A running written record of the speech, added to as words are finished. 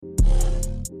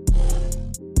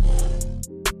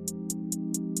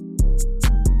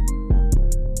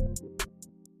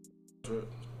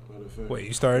Wait,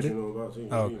 you started it?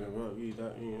 Oh.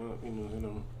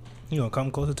 You gonna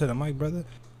come closer to the mic, brother?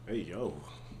 Hey, yo.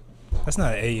 That's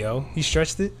not an yo. He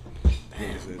stretched it.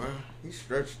 Damn, bro. He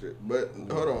stretched it. But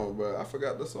hold on, bro. I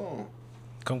forgot the song.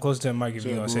 Come closer to the mic if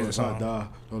you gonna say the song.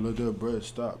 Don't let that bread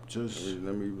stop. Just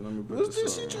Let me put what's the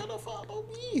this? song. You trying to follow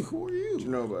me? Who are you? You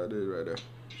know about this right there.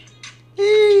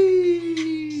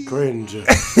 Cringe.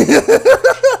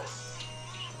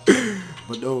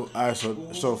 But no, alright,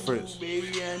 so Fritz.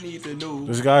 Baby, I need to know.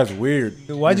 This guy's weird.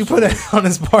 Why'd you put that on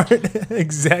his part?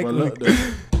 Exactly. But look,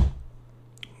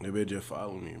 they better just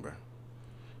follow me, bro.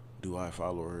 Do I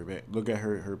follow her back? Look at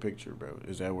her picture, bro.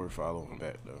 Is that worth following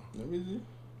back though? Let me see.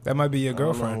 That might be your I don't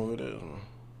know girlfriend. who it is, man.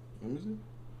 Let me see.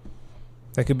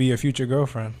 That could be your future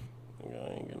girlfriend. I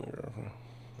ain't getting a girlfriend.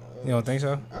 You don't think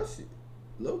so? I see.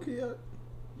 Low key, I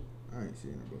ain't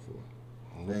seen her before.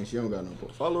 Dang, she don't got no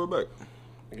post. Follow her back.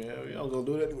 Yeah, y'all gonna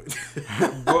do that anyway.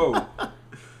 Bro.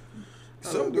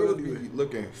 Some girls be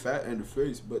looking fat in the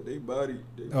face, but they body.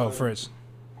 Oh, Fritz.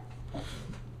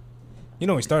 You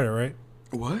know we started, right?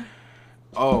 What?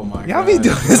 Oh my god. Y'all be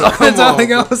doing this all the Come time. on, Like,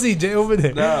 I bro. don't see Jay over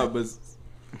there. Nah, but.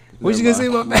 What you gonna say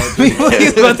about Never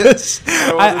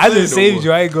that? mind. I just saved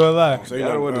you. I ain't gonna lie. I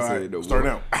don't want to say it no Start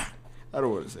more. now. I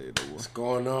don't want to say it no more. What's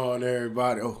going on,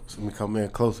 everybody? Oh, so let me come in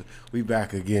closer. We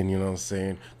back again, you know what I'm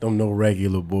saying? Them no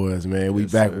regular boys, man. We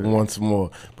Yes, back sir. once more.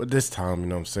 But this time, you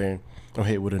know what I'm saying? I'm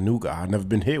here with a new guy. I've never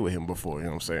been here with him before, you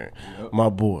know what I'm saying? Yep. My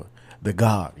boy, the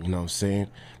God, you know what I'm saying?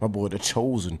 My boy, the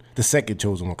chosen, the second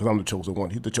chosen one, because I'm the chosen one.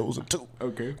 He's the chosen two.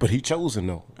 Okay. But he chosen,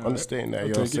 though. Understand that, I'll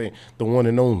you know what I'm take it. saying? The one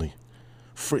and only.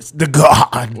 Fritz, the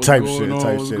God, What's type going shit, on?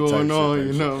 type What's shit, going type on? shit.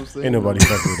 You know what I'm saying? Ain't nobody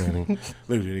fucking with him.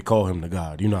 Literally, they call him the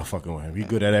God. You're not fucking with him. He's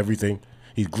good at everything.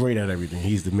 He's great at everything.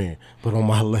 He's the man. But on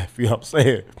my left, you know what I'm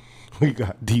saying? We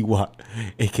got D-Watt,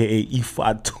 a.k.a.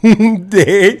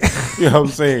 Ifatunde. You know what I'm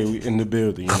saying? We in the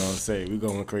building, you know what I'm saying? We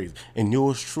going crazy. And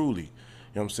yours truly, you know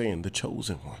what I'm saying? The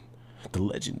chosen one. The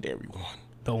legendary one.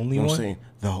 The only You know what I'm one. saying?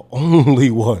 The only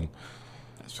one.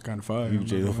 That's kind of fire. You,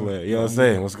 Jay the Flair. You know what I'm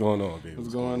saying? What's going on, baby?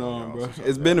 What's going on, bro? Y'all?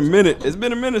 It's been a minute. It's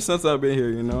been a minute since I've been here.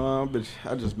 You know,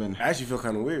 I just been. I actually feel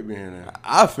kind of weird being here now.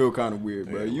 I feel kind of weird,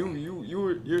 bro. Yeah.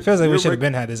 You're. Feels like we you're should have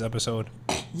been had this episode.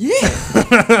 Yeah.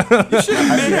 You should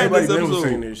have been at Everybody this been saying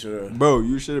episode, this shit. bro.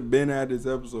 You should have been at this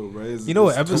episode, bro. You know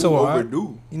what it's episode too we're at?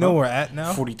 overdue. You know where we're at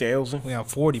now? 40,000. We on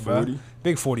 40, bro. 40.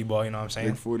 Big 40 ball. You know what I'm saying?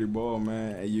 Big 40 ball,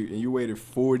 man. And you waited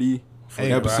 40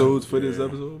 Hey, episodes bro. for this Yeah.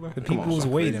 episode, bro. The Come on, people's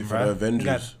son. waiting, For bro. the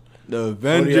Avengers. The 40 episodes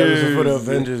Avengers. for the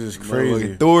Avengers is crazy.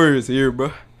 Motherfucking Thor is here,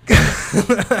 bro.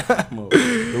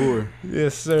 Thor.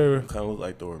 Yes, sir. Kind of look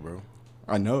like Thor, bro.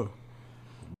 I know.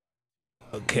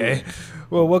 Okay.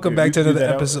 Well, welcome back to You another that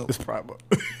out? episode. It's private.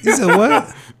 You said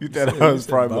what? You that said- out? you It's said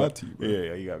private. Bati, bro.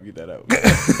 Yeah, you got to get that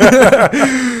out.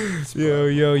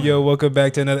 Yo. Welcome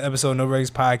back to another episode of No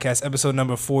Regs Podcast, episode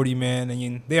number 40, man.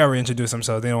 And they already introduced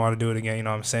themselves. They don't want to do it again. You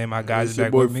know what I'm saying? My guys It's are your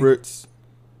back boy with me. Fritz.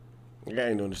 Y'all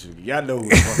ain't doing this shit. Y'all know who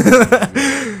the fuck it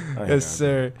is. Yes,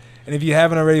 sir. And if you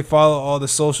haven't already, follow all the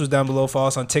socials down below. Follow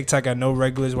us on TikTok at No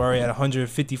Regulars. We're already at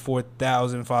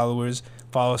 154,000 followers.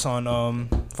 Follow us on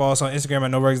Instagram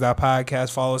at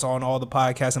NoRegs.podcast. Follow us on all the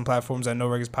podcasting platforms at No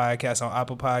Regs Podcast on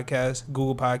Apple Podcasts,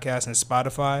 Google Podcasts, and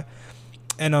Spotify.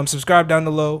 And subscribe down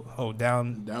below. Oh,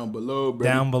 down Below, bro.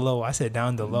 down below. I said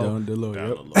down below. Down below, Down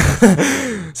yep. the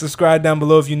low. Subscribe down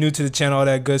below if you're new to the channel. All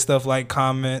that good stuff. Like,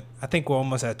 comment. I think we're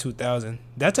almost at 2,000.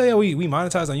 Did I tell you we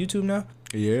monetize on YouTube now?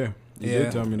 Yeah. You Yeah.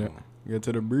 did tell me that. Get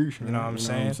to the breach. You know what I'm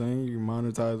saying? You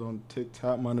monetize on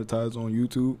TikTok, monetize on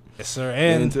YouTube. Yes, sir. Get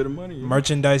And into the money. yeah.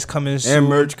 merchandise coming soon. And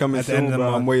merch coming at the soon, end of the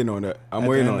bro. month. I'm waiting on that. I'm At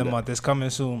waiting the on end of the that. month. It's coming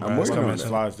soon, bro. I'm It's waiting coming on Some soon.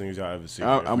 flies things y'all ever seen.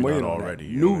 I'm waiting on already.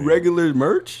 that. You know New what I mean? regular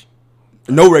merch?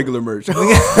 No regular merch.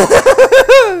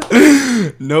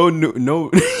 no.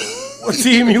 What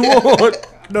team you want?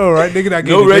 No, right? Nigga, that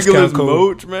gave No you regular discount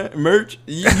code. merch, man. Merch.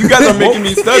 You guys are making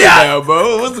me stutter now,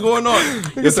 bro. What's going on?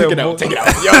 Yo, said take it out. mo- Take it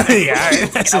out. Yo, Yeah,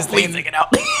 that's his thing. take it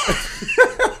out.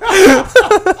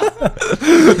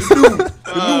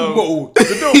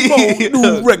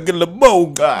 New regular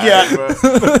bow. Yeah.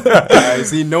 Alright,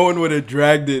 see, no one would have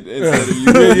dragged it instead of you.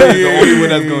 You're the only one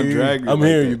that's gonna drag it. I'm like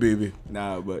hearing that. you, baby.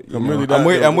 Nah, but I'm really not- I'm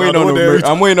waiting not on the doing merch. that.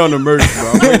 I'm waiting on the merch,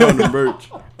 bro. I'm waiting on the merch.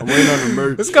 I'm waiting on the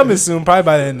merch. It's coming soon, probably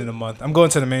by the end of the month. I'm going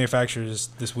to the manufacturers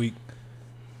this week.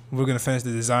 We're gonna finish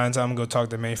the designs. I'm gonna go talk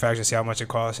to the manufacturer, see how much it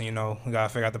costs, and we gotta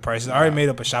figure out the prices. I already made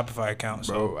up a Shopify account,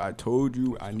 so Bro, I told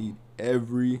you I need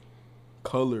every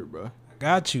color, bro. I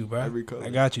got you, bro. Every color. I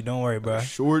got you. Don't worry, bro.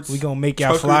 Shorts. We gonna make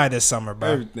y'all tucker, fly this summer, bro.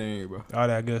 Everything, bro. All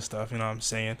that good stuff. You know what I'm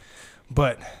saying?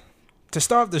 But to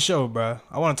start the show, bro,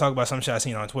 I want to talk about some shit I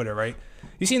seen on Twitter, right?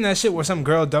 You seen that shit where some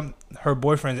girl dumped her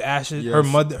boyfriend's ashes,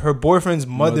 Yes. her boyfriend's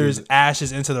mother's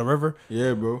ashes into the river?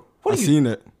 Yeah, bro. What I do you- seen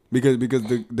that because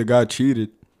the guy cheated.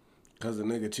 Because the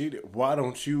nigga cheated. Why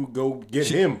don't you go get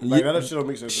him? Like, that shit don't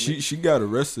make sense to me. She got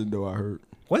arrested though. I heard.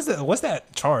 What's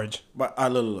that charge? But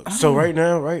look. So right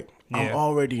now, right, I'm Yeah.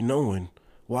 already knowing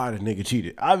why the nigga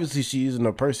cheated. Obviously, she isn't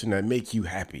a person that make you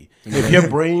happy. If your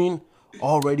brain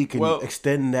already can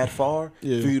extend that far for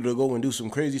you to go and do some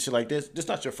crazy shit like this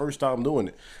not your first time doing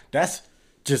it. That's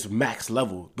just max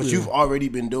level. But you've already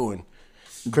been doing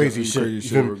crazy shit. You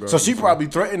feel me? So she probably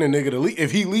threatened a nigga to leave.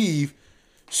 If he leave,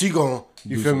 she gon'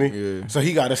 you feel me? Yeah. So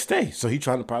he gotta stay. So he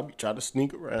probably try to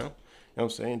sneak around. You know what I'm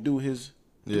saying? Do his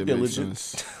due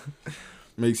diligence.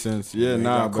 Makes sense. Yeah,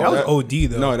 nah, but That was OD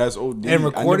though. No, that's OD. And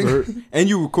recording? I never heard- and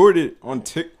you recorded on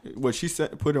what she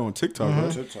said, put it on TikTok,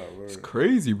 right? TikTok, It's word.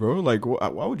 crazy, bro. Like, why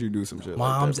would you do some shit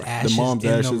Mom's like that? ashes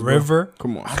in the bro. river?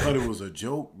 Come on. I thought it was a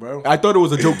joke, bro. I thought it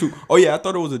was a joke too. Oh yeah, I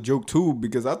thought it was a joke too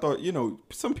because I thought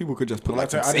some people could just put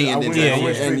like some I sand in went there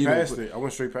yeah. straight and past it. I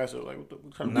went straight past it. Like,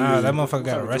 what kind of Nah, that what motherfucker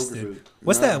got type of joke is arrested. this?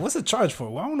 What's that? What's the charge for?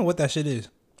 Well, I don't know what that shit is.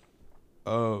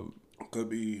 Could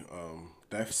be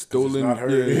theft. stolen, Not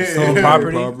her. Stolen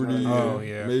property? Oh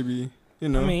yeah. maybe I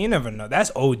mean, you never know.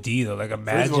 That's OD though. Like, First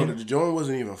of all, imagine. the joint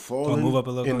wasn't even falling. move up a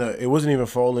little It wasn't even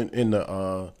falling in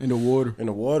the in the water.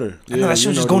 water. I know that shit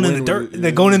was just the going in the wind dirt. was-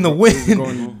 They're going in the wind. it was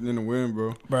going in the wind,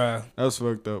 bro. Bruh, That was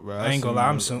fucked up, bro. I ain't gonna lie.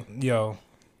 I'm so yo.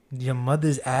 Your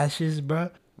mother's ashes,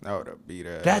 bruh. I would have beat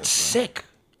her ass. That's bro. sick.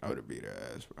 I would have beat her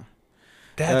ass, bro.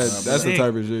 That's That's the sick.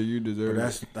 type of shit you But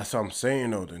deserve. that's what I'm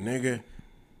saying though. The nigga,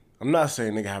 I'm not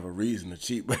saying nigga have a reason to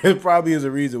cheat, but it probably is a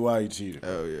reason why he cheated.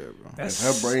 Hell yeah, bro. That's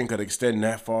If her brain could extend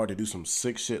that far to do some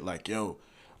sick shit like, yo,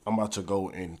 I'm about to go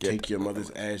and take your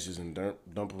mother's ashes and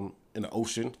dump them in the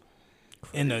ocean.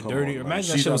 in the Come dirty. on, man.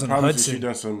 Imagine that She shit was in done- I promise you Hudson. She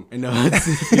done some. In the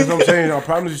Hudson. You know what I'm saying? I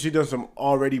promise you, she done some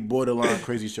already borderline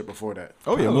crazy shit before that.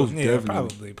 Oh yeah, most yeah,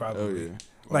 definitely. probably. Oh yeah.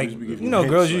 Like, Always be giving you know, hints,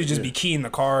 girls like, usually just yeah. be keying the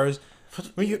cars.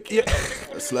 When you, yeah.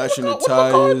 Slashing the What the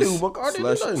car do? tires. What car did do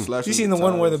nothing? Slashing You seen the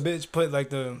one where the tires. bitch put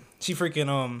like she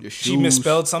freaking Your she shoes.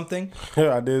 misspelled something.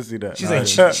 I did see that. She's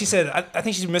Nice. like she said I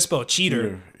think she misspelled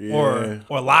cheater Yeah.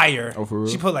 or liar. Oh, for real?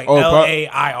 She put like Oh,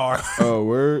 LAIR. Oh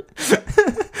word.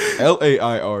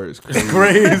 LAIR is crazy.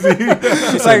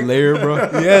 crazy. She said layer, bro.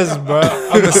 Yes, bro.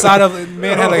 On the side of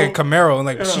man had like a Camaro and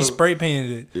like she spray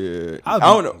painted it. Yeah. I'll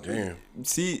I don't know. Damn.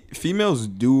 See, females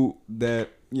do that.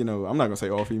 I'm not gonna say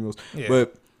all females, Yeah.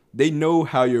 but they know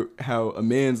how a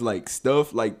man's like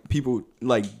stuff. Like people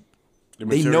like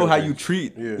they know how you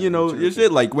treat. Yeah, your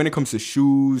shit. Like when it comes to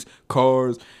shoes,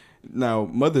 cars. Now,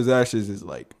 mother's ashes is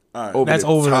like Alright. over That's the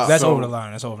over. top. That's So, over the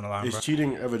line. That's over the line, Is bro.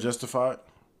 cheating ever justified?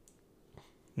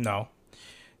 No.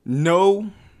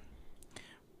 No.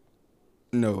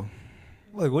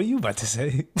 Like, what are you about to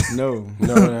say? No.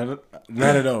 No,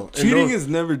 not at all. And Cheating no- is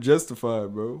never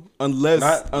justified, bro. Unless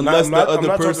I'm the not other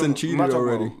talking- person I'm cheated not talking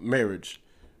already. about marriage.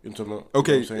 I'm talking about,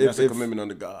 Okay, you know what I'm saying? That's a if- commitment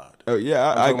under God. Oh yeah,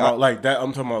 I'm talking about like that.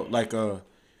 I'm talking about like a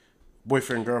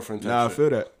boyfriend girlfriend. Type Nah, I shit. feel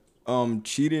that.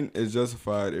 Cheating is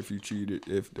justified if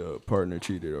the partner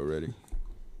cheated already.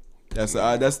 That's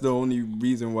the only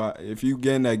reason why. If you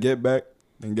getting that get back,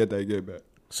 then get that get back.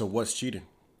 So what's cheating?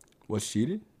 What's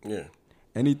cheating? Yeah.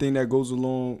 Anything that goes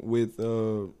along with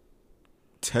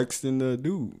texting the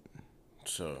dude,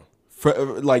 So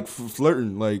flirting, like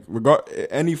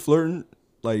any flirting,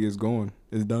 like it's going,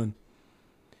 it's done.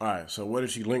 all right. So what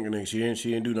if she linked a nigga? She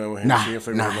didn't do nothing with him. She didn't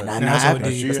flirt with him. That's what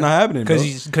it It's is. not happening, bro.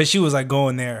 Because she was like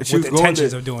going there She with was going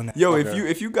intentions there. of doing that. Yo, Okay.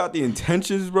 if you got the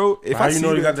intentions, bro. If How I you see know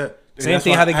you that- got that? Same That's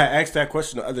thing why how they- I asked that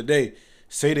question the other day.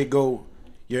 Say they go,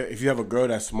 yeah. If you have a girl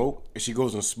that smoke and she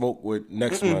goes and smoke with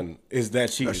next one, is that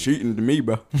cheating? That's cheating to me,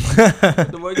 bro. What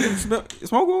the fuck? You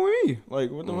smoke with me? Like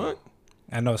what the fuck?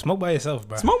 I know. Smoke by yourself,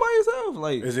 bro. Smoke by yourself,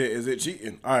 like. Is it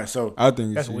cheating? All right. So I think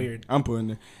it's That's cheating. weird. I'm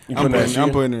putting it. You I'm putting that putting, I'm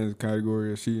cheating? putting it in the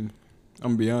category of cheating. I'm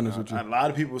gonna be honest with you. a lot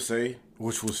of people say,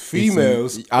 which was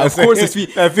females. Of course,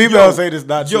 it's that females say it's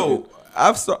not Yo, cheating.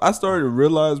 I started to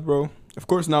realize, bro. Of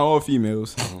course, not all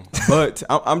females, but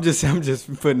I'm just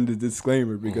putting the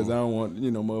disclaimer because I don't want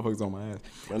motherfuckers on my ass.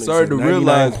 My nigga Started to said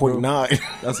realize, bro,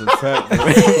 99.9. that's a fact.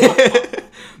 Bro.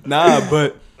 Nah,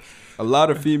 but a lot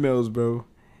of females, bro.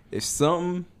 If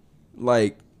something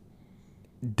like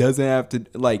doesn't have to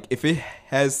like, if it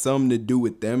has something to do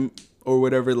with them or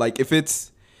whatever, like if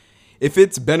it's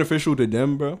beneficial to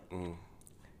them, bro,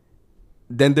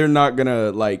 then they're not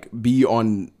gonna like be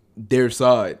on their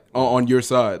side, on your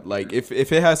side. Like if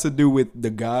it has to do with the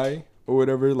guy or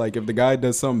whatever, like if the guy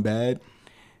does something bad,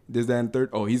 this, that, and third,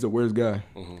 oh, he's the worst guy.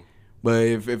 But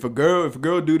if a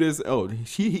girl do this,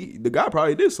 the guy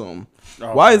probably did something.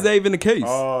 Why is that even the case?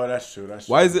 Oh, that's true. That's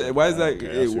true. Why is that?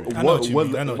 Okay,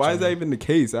 Why is that even the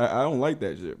case? I don't like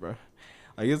that shit, bro.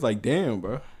 Like it's like, damn,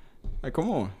 bro. Like, come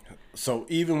on. So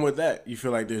even with that, you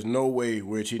feel like there's no way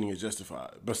where cheating is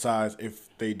justified. Besides,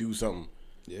 if they do something.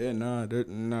 Yeah,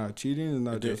 cheating is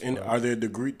not justified. Are there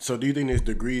degrees? So do you think there's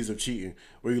degrees of cheating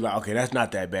where you're like, okay, that's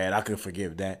not that bad. I could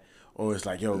forgive that. Or it's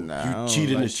like, yo, you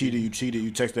cheated is cheated. You cheated.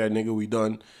 You texted that nigga. We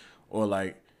done. Or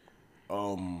like,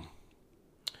 bro,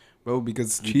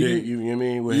 because cheating. You know what I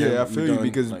mean? Yeah, I feel you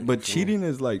because, like, but cheating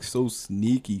is like so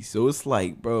sneaky. So it's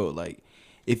like, bro, like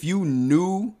if you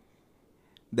knew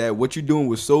that what you're doing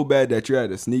was so bad that you had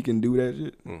to sneak and do that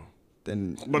shit,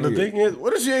 then. But the thing is,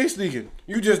 what if she ain't sneaking?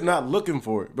 You just not looking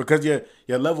for it because your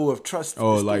level of trust.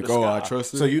 Oh, is like, I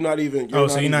trust it. So you're not even.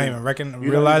 So you're not even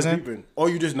realizing, or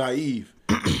you just naive.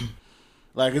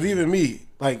 Like, it's even me.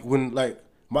 Like when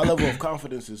my level of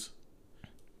confidence is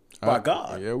by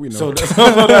God. Yeah, we know.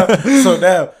 So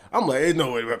now I'm like, ain't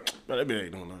no way. That bitch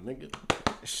ain't doing nothing, nigga.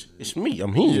 It's me.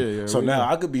 I'm here. Yeah, so now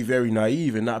I could be very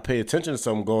naive and not pay attention to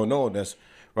something going on that's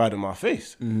right in my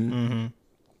face. Mm-hmm.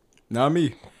 Not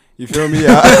me. You feel me?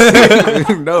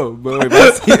 No, bro.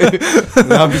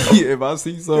 If I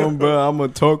see something, bro, I'm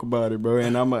gonna talk about it, bro,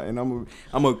 and I'm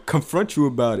gonna confront you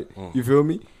about it. You feel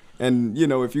me? And you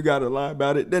know, if you gotta lie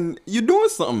about it, then you're doing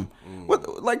something.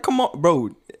 What? Like, come on, bro.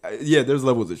 Yeah, there's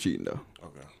levels of cheating though.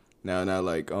 Okay. Now,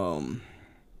 like,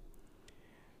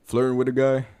 flirting with a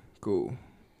guy, cool.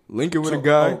 Linking with a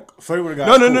guy. Flirting with a guy.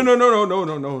 No.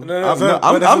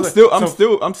 I'm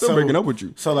still breaking up with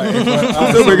you. So like,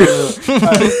 I'm still breaking.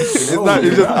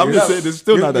 I'm just saying, it's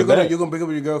still not that bad. You're gonna break up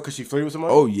with your girl because she flirted with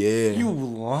somebody? Oh yeah. You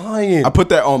lying? I put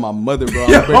that on my mother, bro.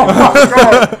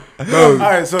 Bro, all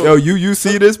right, so yo, you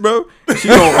see this, bro? She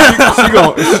gonna.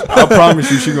 I promise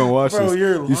you, she gonna watch bro, this.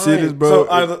 You're lying. You see this, bro?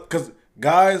 So because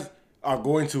guys are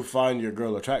going to find your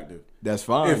girl attractive. That's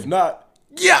fine. If not,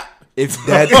 yeah. If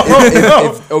that,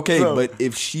 but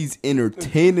if she's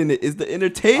entertaining it, it's the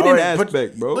entertaining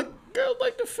aspect, bro. Look, girls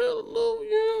like to feel a little,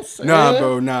 you know what I'm saying?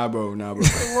 Nah, bro. A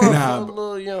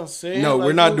little, you know what I'm saying? No, like,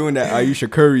 we're not doing that Ayesha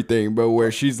Curry thing, bro,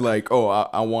 where she's like, oh,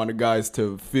 I want the guys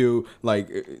to feel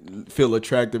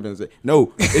attractive and say,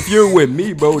 no, if you're with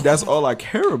me, bro, that's all I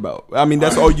care about. I mean,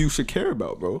 that's all you should care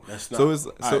about, bro. That's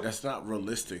not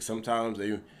realistic. Sometimes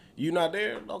you not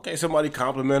there. Okay, somebody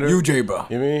compliment her. You, J, bro.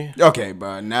 You mean? Okay,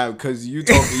 bro. Now, because you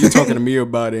talking to me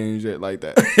about it and shit like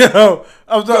that. Yo,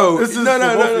 I'm sorry. This is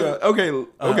no. Okay.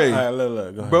 All right,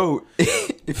 look, go ahead. Bro,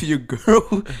 if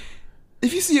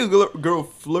you see a girl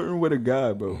flirting with a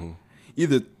guy, bro,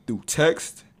 either through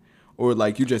text or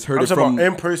like you just heard I'm it from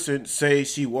in person. Say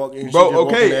she walk in, bro.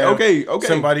 Okay.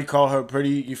 Somebody call her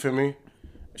pretty. You feel me?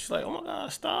 She's like, oh my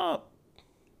god, stop.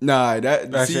 Nah,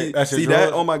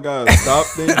 that oh my god, stop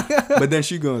thing. But then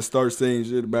she gonna start saying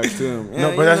shit back to him.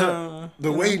 No, but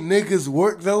the way niggas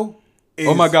work though. Is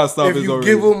oh my god, stop! If you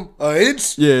give them an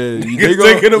inch, yeah, you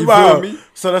taking them out.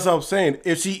 So that's what I'm saying.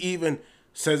 If she even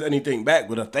says anything back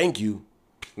with a thank you,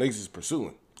 niggas is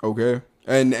pursuing. Okay,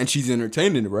 and she's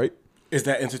entertaining it, right? Is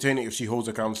that entertaining if she holds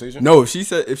a conversation? No, if she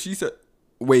said,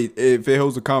 wait, if it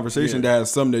holds a conversation that has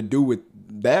something to do with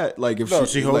that, like if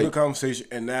she holds a conversation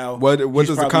and now what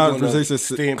does the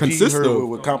conversation consist of?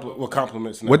 With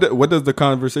compliments. Now. What does the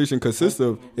conversation consist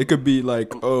of? It could be like,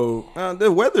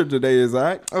 the weather today is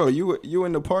alright. Oh, you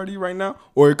in the party right now?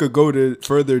 Or it could go to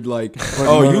further like,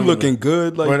 you looking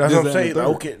good. Like, but that's what I'm saying. Like,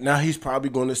 okay, now he's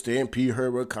probably going to stay and pee her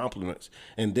with compliments,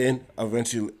 and then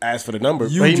eventually ask for the number.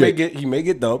 But he may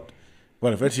get dubbed.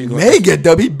 But eventually he may get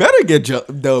dubbed. He better get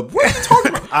dubbed. What are you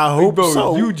talking about? I hope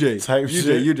so. UJ.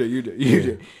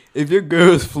 If your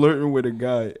girl's flirting with a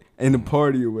guy in the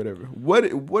party or whatever, what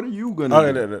are you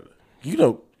gonna do? You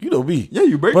know me. Yeah,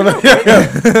 you break it up.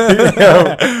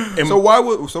 So why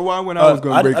when I was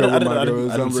gonna break up with my girl?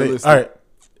 It's unrealistic. All right.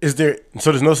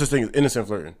 There's no such thing as innocent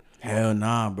flirting? Hell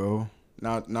nah, bro.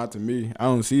 Not to me. I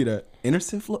don't see that.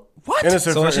 Innocent flirt? What?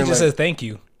 Innocent so she just says thank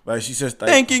you. Like she says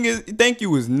thank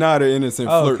you is not an innocent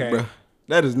flirt, bro.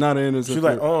 That is not an innocent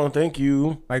flirt. She's like, oh, thank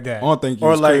you. Like that. Oh, thank you.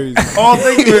 Or is like, crazy. oh,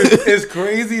 thank you is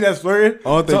crazy. That's flirting.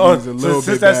 Oh, thank you is a little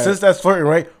bit bad. Since that's flirting,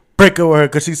 right? Break up with her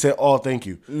because she said, oh, thank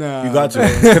you. Nah. You got to.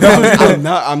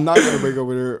 I'm not going to break up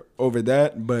with her over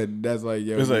that, but that's like,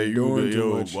 yo, it's like, you're doing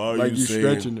too much. Like, you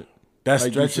stretching it. That's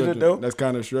like stretching it, though? That's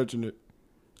kind of stretching it.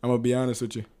 I'm gonna be honest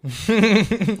with you.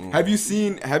 Have you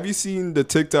seen the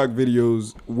TikTok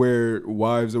videos where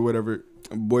wives or whatever,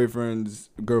 boyfriends,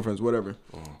 girlfriends, whatever,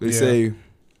 they say,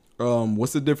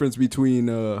 what's the difference between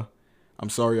I'm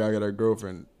sorry I got a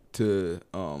girlfriend to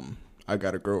I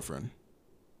got a girlfriend?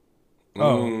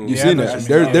 Oh, You yeah, seen I know that? what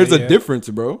you mean. There's Yeah, a yeah. difference,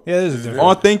 bro. Yeah, there's a difference.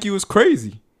 On thank you is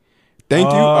crazy.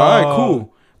 Thank you. All right, Oh.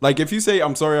 cool. Like if you say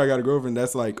I'm sorry, I got a girlfriend.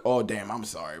 That's like, oh damn, I'm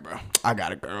sorry, bro. I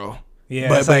got a girl. Yeah,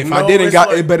 but, it's but like, if I no, didn't it's got,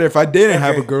 like- but if I didn't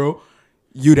have a Okay. girl,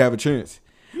 you'd have a chance.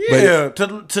 Yeah,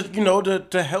 to you know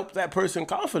to help that person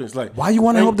confidence. Like, Why you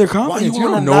wanna like, help their confidence? Why You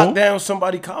you want don't to know. knock down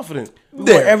somebody confidence? You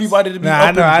There. want everybody to be Nah, up I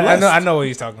and know, blessed. I know what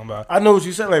he's talking about. I know what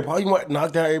you said. Like, why you want to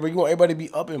knock down everybody? You want everybody to be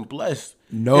up and blessed.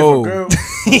 No.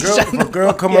 If a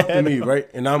girl come up to me, right,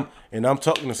 and I'm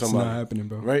talking to somebody, not happening,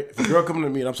 bro. Right, if a girl coming to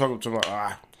me and I'm talking to somebody,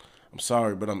 I'm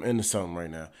sorry, but I'm into something right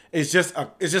now. It's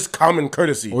just common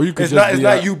courtesy. Or you could it's just not. It's be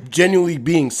not like- you genuinely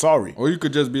being sorry. Or you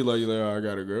could just be like, oh, I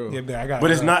got a girl. Yeah, but I got.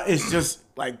 But it's not. It's just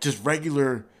like just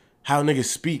regular how niggas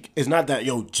speak. It's not that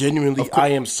yo genuinely. I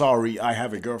am sorry. I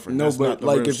have a girlfriend. No, That's not but the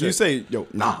like real if you shit. say, yo,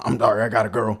 nah, I'm sorry, I got a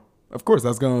girl. Of course,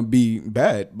 that's gonna be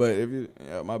bad. But if you,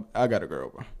 I got a girl,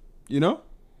 bro. You know,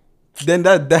 then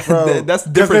Bro, that's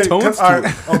different 'cause tones all to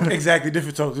right, it. okay, exactly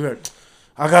different tones. Do that.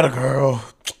 I got a girl.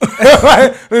 Do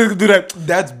that.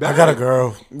 That's bad. I got a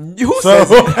girl. Who So-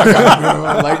 says I got a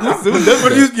girl? Like who does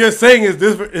What that? you're saying is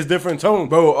different. Is different tone,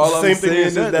 Bro, all It's the I'm same thing saying you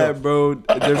is said, that, though.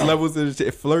 bro, there's levels of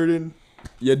shit. Flirting,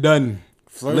 you're done.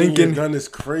 Flirting Lincoln, your gun is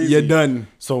crazy. you're done.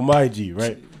 So my G,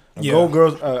 right? Yeah.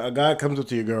 A guy comes up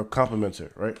to your girl, compliments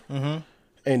her, right? Mm-hmm.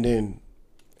 And then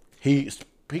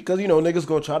because you know niggas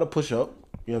gonna try to push up.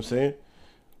 You know what I'm saying?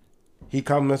 He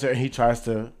compliments her and he tries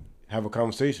to have a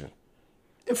conversation.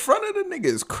 In front of the nigga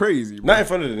is crazy, bro. Not in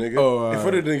front of the nigga. Oh, in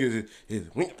front of the nigga is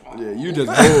Yeah, you just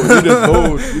bored. You just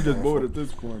bored. You just bored at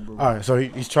this point, bro. all right. So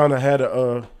he's trying to have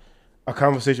a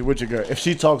conversation with your girl. If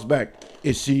she talks back,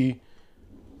 is she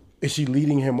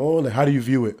leading him on? Like, how do you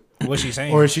view it? What's she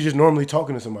saying? Or is she just normally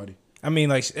talking to somebody? I mean,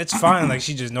 like it's fine. Like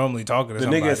she just normally talking to The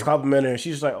somebody. nigga is complimenting her and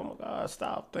she's just like, oh my God,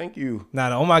 stop. Thank you. Nah,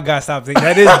 no, oh my God, stop thinking.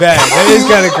 That is bad. That is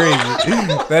kind of crazy.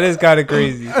 That is kind of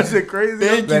crazy. That shit crazy.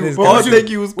 Thank That you. is Bro. good. I think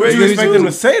you was What do you crazy. expect them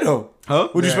to say though? Huh?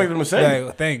 What do you expect them to say?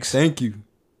 Yeah, thanks. Thank you.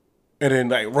 And then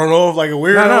like run off like a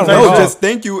weirdo? No, Like, No, Oh. just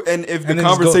thank you. And if the And then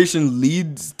just go. conversation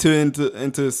leads to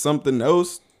into something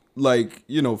else, like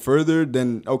further,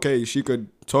 then okay, she could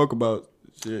talk about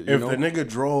shit. You if know? the nigga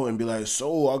draw and be like,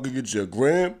 so I could get you a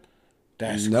gram,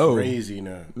 that's No. crazy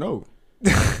now. no,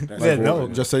 That's Yeah, no.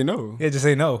 crazy. just say no. Yeah, just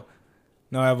say no.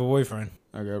 No, I have a boyfriend.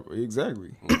 I got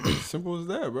exactly simple as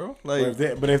that, bro. But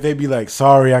Like if they be like,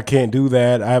 sorry, I can't do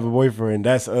that. I have a boyfriend.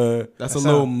 That's that's a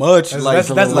little much. That's- like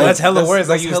that's hella words,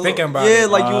 like you was thinking about Yeah, it.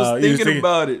 like you was You was thinking thinking-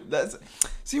 about it. That's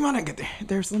see, man, I get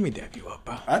there's. Let me dap you up,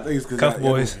 bro. I think it's because Cuff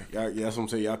boys. Yeah, that's what I'm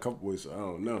saying. Y'all cuff boys. So I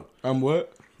don't know. I'm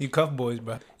what? You cuff boys,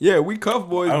 bro. Yeah, we cuff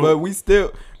boys, I don't- but we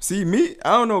still see me.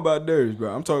 I don't know about theirs,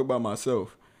 bro. I'm talking about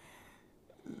myself.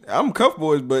 I'm cuff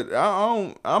boys, but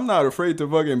I'm not afraid to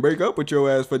fucking break up with your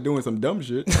ass for doing some dumb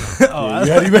shit. You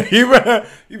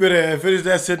better finish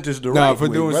that sentence the Nah, right for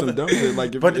way, doing brother. some dumb shit.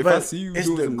 Like if I see you it's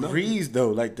doing some dumb shit. degrees though,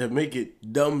 like to make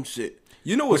it dumb shit.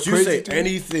 You know what's But you crazy say to me?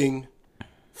 anything,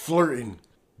 flirting,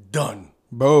 done.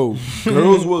 Bro,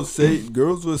 girls will say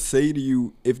to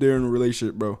you if they're in a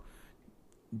relationship, bro.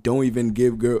 Don't even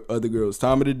give other girls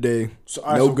time of the day. So,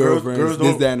 all right, no so girls- girlfriends. girls this,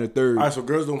 don't- that, and the third. All right, so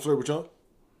girls don't flirt with y'all.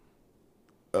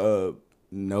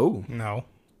 No. No.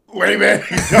 Wait a minute.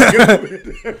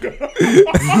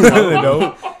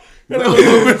 No. I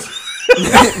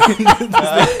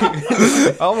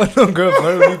don't want no girl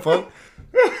flirt with me, fuck.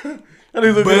 But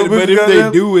if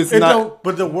they do, it's not.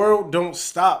 But the world don't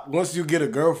stop once you get a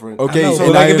girlfriend. Okay, I know, so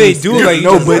but like, if they do, like,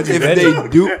 no, just but look if at they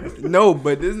it. do, no,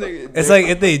 but this nigga, It's like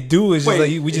if they do, it's just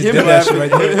Wait, like we just him did that shit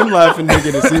laughing, right there. him laughing,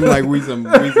 nigga, it seem like we some.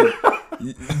 The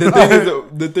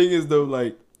thing is though,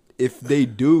 like if they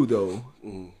do though,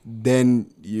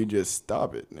 then you just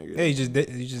stop it, nigga. Yeah, you just did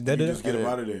You it. just get them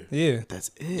out of there. Yeah,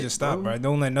 That's it. just stop, bro.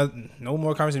 Don't let no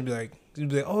more conversation. Be like,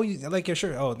 oh, I like your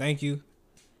shirt. Oh, thank you.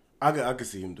 I could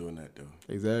see him doing that though.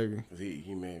 Exactly. 'Cause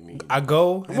he made me. I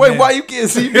go. and Wait, then- why you can't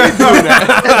see me doing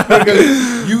that?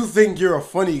 Because you think you're a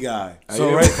funny guy. So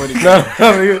am right, a funny no,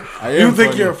 you am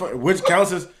think funny. you're which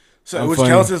counts as I'm which funny.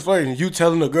 counts as flirting. You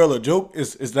telling a girl a joke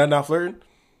is that not flirting?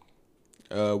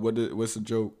 What's the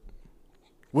joke?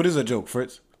 What is a joke,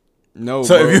 Fritz? No.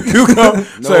 So bro. if you come,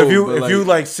 so No, if you but you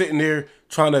like sitting there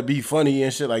trying to be funny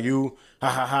and shit, like you ha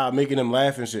ha ha making them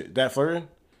laugh and shit, that flirting?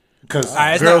 Because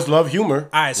Alright, it's girls not- love humor.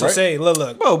 All right, so right? say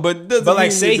look. Bro, but doesn't But like,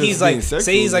 mean say you're he's just like, being sexual,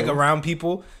 say he's like though. around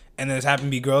people, and there's happen to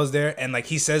be girls there, and like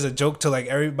he says a joke to like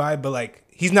everybody, but like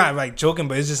he's not like joking,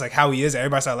 but it's just like how he is.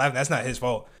 Everybody start laughing. That's not his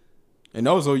fault. And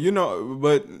also,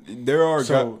 but there are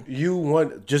So you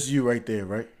want just you right there,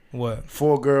 right? What?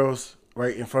 4 girls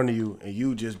right in front of you, and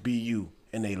you just be you,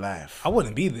 and they laugh. I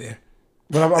wouldn't be there.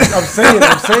 But I'm saying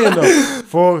though,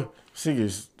 for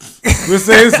Serious. We're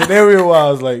saying scenario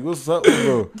wise, like, what's up,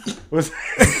 bro?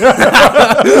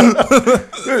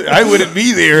 I wouldn't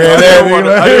be there.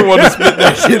 I didn't want to spit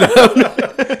that shit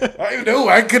out. I know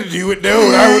I couldn't do it. No,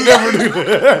 I would never do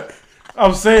that.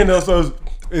 I'm saying though, so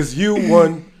it's you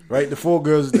one, right? The 4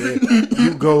 girls there.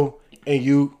 You go and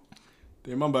you.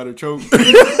 Damn, I'm about to choke.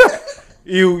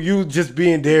 You just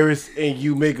being Darius and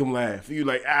you make them laugh. You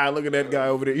like, look at that guy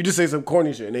over there. You just say some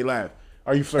corny shit and they laugh.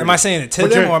 Are you flirting? Am I saying it to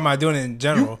them or am I doing it in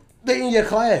general? They in your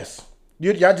class.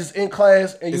 Y'all just in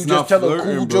class and you just tell a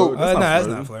cool joke. That's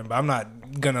not flirting. But I'm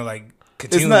not gonna like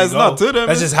continue. It's not to them.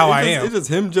 That's just how I am. It's just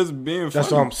him just being funny. That's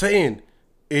what I'm saying.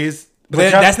 But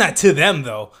that's not to them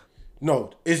though. No,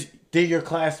 they're your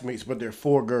classmates, but they're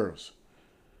 4 girls.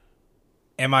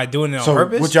 Am I doing it on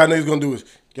purpose? What y'all niggas gonna do is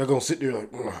y'all gonna sit there like,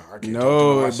 I can't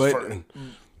talk to them.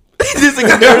 This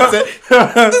nigga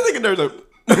never said.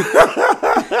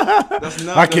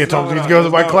 I can't talk to these girls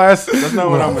in my class. That's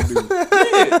not what I'm gonna do.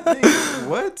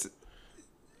 What?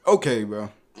 Okay,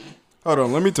 bro. Hold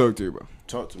on, let me talk to you, bro.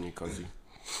 Talk to me, cuzzy.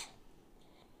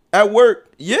 At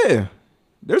work, yeah,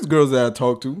 there's girls that I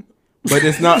talk to, but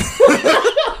it's not.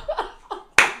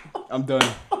 I'm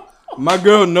done. My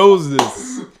girl knows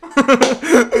this.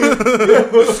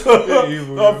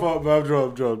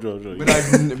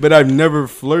 But I've never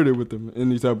flirted with them in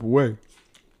any type of way.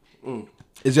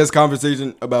 It's just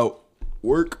conversation about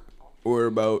work or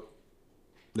about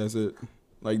that's it.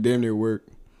 Like damn near work.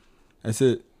 That's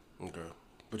it. Okay.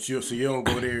 But you don't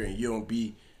go there and you don't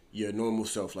be your normal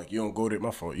self. Like you don't go there.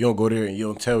 My fault. You don't go there and you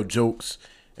don't tell jokes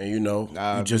and you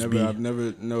I've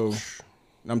never no.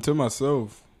 I'm to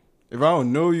myself. If I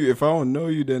don't know you,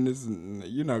 then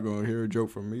you're not gonna hear a joke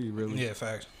from me, really. Yeah,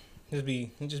 facts. Just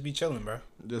be chilling, bro.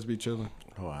 Just be chilling.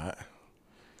 All right.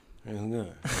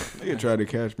 Good. They try to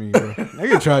catch me, bro.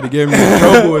 They try to get me in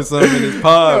trouble or something in this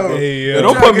pod, bro. Hey,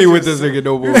 don't put me with this nigga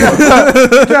no more. He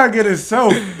trying to get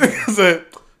himself. Said,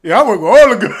 I work with all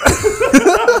the girls.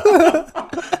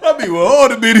 I be with all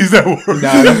the biddies at work. Nah,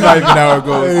 that's not even how it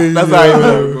goes. Hey, that's not even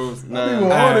how it goes. I be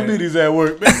with all the biddies at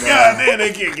work. Man, God damn,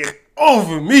 they can't get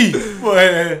over me.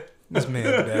 Boy. This man,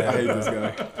 I hate this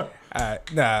guy.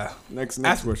 Alright, nah. Next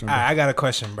question. I got a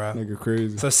question, bro. Nigga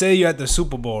crazy. So say you're at the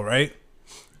Super Bowl, right?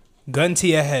 Gun to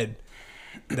your head.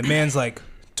 The man's like,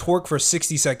 twerk for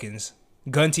 60 seconds.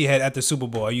 Gun to your head at the Super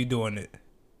Bowl. Are you doing it?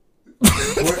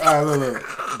 Look.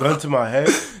 Gun to my head.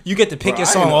 You get to pick your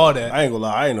song, all that. I ain't gonna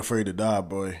lie. I ain't afraid to die,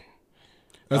 boy.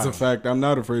 That's a fact. I'm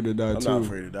not afraid to die, I'm too. not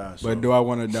afraid to die. So. But do I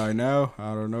want to die now?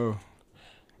 I don't know.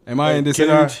 Am I in this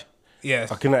age?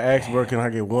 Yes. Can I ask, bro? Can I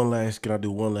do one last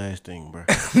thing, bro?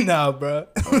 Nah, bro.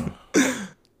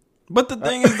 But the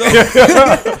thing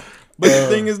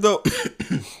is though,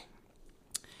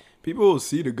 people will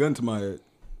see the gun to my head.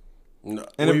 No,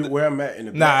 and where I'm at in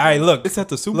the all right, look. It's at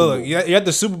the Super Bowl. Look, you're at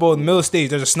the Super Bowl in the middle of the stage.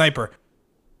 There's a sniper.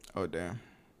 Oh, damn.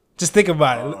 Just think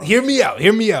about it. Hear me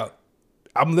out.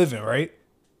 I'm living, right?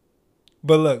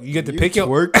 But look, you get to pick your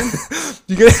working.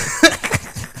 you get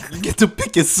to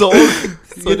pick your song.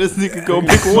 So this nigga go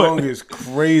pick one. Song is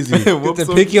crazy. You get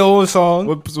to pick your own song.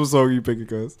 What song are you picking,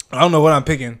 cuz? I don't know what I'm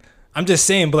picking. I'm just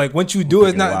saying, but like once you do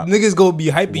it, niggas gonna be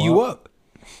hyping you up.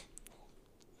 You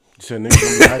said niggas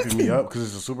gonna be hyping me up because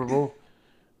it's a Super Bowl?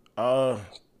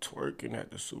 Twerking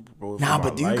at the Super Bowl. Nah,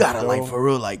 but do you gotta like for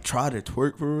real, like try to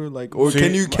twerk for real, like, or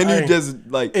can you just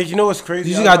like? Hey, you know what's crazy?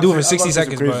 You just gotta do it for 60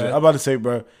 seconds, bro. I'm about to say,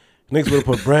 bro, niggas would have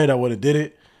put bread. I would have did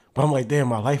it, but I'm like, damn,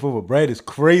 my life over bread is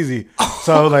crazy.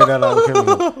 So I was like,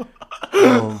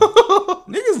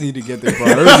 niggas need to get their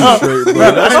priorities straight,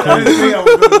 bro. That's crazy.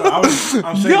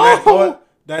 I'm saying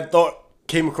that thought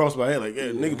came across my head like, yeah,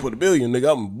 nigga put $1 billion,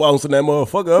 nigga, I'm bouncing that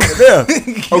motherfucker up and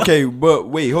down. Okay, but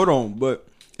wait, hold on, but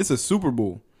it's a Super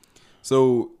Bowl.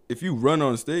 So if you run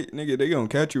on stage, nigga, they gonna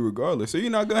catch you regardless. So you're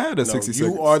not gonna have that 60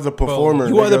 seconds. You are the performer.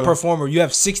 You are the performer. You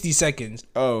have 60 seconds.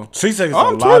 Oh, 60 seconds is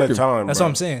a lot of time. That's bro. what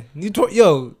I'm saying.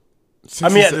 Yo. I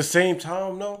mean, at the same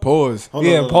time, no. Pause.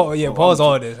 Pause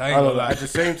all this. I ain't gonna lie. At the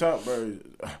same time, bro.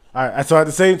 All right. So at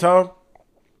the same time,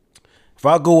 if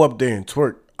I go up there and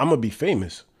twerk, I'm gonna be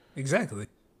famous. Exactly.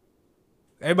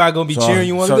 Everybody gonna be cheering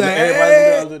you on. So like,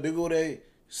 everybody they go there.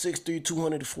 6'3",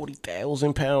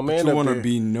 240,000 pound man. You want to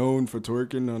be known for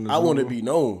twerking on the I want to be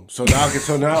known. So now I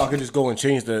can just go and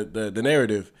change the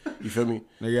narrative. You feel me?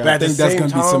 Nigga, I think that's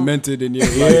gonna be cemented in your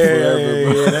life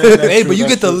forever, bro. Hey, but you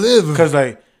get to live. Because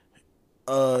like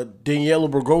Daniela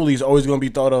Bergoli is always gonna be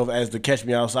thought of as the Catch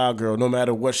Me Outside girl, no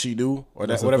matter what she do or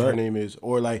that whatever her name is,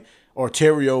 or like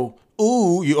Terrio.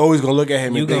 Ooh, you always gonna look at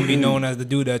him. You gonna be known as the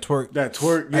dude that twerk. At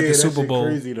the Super Bowl.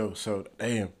 Crazy though. So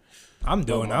damn. I'm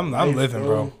living,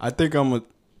 bro. I think I'm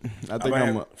I think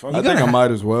fuck I it. think I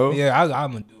might as well. Yeah, I'm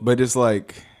gonna do it. But it's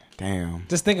like, damn.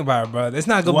 Just think about it, bro. It's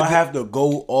not Do gonna I be. have to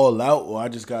go all out, or I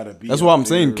just gotta be? That's up what I'm there,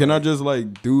 saying. Can I like, just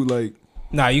like do like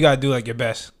Nah, you gotta do like your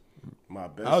best. my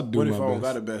best? I'll do What if my I don't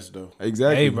best. got a best though?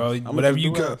 exactly? Hey, bro, I'ma whatever just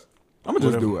you do got. ass. I'm gonna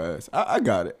just do ass. I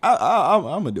got it. I'm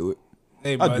gonna do it.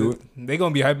 Hey, I'll bro, do it. they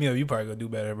gonna be hyping me up. You probably gonna do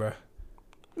better, bro.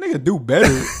 Nigga, do better.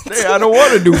 Hey, I don't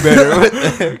want to do better.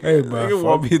 Hey, bro. Nigga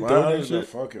want me to Why throw not that just shit.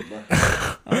 Fuck it, bro.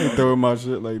 I ain't throwing my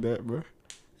shit like that, bro.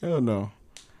 Hell no.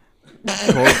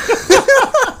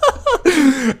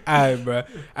 Alright, bro.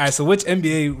 Alright, so which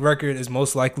NBA record is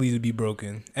most likely to be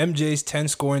broken? MJ's 10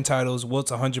 scoring titles,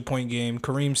 Wilt's 100-point game,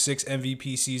 Kareem's 6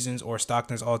 MVP seasons, or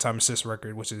Stockton's all-time assist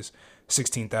record, which is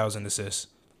 16,000 assists.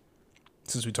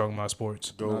 Since we're talking about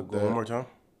sports. Go Not that. one more time.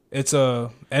 It's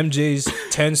MJ's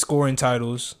 10 scoring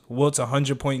titles, Wilt's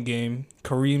 100-point game,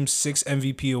 Kareem's 6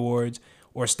 MVP awards,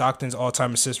 or Stockton's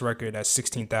all-time assist record at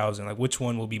 16,000. Like, which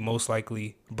one will be most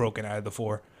likely broken out of the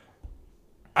four?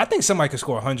 I think somebody could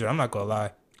score 100. I'm not gonna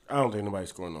lie. I don't think nobody's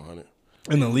scoring no 100.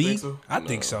 In the league, so? I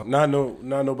think so. Not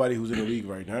nobody who's in the league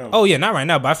right now. Oh yeah, not right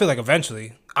now, but I feel like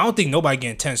eventually. I don't think nobody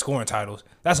getting 10 scoring titles.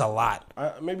 That's a lot,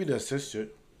 Maybe the assist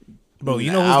shit. bro.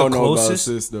 You know I who's don't the know about closest?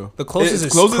 assists, though. The closest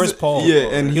It's is Chris Paul. Yeah,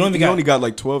 and He he, only he got- only got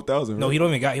like 12,000. No, right? he don't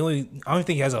even got. I don't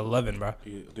think he has 11, bro.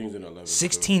 Things in 11.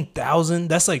 16,000.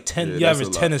 That's like 10. Yeah, you that's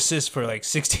average a 10 lot. assists for like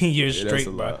 16 years Yeah, that's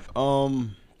straight, a bro. lot.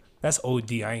 That's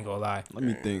OD. I ain't gonna lie. Let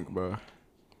me think, bro.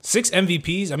 6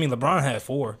 MVPs. I mean, LeBron had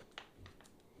 4.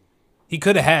 He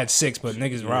could have had 6, but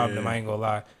niggas robbed him. I ain't gonna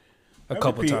lie. A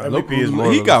couple times. MVP is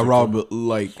more He got realistic, robbed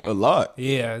like a lot.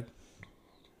 Yeah.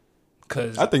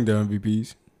 Cause I think they're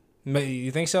MVPs.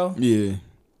 you think so? Yeah,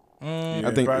 Yeah,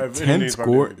 I think probably- it 10 needs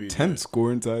probably MVPs, 10 man.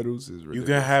 scoring titles is You ridiculous.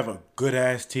 can have a good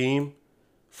ass team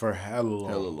for hella long.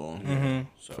 Hella long. Mm-hmm.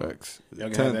 So Facts. y'all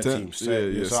can have that team set.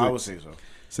 Yeah, so six, I would say so.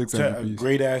 6 A MVPs.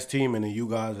 great ass team, and then you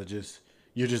guys are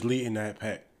you're just leading that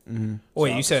pack. Wait, So I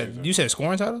you would said say so. you said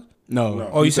scoring titles? No. No.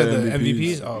 Oh, he you said the MVPs.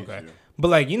 MVPs? Oh, okay. yeah. But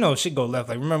like, shit go left.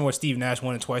 Like, remember when Steve Nash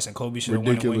won it twice and Kobe should have won it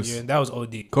one Ridiculous. year? That was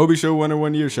OD. Kobe should have won it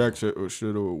 1 year. Shaq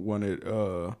should have won it.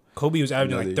 Kobe was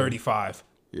averaging Another like year. 35.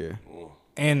 Yeah.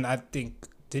 And I think,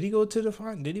 did he go to the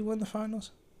final? Did he win the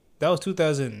finals? That was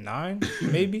 2009,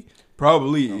 maybe?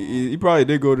 Probably. He probably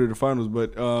did go to the finals,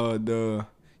 but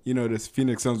this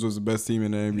Phoenix Suns was the best team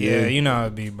in the NBA. Yeah, you know how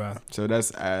it be, bro. So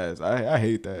that's ass. I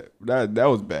hate that. That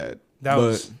was bad.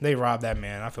 They robbed that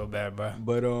man. I feel bad, bro.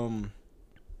 But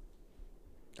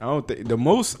I don't think the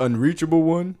most unreachable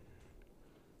one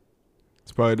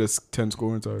is probably the 10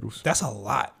 scoring titles. That's a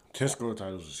lot. 10 scoring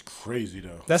titles is crazy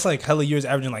though. That's like hella years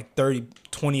averaging like 30,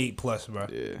 28 plus, bro.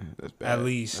 Yeah, that's bad. At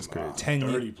least. That's crazy. 10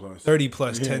 30 plus. 30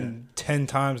 plus, Yeah. 10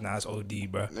 times. Nah, that's OD,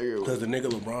 bro. Because the nigga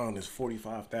LeBron is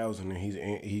 45,000 and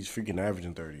he's freaking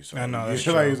averaging 30. So I know, that's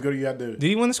you feel like true. it's good. You had to. Did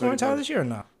he win the scoring 30 title plus. this year or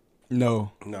not?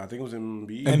 No. No, I think it was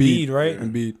Embiid. Embiid, right?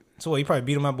 Embiid. So what, he probably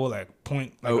beat him out by like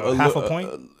point, like A half li- a point?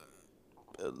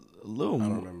 A little don't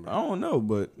more. remember. I don't know,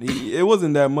 but it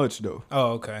wasn't that much though.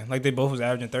 Oh, okay. Like they both was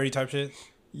averaging 30 type shit?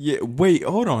 Yeah, wait,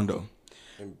 hold on though.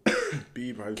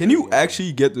 Embiid probably Can you played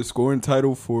actually get the scoring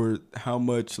title for how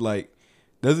much? Like,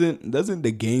 doesn't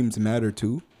the games matter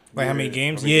too? Like how many Yeah,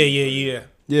 games? how many Yeah. games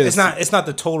Yes. It's not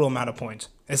the total amount of points.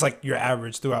 It's like your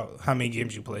average throughout how many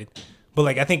games you played. But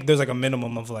like I think there's like a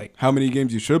minimum of like, How many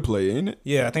games you should play, ain't it?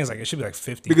 yeah, I think it's like it should be like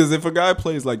 50. Because if a guy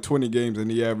plays like 20 games and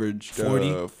he averaged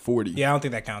 40? 40, Yeah, I don't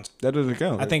think that counts. that doesn't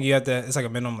count. I think you have to. It's like a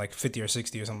minimum like 50 or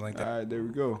 60 or something like that. All right, there we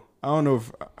go. I don't know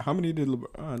if how many did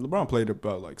LeBron? LeBron played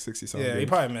about like 60 something. Yeah, he games.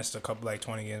 probably missed a couple like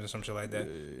 20 games or some shit like that.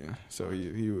 Yeah. So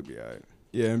he would be all right.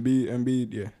 Yeah,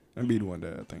 Embiid won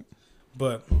that, I think.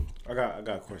 But I got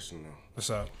a question though. what's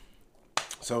up?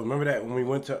 So remember that when we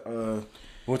went to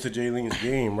Jalen's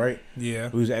game, right? Yeah.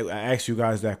 I asked you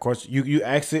guys that question. You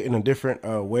asked it in a different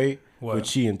way What?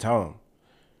 with Chi and Tom.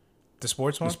 The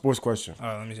sports The one? sports question. Oh,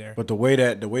 let me see here. But the way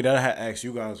that I had asked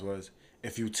you guys was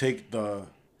if you take the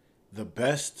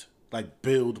best like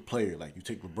build player, like you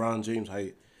take LeBron James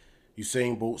height,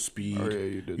 Usain Bolt speed, Oh, yeah,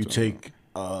 you did you talk take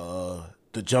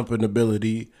the jumping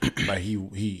ability, like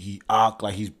he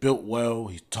like he's built well,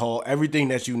 he's tall, everything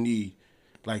that you need,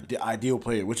 like the ideal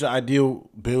player, which the ideal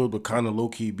build would kind of low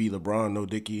key be LeBron, no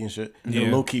Dicky and shit. Yeah.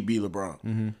 Low key be LeBron.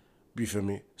 Mm-hmm. You feel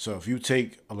me? So if you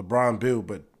take a LeBron build,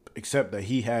 but except that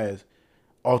he has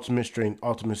ultimate strength,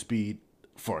 ultimate speed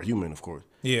for a human, of course.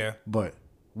 Yeah. But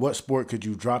what sport could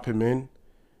you drop him in,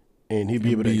 and he'd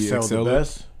be And able to excel excel the it?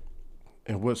 best?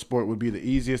 And what sport would be the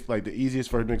easiest? Like the easiest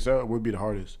for him to excel, or would be the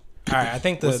hardest? All right. I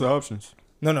think What's the options?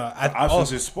 no.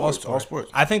 Options is sports. All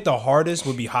sports. I think the hardest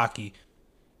would be hockey.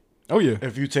 Oh yeah,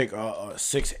 If you take a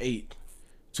 6'8",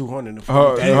 200.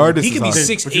 Hardest he could be is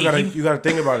hard. 6'8". But you gotta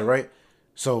think about it, right?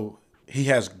 So he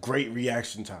has great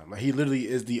reaction time. Like he literally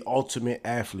is the ultimate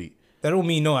athlete. That don't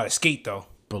mean know how to skate though.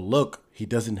 But look, he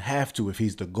doesn't have to if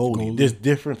he's the goalie. There's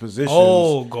different positions.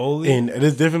 Oh, goalie. And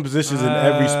there's different positions in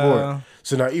every sport.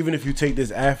 So now even if you take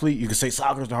this athlete, you can say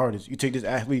soccer's the hardest. You take this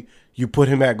athlete, you put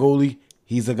him at goalie,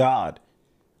 he's a god.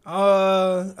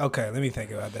 Okay, let me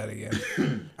think about that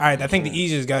again. All right, I think the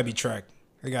easiest gotta be track.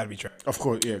 It gotta be track. Of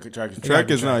course, yeah, track is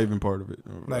Track is not even part of it.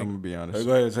 Like- I'm gonna be honest.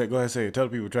 Go ahead, say it. Tell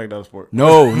the people track down sport.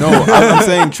 No, I'm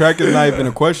saying track is not even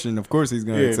a question. Of course, he's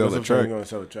gonna Yeah, excel that's at what I'm saying, track. gonna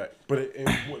sell the track. But it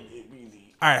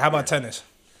All right, how about tennis?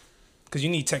 Because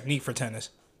you need technique for tennis.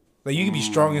 Like you can be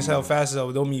strong as hell, fast as hell,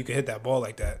 but don't mean you can hit that ball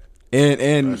like that.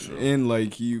 And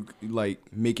like you like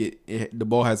make it, the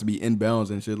ball has to be inbounds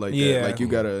and shit like Yeah. that. Like you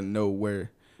gotta know where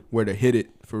to hit it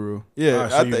for real. Yeah,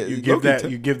 Alright, so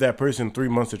you give that person 3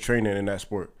 months of training in that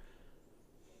sport.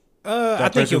 I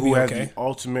think person you'll be who has okay. the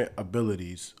ultimate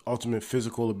abilities, ultimate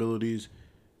physical abilities,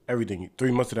 everything.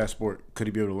 3 months of that sport, could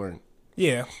he be able to learn?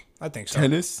 Yeah, I think so.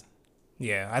 tennis.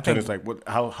 Yeah, I think. Tennis, like what?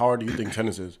 How hard do you think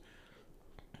tennis is?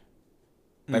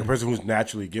 Like a person who's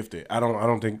naturally gifted. I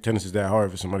don't think tennis is that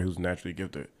hard for somebody who's naturally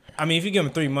gifted. I mean, if you give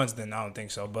him 3 months, then I don't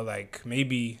think so. But like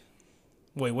maybe.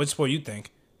 Wait, what sport you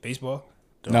think? Baseball?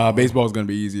 Nah, baseball's gonna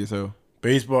be easy as hell.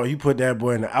 Baseball, you put that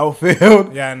boy in the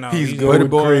outfield. Yeah, I know. He's He's going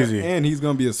Boy, crazy. and he's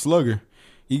gonna be a slugger.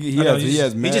 He I know, has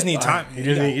he mad, just need time. He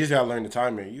just gotta learn the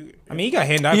timing. I mean, he got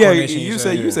hand-eye Yeah, coordination. you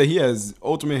said. say he has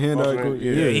ultimate hand eye. Ultimate,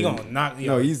 Yeah, yeah. He gonna knock.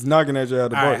 No, he's knocking at you out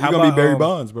of the All ball. right, He's how gonna be about, Barry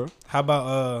Bonds, bro. How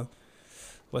about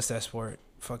what's that sport?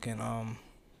 Fucking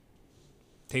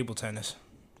table tennis.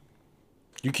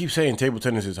 You keep saying table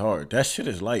tennis is hard. That shit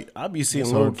is light. I be seeing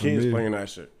It's little hard for kids me. playing that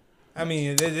shit. I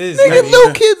mean, it is. Nigga,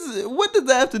 little kids. What does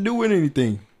that have to do with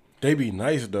anything? They be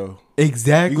nice though.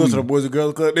 Exactly. You go to the Boys and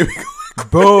Girls Club, they be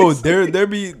Bro, there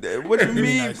be what you They be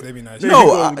mean? nice. They be nice.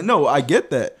 No, I get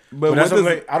that, but But that's what does,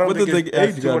 like, I don't what think does it's, the that's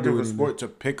age too got to much do of a with it? sport to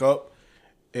pick up.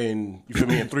 And you feel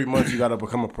me? In 3 months, you gotta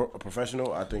become a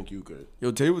professional. I think you could.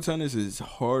 Yo, table tennis is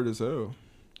hard as hell.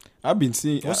 I've been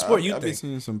seeing. What sport you I've been think?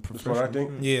 seeing some That's what professional. I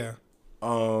think. Yeah,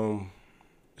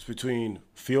 It's between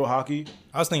field hockey.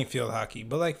 I was thinking field hockey,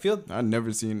 but like field, I've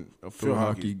never seen a Field field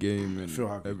hockey hockey. game in Field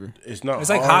hockey. ever. It's not. it's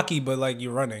hard. like hockey, but like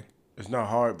you're running. It's not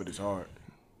hard, but it's hard.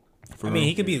 For I mean, real.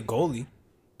 he could be a goalie.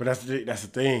 But that's the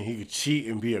thing. He could cheat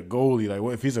and be a goalie. Like,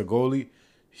 what if he's a goalie?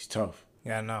 He's tough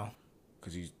Yeah, I know.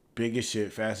 because he's big as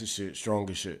shit, fast as shit, strong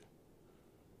as shit.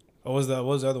 What was the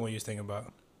other one you was thinking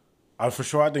about? For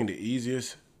sure, I think the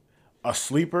easiest, a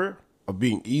sleeper of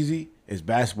being easy is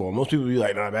basketball. Most people be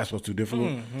like, nah, basketball's too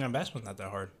difficult. Yeah, basketball's not that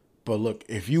hard. But look,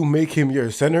 if you make him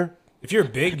your center, If you're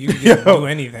big, you can do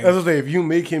anything. That's what I'm saying. If you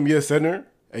make him your center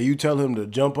and you tell him to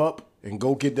jump up and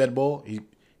go get that ball, he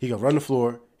can run the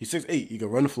floor. He's 6'8". He can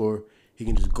run the floor. He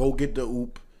can just go get the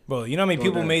oop. Bro, you know how many Go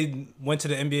people down. went to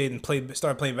the NBA and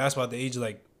started playing basketball at the age of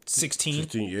like 16?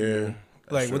 15, yeah.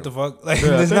 Like what the fuck? Like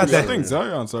Yeah, it's not I that. think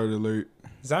Zion started late.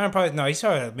 Zion probably no. He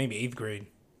started at maybe 8th grade.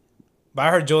 But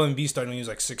I heard Joel Embiid started when he was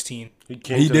like 16.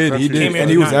 Came He to the did, country. Came here and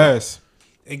he was like- ass.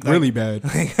 Like, Really bad.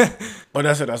 But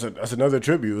that's another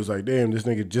tribute. It was like, damn, this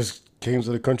nigga just came to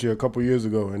the country a couple years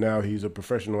ago, and now he's a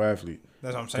professional athlete.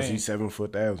 That's what I'm Because saying. he's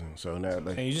 7'1,000". So now,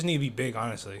 like, And you just need to be big,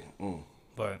 honestly.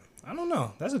 But I don't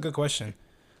know. That's a good question.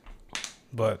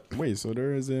 But Wait, so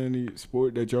there isn't any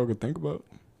sport that y'all could think about?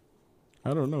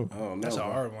 I don't know. I don't know. that's a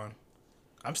bro. hard one.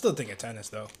 I'm still thinking tennis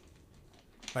though.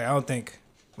 Like I don't think.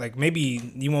 Like maybe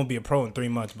you won't be a pro in 3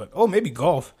 months, but maybe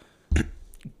golf.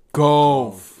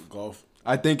 Golf. Golf.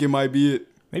 I think it might be it.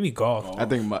 Maybe golf. I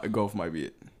think golf might be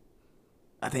it.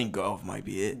 I think golf might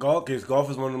be it. Golf is one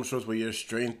of them sports where your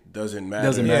strength doesn't matter.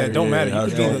 Doesn't Yeah, matter. it don't matter. how You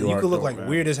strong could, you you are, could look don't like matter.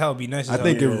 weird as hell. Be nice as I hell.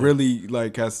 think Yeah. it really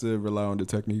like has to rely on the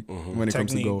technique when it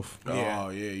comes to Technique. golf. Yeah. Oh,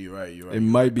 yeah, you're right. It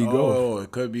might be golf. Oh, it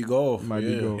could be golf. It might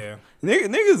be yeah. golf. Yeah.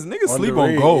 Niggas sleep on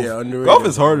Underrated, golf. yeah, underrated. Golf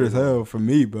is hard as hell for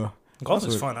me, bro. Golf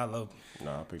That's is what- fun.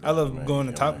 Nah, I love going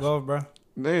to Top Golf, bro.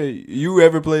 Hey, you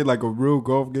ever played like a real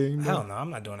golf game? bro? Hell no, I'm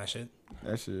not doing that shit.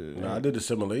 That shit. Nah, I did the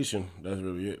simulation. That's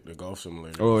really it. The golf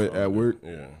simulator. Oh, That's all I at did. work?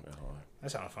 Yeah, that's all.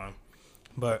 That sounds fun.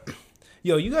 But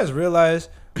yo, you guys realize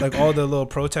like all the little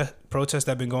protests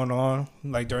that been going on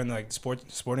like during like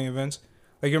sporting events?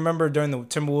 Like you remember during the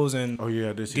Timberwolves and Oh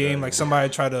yeah, this game, like somebody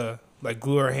tried to like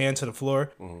glue her hand to the floor.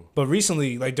 But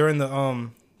recently, like during the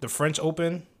French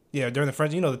Open, during the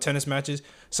French, the tennis matches,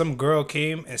 some girl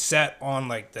came and sat on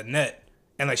like the net,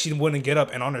 and like she wouldn't get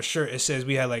up, and on her shirt it says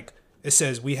we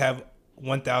have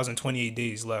 1,028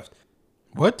 days left.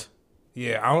 What?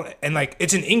 Yeah, and like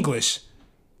it's in English,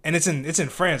 and it's in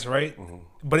France, right?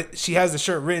 But she has the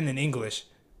shirt written in English,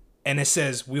 and it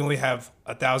says we only have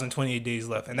 1,028 days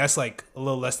left, and that's like a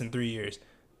little less than 3 years.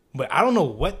 But I don't know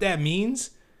what that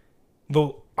means.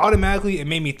 But automatically, it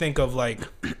made me think of like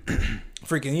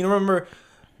freaking. You remember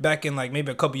back in like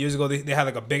maybe a couple years ago, they had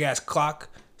like a big ass clock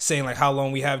saying like how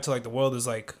long we have till like the world is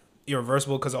like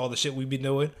irreversible because of all the shit we've been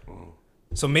doing.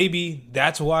 So maybe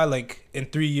that's why like in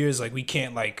 3 years like we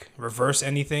can't like reverse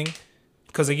anything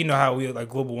because like you know how we like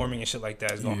global warming and shit like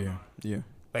that is going. Yeah.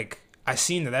 Like I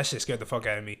seen that shit scared the fuck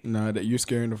out of me. Nah, that you're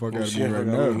scaring the fuck out of me Shit, right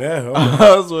I'm now. like,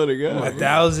 I swear to God.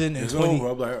 1,020. it's over.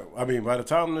 I'm like, I mean, by the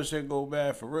time this shit go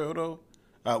bad for real though,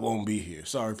 I won't be here.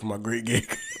 Sorry for my great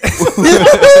gig. Sorry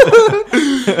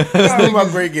for my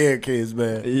great gig kids,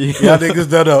 man. Y'all niggas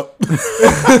done up.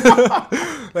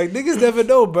 Like niggas never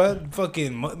know, bro.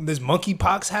 Fucking there's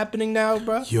monkeypox happening now,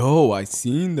 bro. Yo, I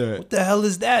seen that. What the hell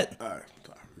is that? All right,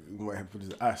 we might have to put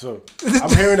this. All right, so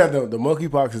I'm hearing that the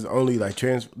monkeypox is only like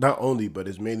not only, but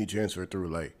it's mainly transferred through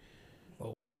like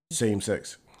same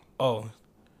sex. Oh.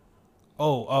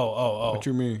 What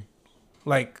you mean?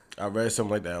 Like I read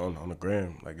something like that on the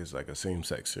gram. Like it's like a same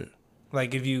sex shit.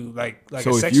 like if you like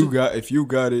So a if sexual, you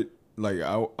got it, like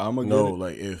I'm a No, get it.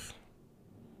 like if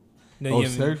then Oh, you-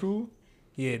 sexual?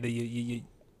 Yeah, you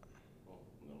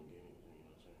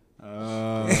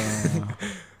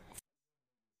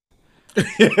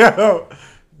yo,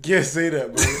 can't say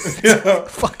that, bro.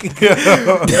 fucking. Cut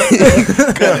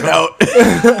it out.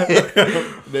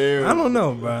 Damn. I don't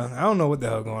know, bro. I don't know what the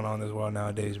hell going on in this world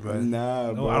nowadays, bro. Nah,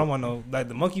 No, bro. I don't want no like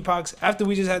the monkeypox. After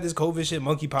we just had this COVID shit,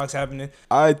 monkeypox happening.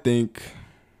 I think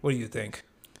What do you think?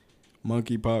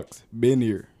 monkeypox been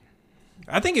here.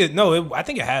 I think it. No, I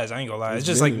think it has. I ain't gonna lie. It's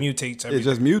just like been- mutates. Everything. It's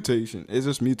just mutation. It's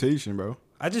just mutation, bro.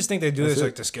 I just think they do That's this it.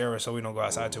 like to scare us so we don't go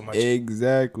outside too much.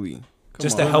 Exactly. Come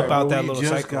Just on. to help Like, out bro, that we little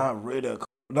just cycle. got rid of,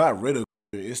 not rid of.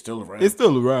 It's still around. It's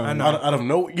still around. I know. out of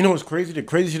no. You know what's crazy? The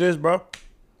crazy shit is, bro.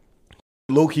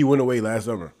 Low key went away last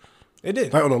summer. It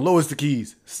did. Like on the lowest of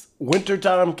keys. Winter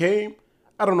time came.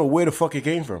 I don't know where the fuck it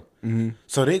came from.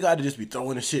 So they got to just be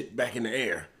throwing the shit back in the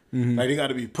air. Like they got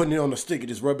to be putting it on the stick and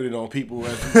just rubbing it on people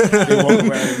as they walk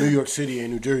around in New York City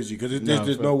and New Jersey. Because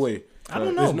there's no way. I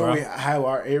don't know, There's no bro. way how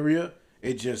our area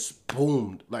it just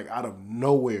boomed like out of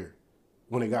nowhere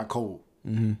when it got cold.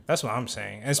 That's what I'm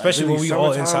saying. And especially Like, when we literally,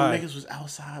 all summertime, inside. Niggas was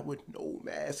outside with no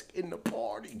mask in the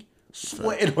party,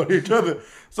 sweating on each other.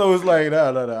 So it's like, no.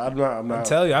 I'm not. I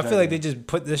tell you, I feel like they just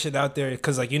put this shit out there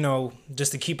because, like, you know,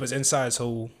 just to keep us inside,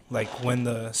 so like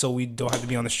so we don't have to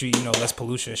be on the street, you know, less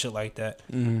pollution and shit like that.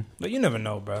 But you never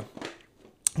know, bro.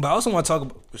 But I also want to talk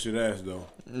about. What's your ass though?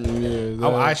 Yeah,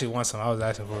 I actually want some. I was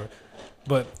asking for it.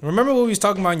 But remember what we was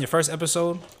talking about in your first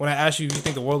episode when I asked you if you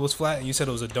think the world was flat and you said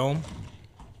it was a dome?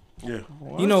 Yeah.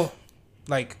 You know,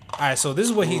 like, all right. So this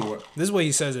is what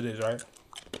he says it is, right?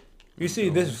 You see,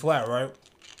 this is flat, right?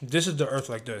 This is the Earth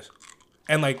like this,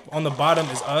 and like on the bottom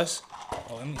is us.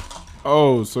 Oh, let me.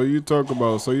 Oh, so you talk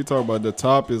about the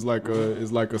top is like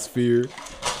a sphere.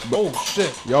 Oh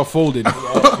shit! Y'all folded.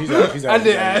 He's I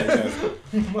did ask.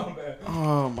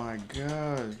 Oh my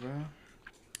gosh, bro.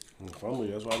 Family,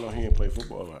 that's why I know he didn't play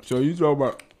football a lot. So you talk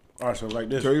about. All right, so like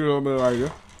this. So you talk about like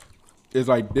this. It's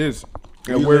like this.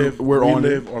 Yeah, And we we're on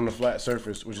live on the flat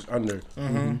surface, which is under,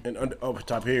 and up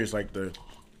top here is like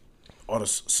all the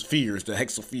spheres, the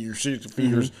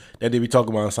hexaspheres that they be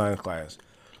talking about in science class.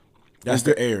 That's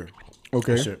the air.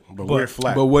 Okay. and shit. But we're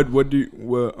flat. But what do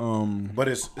you But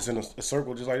it's in a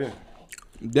circle just like this.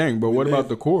 dang, but what live- about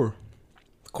the core?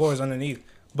 Core is underneath.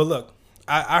 But look,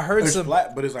 I heard It's some.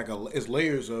 flat, but it's like it's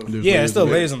layers of. Yeah, it's still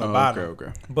layers on the Oh, bottom.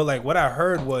 okay. But like what I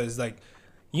heard was like,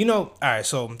 you know, all right.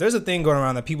 So there's a thing going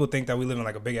around that people think that we live in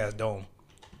like a big ass dome.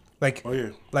 Like, Oh yeah,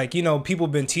 like you know, people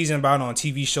been teasing about it on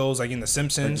TV shows like in The like the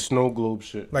Simpsons, snow globe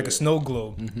shit. like yeah. a snow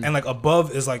globe, and like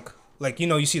above is like you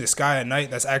know you see the sky at night.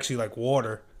 That's actually like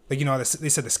water. Like you know they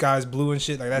said the sky is blue and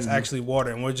shit. Like that's actually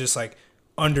water, and we're just like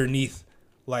underneath.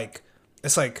 Like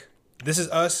it's like this is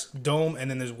us dome,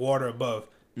 and then there's water above,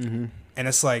 and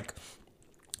it's like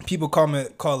people call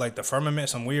it like the firmament,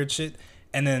 some weird shit.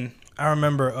 And then I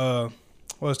remember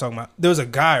what I was talking about. There was a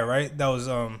guy, right? That was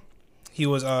he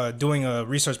was doing a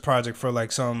research project for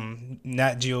like some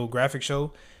Nat Geographic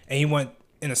show, and he went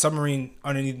in a submarine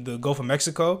underneath the Gulf of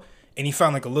Mexico, and he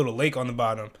found like a little lake on the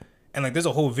bottom, and like there's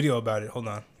a whole video about it. Hold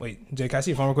on, wait, Jay, can I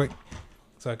see your phone real quick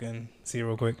so I can see it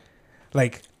real quick?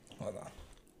 Like, hold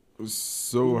on.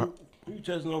 So Who you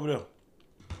testing over there?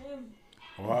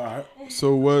 All right.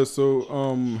 so what? So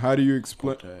how do you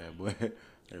explain? Yeah, boy.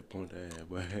 Hey, point that,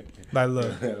 boy. Like,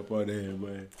 look, Point that,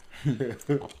 boy.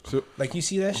 like you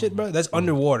see that shit, bro? That's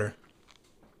underwater.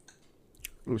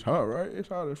 It's hot, right? It's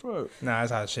hot as fuck. Nah,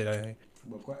 that's hot shit. I think.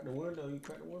 But crack the window. You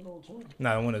crack the window too.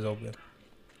 Nah, the window's open.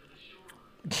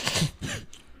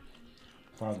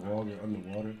 Find water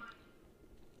underwater.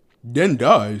 Then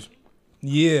dies.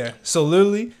 Yeah. So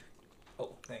literally,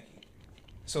 oh, thank you.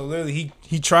 So literally,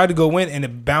 he tried to go in and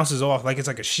it bounces off like it's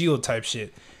like a shield type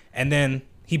shit, and then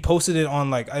he posted it on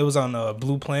like it was on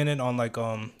Blue Planet on like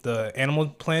the Animal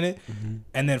Planet,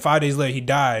 and then 5 days later he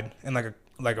died in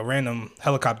like a random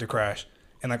helicopter crash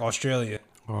in like Australia.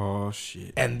 Oh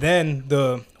shit. And then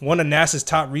one of NASA's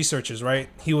top researchers, right?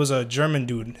 He was a German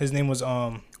dude. His name was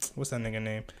what's that nigga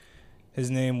name? His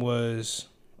name was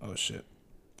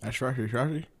That's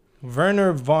right.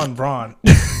 Werner von Braun.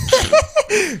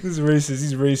 This is racist.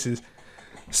 He's racist.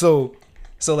 So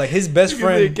like his best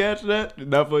friend. Catch that?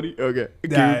 Not funny. Okay,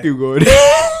 Nah. keep going.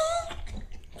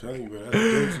 Telling you, bro, that's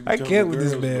jokes you I tell can't the with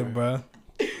this girls, man, bro.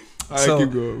 Alright,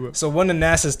 keep going, bro. So one of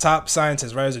NASA's top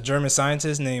scientists, right, was a German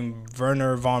scientist named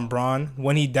Werner von Braun.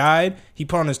 When he died, he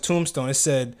put on his tombstone, it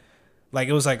said, like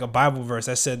it was like a Bible verse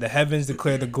that said, "The heavens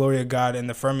declare the glory of God, and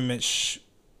the firmament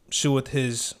sheweth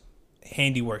his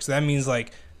handiwork." So that means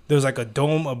like there's like a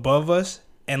dome above us,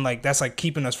 and like that's like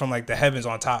keeping us from like the heavens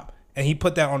on top. And he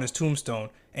put that on his tombstone,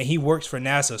 and he works for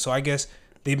NASA. So I guess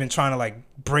they've been trying to like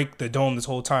break the dome this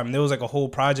whole time. And there was like a whole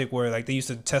project where like they used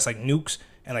to test like nukes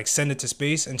and like send it to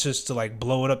space and just to like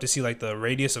blow it up to see like the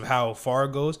radius of how far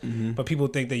it goes. But people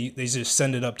think they just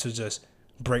send it up to just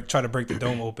try to break the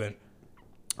dome open.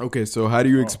 Okay, so how do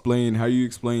you explain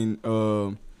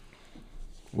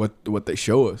what they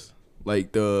show us?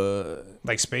 Like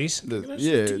Like space. the That's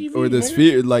yeah, TV, or the nigga.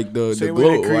 sphere, like the Same way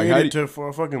globe. they Like how created do you, it for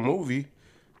a fucking movie.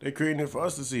 They created it for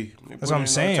us to see. They put what it I'm in our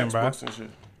saying, bro. textbooks and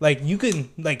shit. Like you could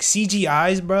like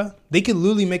CGIs, bro. They could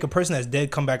literally make a person that's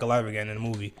dead come back alive again in a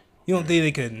movie. You don't think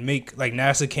they could make like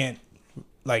NASA can't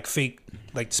like fake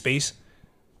like space?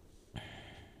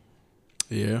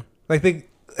 yeah. Like they,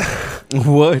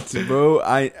 What, bro?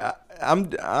 I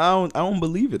don't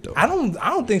believe it though. I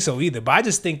don't think so either. But I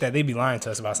just think that they be lying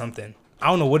to us about something. I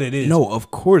don't know what it is. No,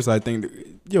 of course I think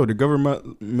the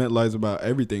government lies about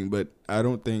everything, but I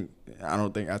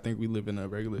think we live in a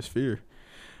regular sphere.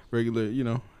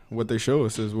 Regular, what they show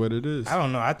us is what it is. I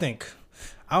don't know. I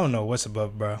don't know what's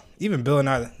above, bro. Even Bill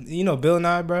Nye, Bill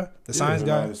Nye, bro, the science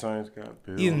guy. The science guy.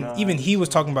 Bill Even Nye. he was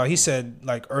talking about. He said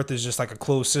like Earth is just like a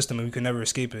closed system and we can never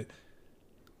escape it.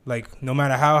 Like no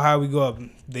matter how high we go up,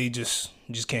 they just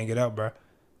can't get out, bro.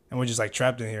 And we're just like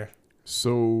trapped in here.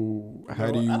 So how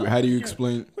No, do I don't you think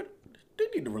explain? They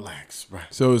need to relax, bro.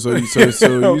 So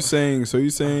you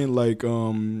saying like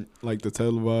the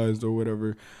televised or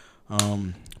whatever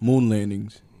moon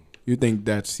landings? You think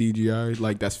that's CGI?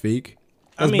 Like that's fake?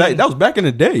 That was back in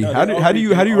the day. No, how they do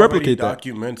you already replicate that?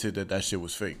 Documented that shit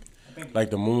was fake. Like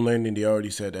the moon landing, they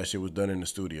already said that shit was done in the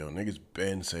studio. Niggas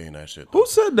been saying that shit. Who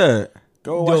said that?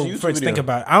 Go watch Yo, the YouTube Fritz, video. think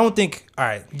about it. I don't think. All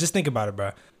right, just think about it,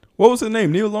 bro. What was his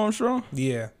name? Neil Armstrong?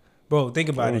 Yeah, bro. Think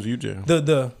about That it. was you, Jay.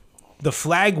 The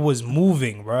flag was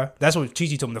moving, bro. That's what Chi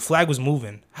told me. The flag was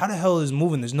moving. How the hell is it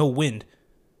moving? There's no wind.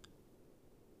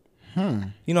 You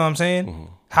know what I'm saying? Mm-hmm.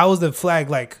 How is the flag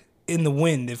like in the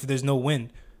wind if there's no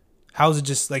wind? How is it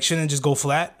just like shouldn't it just go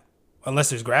flat?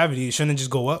 Unless there's gravity, shouldn't it just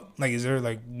go up? Like is there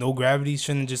like no gravity?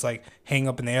 Shouldn't it just like hang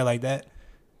up in the air like that?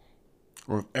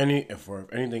 Or if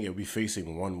anything, it'll be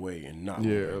facing one way and not.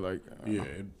 Yeah, one way. like Yeah.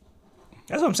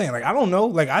 That's what I'm saying. Like I don't know.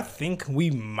 Like I think we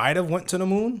might have went to the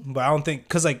moon, but I don't think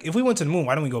because like if we went to the moon,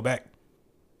 why don't we go back?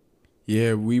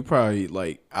 yeah, we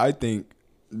probably I think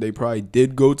they probably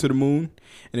did go to the moon.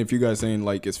 And if you guys saying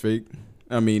like it's fake,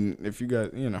 I mean, if you guys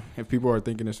if people are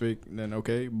thinking it's fake, then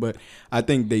okay. But I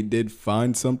think they did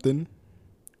find something,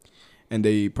 and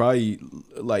they probably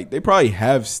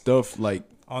have stuff like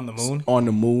On the moon? on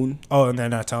the moon, Oh, and they're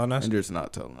not telling us? and they're just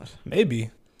not telling us.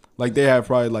 Maybe. Like they have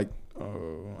probably like I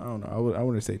don't know. I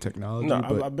wouldn't say technology, No,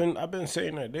 but I've been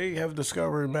saying that they have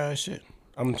discovered mad shit.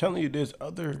 I'm telling you, there's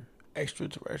other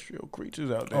extraterrestrial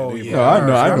creatures out there. Oh, They- yeah. no, I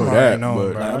know I'm that. already knowing,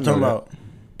 But bro. I I'm know talking that. about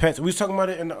pets. We was talking about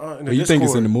it in the You Discord. think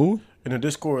it's in the moon? In the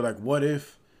Discord, like what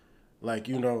if, like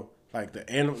like the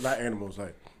not animals,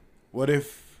 like what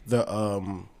if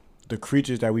the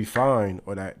creatures that we find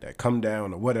or that come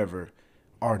down or whatever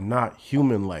are not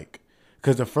human like?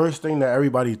 Because the first thing that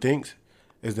everybody thinks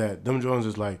is that them Jones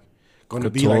is like going to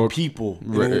Could be like talk, people.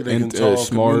 right, They can and, talk,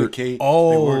 smart. communicate.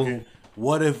 Oh. they working.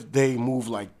 What if they move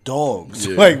like dogs?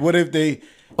 Yeah. Like what if they?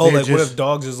 Oh, they're like what just- if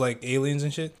dogs is like aliens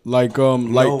and shit? Like what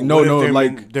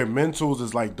if their mentals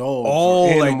is like dogs. Oh,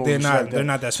 or like animals they're and not- shit like they're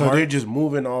not that So smart? they're just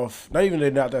moving off. Not even they're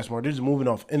not that smart. They're just moving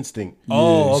off instinct.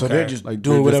 Oh, So okay. they're just Like,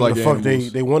 doing they're just whatever like the fuck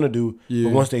animals. they want to do. Yeah.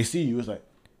 But once they see you, it's like,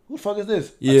 who the fuck is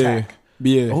this? Yeah, Attack.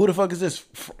 yeah. Or who the fuck is this?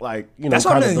 Like That's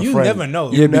what kind I'm of saying. You befriend. never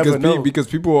know. Yeah, never because know. because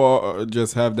people are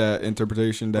just have that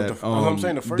interpretation that But what I'm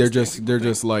saying, the first they're thing just people they're think-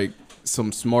 just like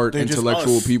some smart They're just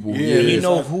intellectual us. people. Yeah, You it's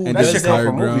know us. who and That does shit that? come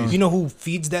from Higher movies. You know who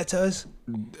feeds that to us?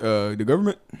 The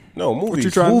government. No, movies. What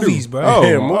you trying Movies, to do? bro. Oh,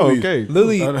 Yeah, oh, movies. okay.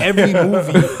 Literally every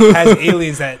movie has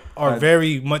aliens that are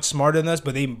very much smarter than us,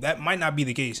 but that might not be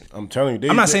the case. I'm telling you.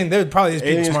 I'm not saying there probably is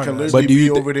people aliens smarter can than us. literally But do you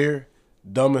be thi- over there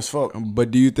dumb as fuck.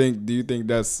 But do you think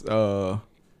that's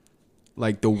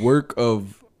like the work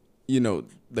of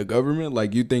the government?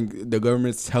 Like you think the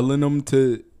government's telling them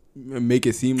to make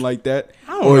it seem like that,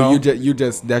 I don't or know. you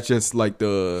just that's just like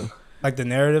the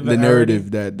narrative.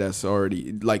 narrative that's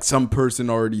already like some person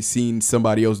already seen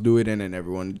somebody else do it, and then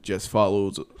everyone just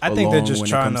follows. I think they're along just when it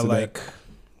trying comes to that. like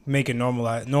make it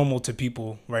normal to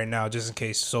people right now, just in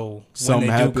case. So Something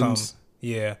when they do come, happens.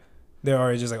 yeah, they're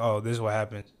already just like, oh, this is what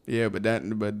happened. Yeah, but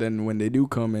then when they do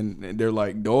come and they're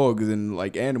like dogs and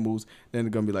like animals, then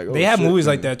they're gonna be like, oh, They have shit, movies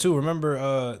man. like that too. Remember,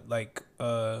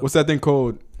 What's that thing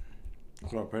called?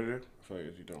 It's not Predator. I feel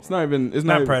like you don't. It's not even. It's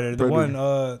not not Predator,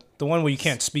 the one where you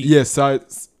can't speak. Yeah,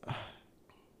 sides.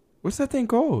 What's that thing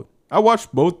called? I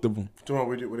watched both of them.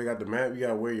 Where they got the map, you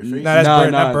gotta wear your face. Nah,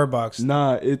 that's not Bird Box.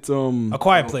 Nah, it's A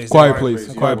Quiet Place. Quiet Place.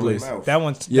 Yeah, Quiet with Place. the mouth. That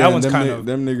one's Yeah, that one's them kind of.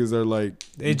 them niggas are like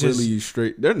They really just-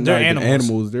 straight. They're they're not even animals.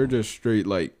 animals. They're just straight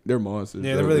like they're monsters.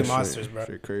 Yeah, bro. they're really straight- monsters, bro.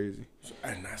 Straight crazy.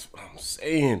 And that's what I'm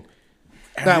saying.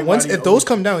 Nah, once Everybody if those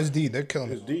come down, it's D. They're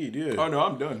killing It's it. dead, yeah. Oh no,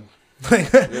 I'm done.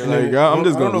 Like, Like I'm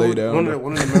just I gonna don't know lay who- down.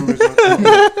 One of the members.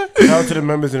 Shout out to the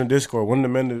members in the Discord. One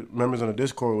of the members on the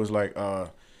Discord was like,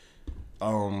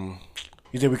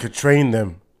 he said we could train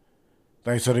them,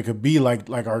 like so they could be like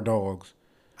our dogs.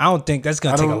 I don't think that's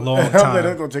gonna take a long I don't think that's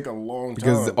time. gonna take a long time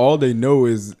because all they know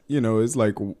is it's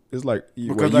like you like,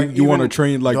 you want to even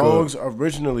train like dogs.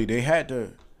 Originally, they had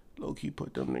to low key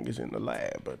put them niggas in the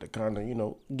lab, but to kind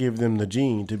of give them the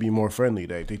gene to be more friendly.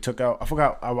 They took out. I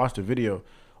forgot. I watched a video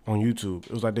on YouTube.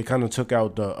 It was like they kind of took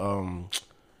out the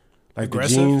like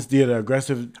Aggressive? the genes, the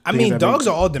aggressive. I things mean, that dogs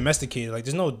make- are all domesticated. Like,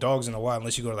 there's no dogs in the wild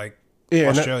unless you go to like Yeah,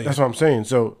 and Australia. that's what I'm saying.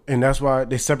 So, and that's why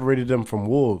they separated them from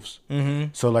wolves.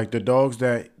 Mm-hmm. So, like the dogs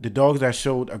that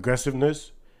showed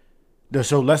aggressiveness, they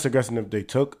showed less aggressiveness they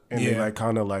took, and they Yeah. like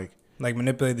kind of like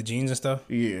manipulate the genes and stuff.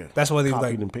 yeah, That's why they copied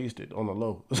like and pasted on the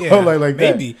low. So, yeah, like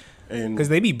that. maybe And because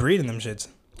they be breeding them shits.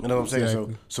 you know what I'm saying.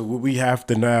 Exactly. So we have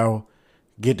to now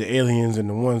get the aliens and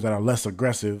the ones that are less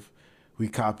aggressive. We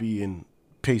copy and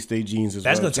paste their genes as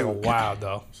That's well. gonna take a while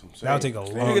though. I'm That'll saying. take a long.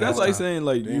 Nigga, that's like time. saying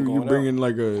like They ain't you going bring in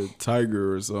like a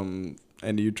tiger or something,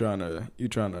 and you trying to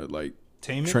like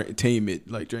Tame it? tame it.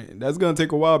 Like that's gonna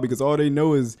take a while because all they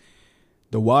know is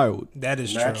the wild. That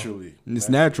is true. Naturally, And it's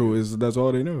natural. That's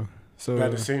all they know. So But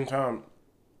at the same time,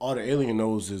 all the alien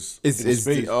knows is it's in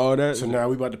space. all that So now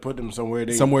we about to put them somewhere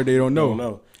they don't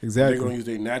know. Exactly. They're gonna use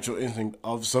their natural instinct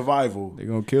of survival They're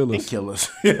gonna kill and us. kill us.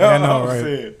 You Yeah, I know, what I'm right?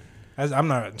 saying? I'm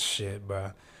not shit,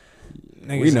 bro.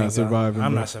 We not ain't surviving,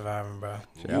 I'm bro. not surviving, bro.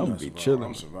 Shit, I'm gonna be I'm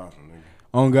chilling. surviving, nigga.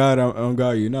 On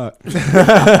God, you're not.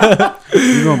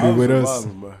 You're gonna be I'm with us.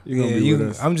 surviving, bro. You're gonna be with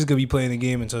us. I'm just gonna be playing the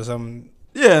game until some.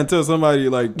 Yeah, until somebody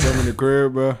like come in the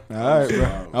crib, bro. All right,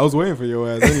 bro. I was waiting for your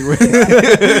ass anyway.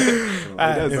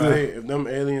 That's it. If them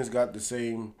aliens got the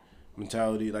same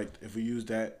mentality, like if we use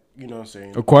that, you know what I'm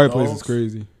saying? A Quiet Place is Dogs-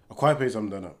 crazy. A Quiet Place, I'm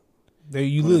done up.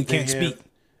 You But literally if they can't have- speak.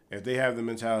 If they have the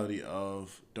mentality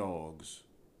of dogs,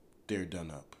 they're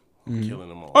done up. I'm killing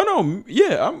them all. Oh no,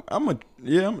 yeah, I'm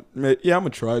gonna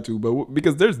try to, but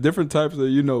because there's different types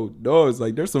of dogs.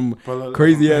 Like there's some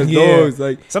crazy ass Yeah. dogs.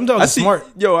 Like Some dogs I are seen, smart.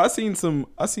 Yo, I seen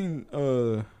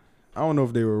I don't know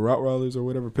if they were Rottweilers or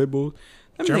whatever, pit bulls.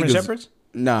 Them German niggas- shepherds.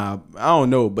 Nah, I don't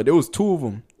know, but it was two of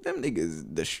them. Them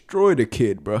niggas destroyed a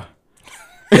kid, bro.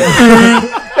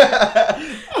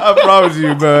 I promise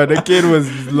you, bro. The kid was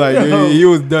like, he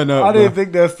was done up. I bro. didn't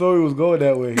think that story was going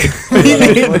that way. He's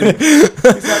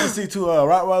happy to see two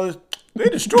Rottweilers. They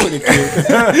destroyed the kid.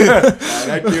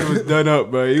 That kid was done up,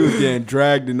 bro. He was getting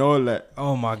dragged and all that.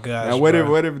 Oh my gosh. Now,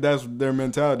 bro. what if that's their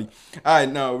mentality? All right,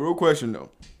 now, real question though.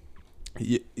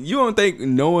 You don't think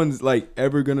no one's like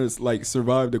ever gonna like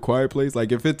survive the Quiet Place?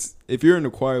 Like if you're in a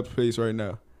quiet place right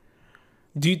now,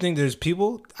 Do you think there's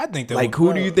people? I think there. like will.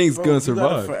 who do you think's Bro, gonna you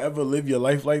gotta survive? forever live your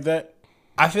life like that?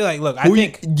 I feel like. Look, I Who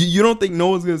think. you don't think no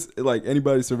one's gonna like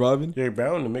anybody surviving? You're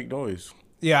bound to make noise.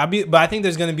 Yeah, but I think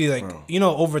there's gonna be like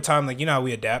Bro. over time, like how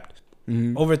we adapt.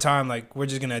 Over time, like we're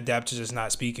just gonna adapt to just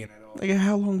not speaking at all. Like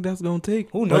how long that's gonna take?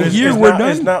 Who But knows? it's, A year, it's we're not, done.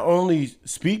 It's not only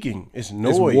speaking, it's It's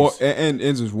noise. and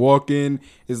it's just walking.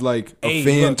 It's like a Hey,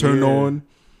 fan look, turned yeah. on.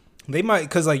 They might,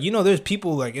 cause like there's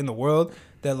people like in the world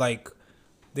that like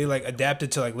they like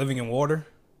adapted to like living in water.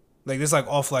 Like this like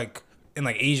off like in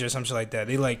like Asia or some shit like that.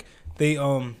 They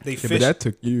Yeah, fish. but that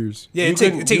took years. Yeah, You it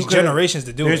couldn't- takes you couldn't- generations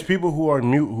to do There's it. people who are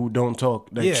mute who don't talk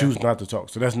that Yeah. choose not to talk,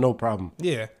 so that's no problem.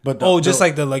 Yeah. But But just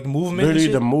like the like movement. and literally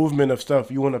shit? the movement of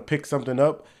stuff. You want to pick something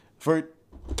up for.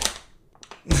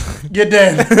 You're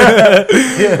dead.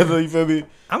 Yeah, you feel me?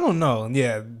 I don't know.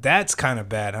 Yeah, that's kind of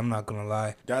bad. I'm not gonna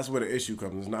lie. That's where the issue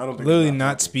comes. I don't think Literally it's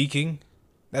not speaking.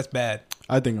 That's bad.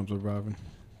 I think I'm surviving.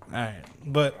 All right,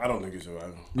 but I don't think it's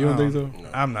surviving. You don't think so?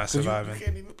 I'm not 'Cause you surviving.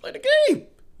 can't even play the game.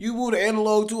 You move the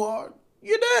analog too hard.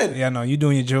 You're dead. Yeah, no, you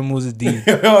doing your drill moves is deep.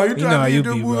 Yo, you know how trying you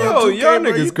to be, do bro. move Yo, on 2K, y'all bro,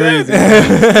 you niggas crazy.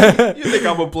 dead. You think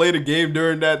I'm gonna play the game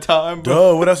during that time,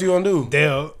 bro? Duh, what else you gonna do?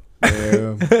 Dale.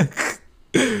 Yeah,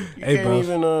 You Hey, can't bro.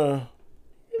 even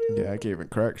yeah, I can't even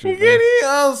crack you shit. can't bro. even,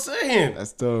 I'm saying.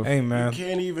 That's tough. Hey You man.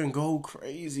 can't even go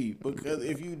crazy because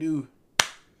if you do,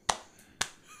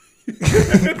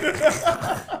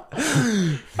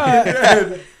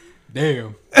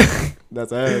 Damn,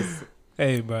 that's ass.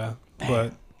 Hey, bro.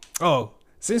 But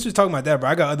since we're talking about that, bro,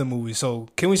 I got other movies. So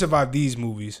can we survive these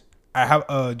movies? I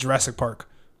have Jurassic Park.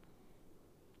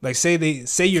 Like say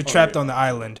you're trapped yeah. on the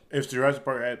island. if Jurassic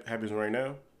Park happens right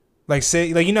now, Like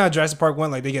say like you know how Jurassic Park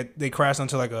went, like they crash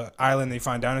onto like a island, they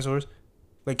find dinosaurs.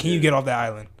 Like can you get off that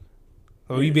island?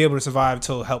 Or will you be able to survive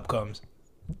till help comes?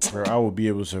 bro, I will be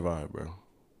able to survive, bro.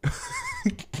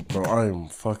 Bro, I am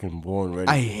fucking born ready.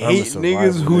 I I'm a hate niggas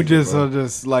survival who nigga, just bro. are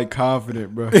just like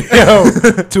confident, bro.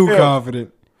 Yo, Too Yo.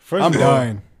 confident. first I'm of all,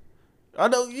 dying, I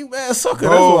know you man sucker.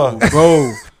 bro. That's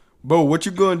why Bro, what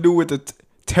you gonna do with the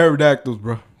pterodactyls,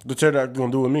 bro? the pterodactyl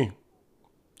gonna do with me.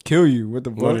 Kill you? What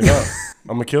the No, fuck? they're not.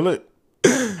 I'm gonna kill it.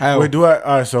 How? Wait, do I?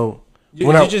 All right, so You,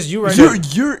 when you I- just you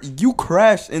right You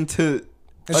crashed into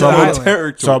It's so an I'm, island.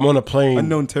 on, so I'm on a plane.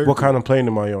 Unknown territory. What kind of plane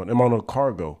am I on? Am I on a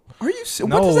cargo? Are you? What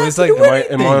No, does that it's have to like- do Am with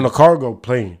I, am I anything? on a cargo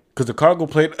plane? Because the cargo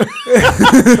plane, Don't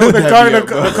have me up,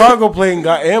 bro. the cargo plane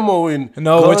got ammo in.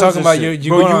 No, we're talking about you.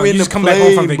 Bro, Going on, you in just the come back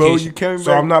home from plane, bro. vacation. You came So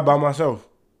back. I'm not by myself.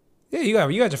 Yeah, you got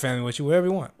your family with you, whatever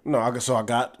you want. No, I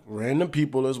got random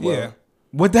people as well. Yeah.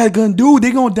 What that gonna do?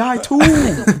 They gonna die too.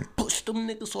 Push them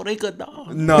niggas so they could die.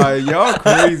 Nah, y'all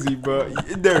crazy, bro.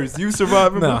 There's you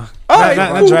surviving, No, bro. Alright,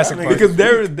 not cool. Jurassic Park. Because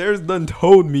there's done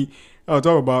told me. I'll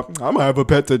talk about. I'm gonna have a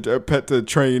pet to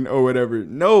train or whatever.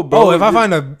 No, bro. Oh, if I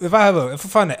find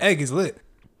an egg, it's lit.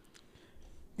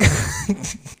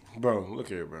 Bro, look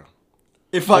here, bro.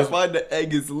 if I find the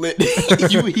egg is lit,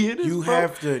 you hear this? You bro?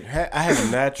 have to. I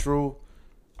have natural.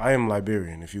 I am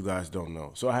Liberian, if you guys don't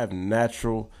know. So I have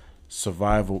natural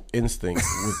survival instinct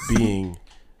with being.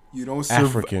 You don't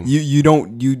African. You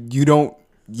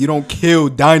don't kill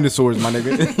dinosaurs, my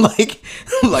nigga. like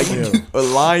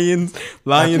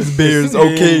lions, bears.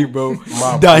 Okay, bro.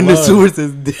 My Dinosaurs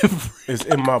is different. It's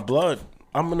in my blood.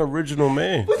 I'm an original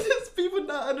man. What does people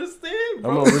not understand, I'm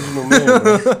bro? an original man,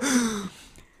 bro.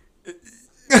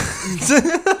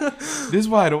 This is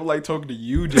why I don't like talking to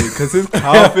you, Jay, because his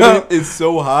confidence is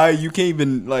so high. You can't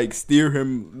even like steer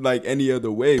him like any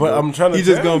other way. But bro. I'm trying to He's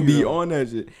just tell gonna you, be though. on that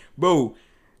shit, bro.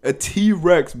 A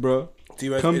T-Rex, bro.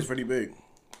 T-Rex Come- is pretty big.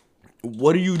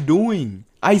 What are you doing?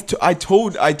 I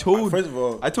told. First of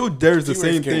all, I told Darius the T-Rex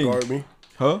same can't thing. guard me.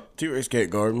 Huh? T-Rex can't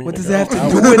guard me. What does nigga. that have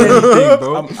I'm to out. do with anything,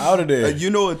 bro? I'm out of there. You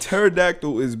know, a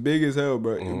pterodactyl is big as hell,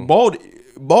 bro. Mm-hmm.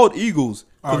 Bald eagles.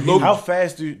 How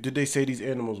fast did they say these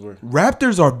animals were?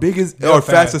 Raptors are big as They're are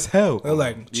fast fast. as hell. They're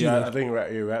like Yeah, cheetah. I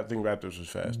think Raptors was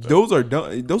fast. Though. Those are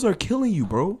done. Those are killing you,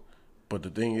 bro. But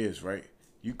the thing is, right?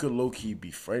 You could low key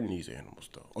befriend these animals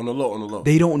though. On the low.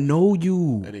 They don't know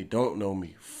you. And they don't know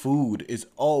me. Food is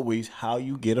always how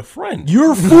you get a friend.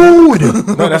 You're food.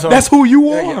 No, That's who you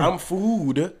are. Yeah, I'm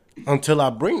food until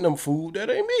I bring them food. That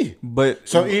ain't me. But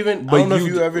So even I don't know if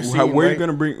you ever seen. where right? you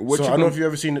gonna bring? What so you I don't know gonna, if you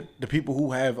ever seen the people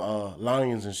who have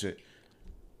lions and shit,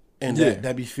 and Yeah.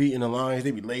 that be feeding the lions.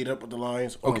 They be laid up with the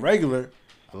lions on a regular.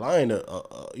 A lion,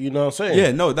 you know what I'm saying?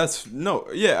 Yeah, no.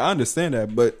 Yeah, I understand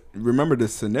that, but remember the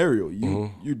scenario.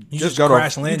 You just got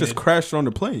crash off. You landed. just crashed on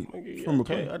the plane from a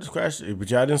Okay, plane. I just crashed it, but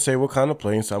y'all didn't say what kind of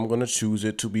plane, so I'm gonna choose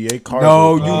it to be a cargo.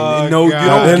 No, you plane. no, you God.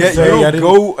 don't Didn't get. say- You y'all don't didn't-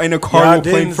 go in a cargo y'all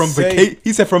plane didn't from say- vacation.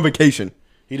 He said from vacation.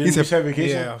 He didn't said- say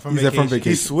vacation. Yeah, from He said from vacation. He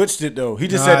vacation. switched it though. He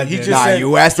just No, I said he didn't. just Nah, said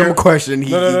you asked him a question.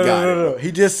 He No. got it.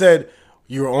 He just said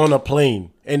you're on a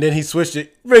plane, and then he switched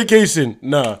it. Vacation.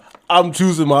 Nah, I'm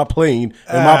choosing my plane,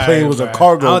 and my plane was a Alright,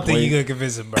 cargo I don't plane. think you gonna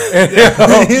convince him, bro.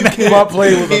 My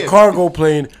plane was a cargo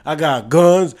plane. I got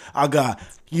guns. I got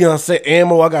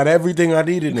ammo. I got everything I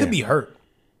needed. You could be hurt.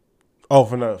 Oh,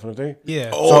 from the thing.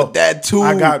 Yeah. Oh, So, that too.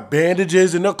 I got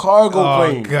bandages in the cargo Oh,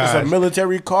 plane. It's gosh. a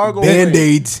military cargo plane.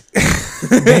 Band-Aids.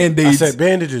 I Band-Aids. said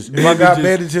bandages. If I got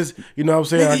bandages, you know what I'm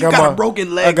saying? Nigga, I you got got my a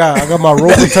broken leg. I got my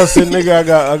Robitussin, nigga.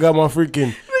 I got my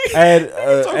freaking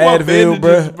Advil, bandages,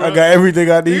 bro. I got everything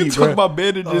I You need, talking bro. about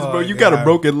bandages, bro? Oh, You got a God.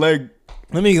 broken leg.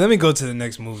 Let me go to the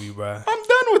next movie, bro. I'm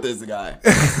done with this guy.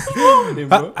 What's wrong with him,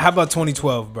 bro? How about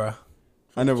 2012, bro?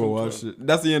 I never watched it.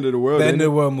 That's the end of the world. The end ain't of it?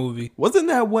 the world movie. Wasn't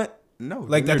that what? No,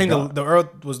 Like I think the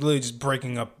Earth was literally just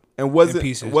breaking up. and wasn't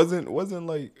pieces. wasn't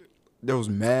like there was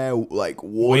mad like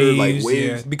water like waves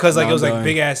yeah. Because like Nah, it was I'm like dying.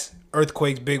 big ass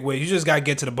earthquakes, big waves. You just gotta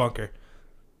get to the bunker.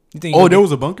 You think? Oh, there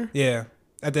was a bunker. yeah.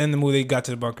 At the end of the movie, they got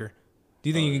to the bunker. Do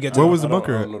you think you can get to? Where the was the I don't-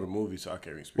 bunker I at? don't know the movie, so I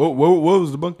can't even speak. What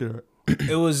was the bunker at?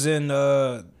 It was in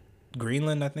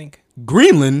Greenland, I think.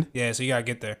 Greenland. Yeah, so you gotta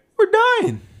get there. We're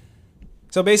dying.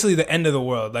 So basically, the end of the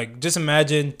world. Like, just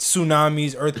imagine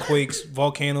tsunamis, earthquakes,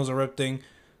 volcanoes erupting,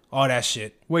 all that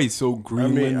shit. Wait, so I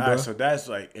Greenland, mean, bro? alright, so that's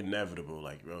like inevitable.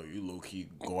 Like, bro, you low key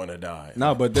going to die.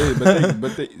 Nah, but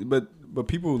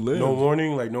people live. No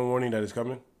warning, like no warning that it's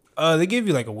coming. They give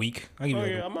you like a week. I give Oh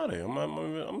you. yeah, Like I'm out of here.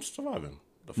 I'm surviving.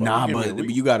 The fuck, Nah, you give me but a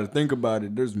week? you got to think about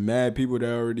it. There's mad people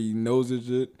that already knows this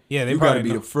shit. Yeah, they you got to probably be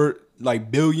know. the first, like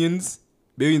billions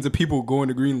of people going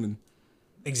to Greenland.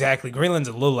 Exactly. Greenland's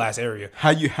a little ass area.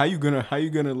 How you gonna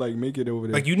like make it over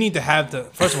there? Like, you need to have the.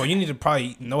 First of all, you need to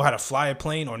probably know how to fly a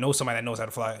plane or know somebody that knows how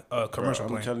to fly a commercial I'm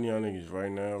plane. telling y'all niggas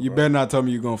right now. you bro. better not tell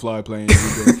me you're gonna fly a plane.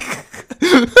 every day.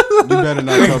 You better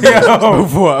not tell me that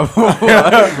before I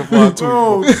tweet.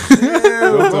 Bro,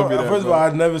 Don't tell me that, first of bro. all, I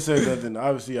never said nothing.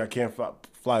 Obviously, I can't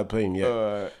fly a plane yet. You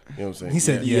know what I'm saying? He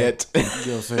said Yet. yet.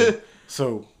 You know what I'm saying?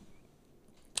 So,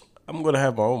 I'm gonna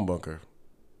have my own bunker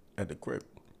at the crib.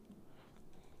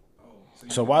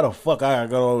 So why the fuck I gotta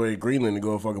go all the way to Greenland to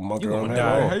go fucking bunker? You on gonna that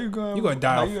die. wall? How you going? You gonna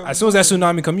die. how Off. you gonna- As soon as that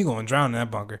tsunami come, you gonna drown in that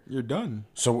bunker. You're done.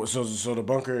 So the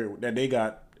bunker that they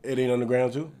got, it ain't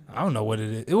underground too. I don't know what it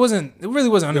is. It wasn't. It really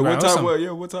wasn't Yeah, underground. what It was, type?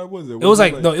 some- What type was it? it was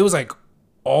like no. It was like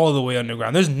all the way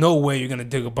underground. There's no way you're gonna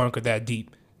dig a bunker that deep.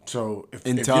 So if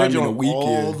In if time, you're in a doing week,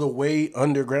 all yeah. the way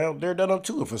underground, they're done up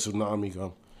too if a tsunami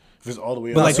come. If it's all the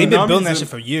way, But like they've been tsunamis building that in- shit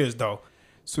for years though.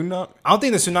 tsunami. I don't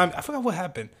think the tsunami. I forgot what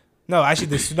happened. No, actually,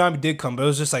 the tsunami did come, but it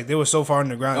was just like they were so far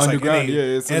underground. It's Underground, like, and yeah,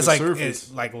 it's and on it's the like surface.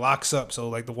 it like locks up, so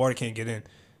like the water can't get in.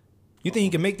 You think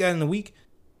you can make that in a week?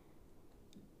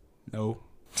 No,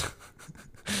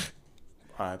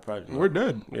 I probably we're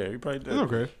dead. Yeah, you probably did. It's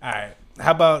okay. All right.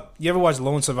 How about you ever watch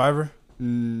Lone Survivor?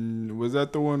 Was that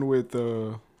the one with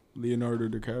Leonardo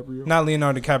DiCaprio? Not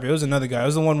Leonardo DiCaprio. It was another guy. It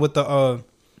was the one with the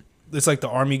it's like the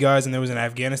army guys, and there was in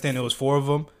Afghanistan. It was 4 of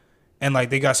them, and like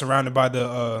they got surrounded by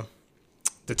the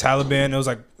Taliban.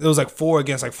 It was like 4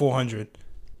 against like 400.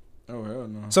 Oh hell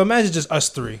no. So imagine just us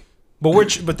 3. But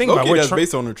but think about Okay, it, we're that's tra-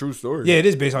 based on a true story. yeah, it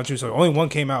is based on true story. Only one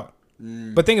came out.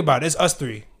 But think about it, it's us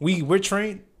 3. We're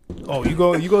trained. Oh, you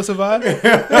go survive? Yo,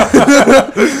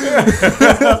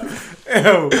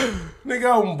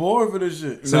 nigga, I'm bored for this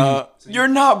shit. Nah, you're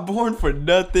not born for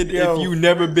nothing Yo. if you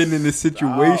never been in this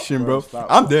situation, bro. Stop.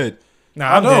 I'm dead. Nah,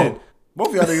 I I'm know. dead. Both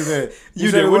of y'all niggas dead. You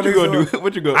said did. What you one gonna nigga do?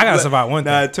 What you gonna? I gotta survive one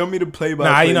Nah, thing. tell me to play by.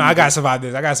 Nah, play you know, I you gotta survive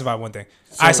this. I gotta survive one thing.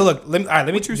 All right, so look, let me.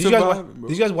 What you Did you guys surviving, bro?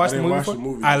 did you guys watch I the didn't movie watch before? the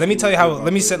movie. All right, let me tell you how. So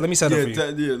Let me set it Yeah,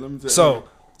 up for you. let me tell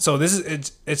So this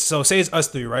is it's so say it's us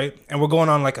 3, right? And we're going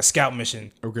on like a scout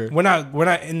mission. Okay. We're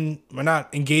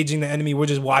not engaging the enemy. We're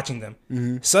just watching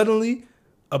them. Suddenly,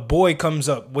 a boy comes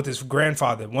up with his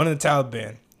grandfather, one of the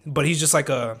Taliban, but he's just like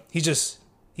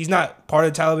he's not part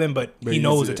of the Taliban, but he he's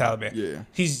knows the it. Taliban. Yeah.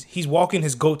 He's walking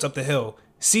his goats up the hill,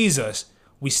 sees us.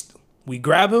 We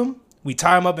grab him, we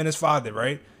tie him up in his father,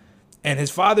 right? And his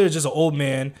father is just an old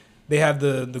man. They have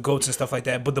the goats and stuff like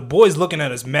that. But the boy's looking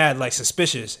at us mad, like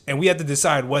suspicious. And we have to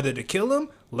decide whether to kill him,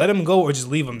 let him go, or just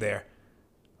leave him there.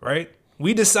 Right?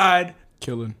 We decide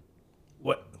killing.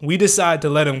 we decide to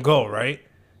let him go, right?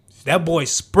 That boy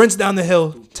sprints down the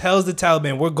hill, tells the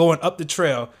Taliban we're going up the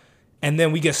trail, and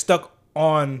then we get stuck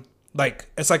on like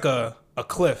it's like a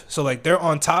cliff. So like they're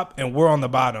on top and we're on the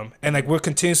bottom. And like we're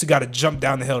continuously gotta jump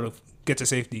down the hill to get to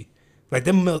safety. Like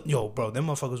them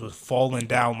motherfuckers was falling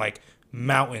down like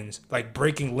mountains, like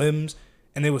breaking limbs,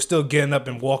 and they were still getting up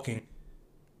and walking.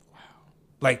 Wow.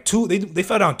 Like they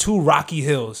fell down 2 rocky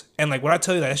hills. And like when I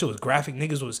tell you that shit was graphic,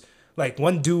 niggas was like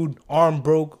one dude arm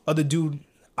broke, other dude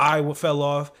eye fell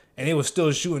off, and they was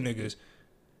still shooting niggas.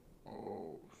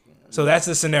 So that's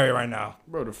the scenario right now.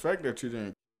 Bro, the fact that you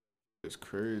didn't is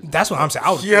crazy. That's what I'm saying.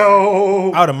 I would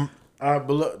Yo, have I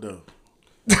blood though.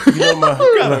 You know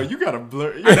my. You gotta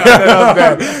blur. That's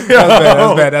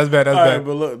bad. Alright,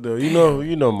 but look though,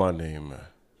 you know my name, man.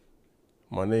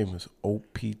 My name is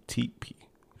OPTP.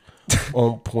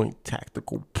 On point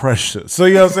tactical pressure. So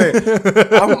you know what I'm saying?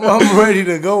 I'm ready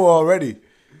to go already.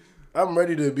 I'm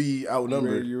ready to be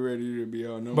outnumbered. You ready to be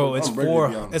outnumbered? Bro, it's I'm ready to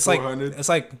be 4. on It's like 400. it's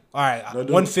like all right, No,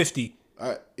 dude. 150.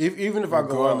 Even if I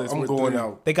go out, Regardless, I'm we're going 3.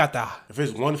 out. They got the If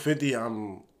it's 150,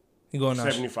 I'm you going out,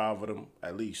 75 of them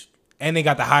at least. and they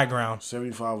got the high ground.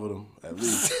 75 of them at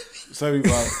least.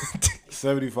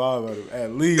 75 of them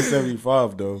at least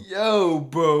 75 though. Yo,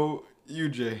 bro,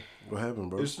 UJ, What happened,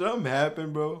 bro? if something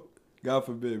happened, bro, God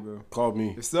forbid, bro. Call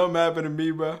me. If something happened to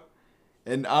me, bro,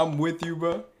 and I'm with you,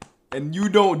 bro, and you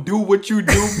don't do what you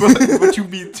do, bro, what you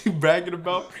be too bragging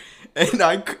about, and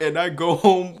I go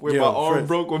home with Yo, my arm Fritz.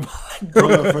 broke, with my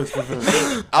Hold on, Fritz.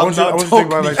 I I'm want you not to think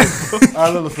about it talking like this.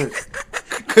 All right, look, Fritz.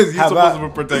 because you're Have supposed I- to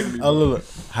protect me. Look.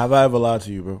 Have I ever lied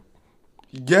to you, bro?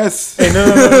 Yes. No.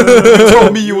 You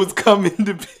told me you was coming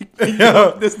to pick me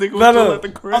up. This nigga was still at the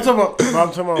crib. I'm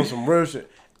talking about some real shit.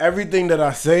 Everything that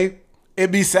I say,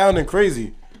 it be sounding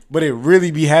crazy, but it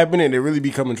really be happening. It really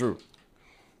be coming true.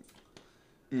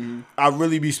 I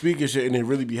really be speaking shit, and it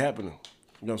really be happening.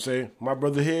 You know what I'm saying? My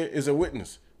brother here is a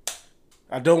witness.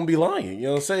 I don't be lying. You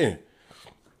know what I'm saying?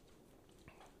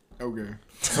 Okay.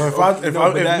 So if that's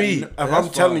I'm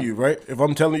telling fine. you, right? If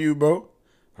I'm telling you, bro,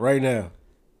 right now,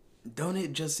 Don't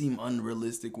it just seem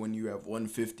unrealistic when you have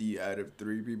 150 out of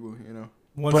 3 people, you know?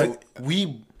 but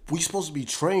we supposed to be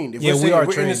trained. If Yeah, we're we are we're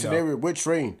in trained, this scenario, we're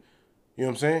trained. You know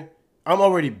what I'm saying? I'm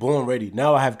already born ready.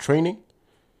 Now I have training.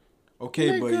 Okay,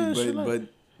 Nigga, chill out.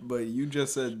 but you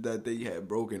just said that they had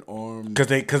broken arms.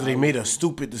 Because they made a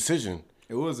stupid decision.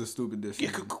 It was a stupid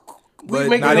decision. We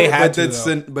make Nah, it they up. had to,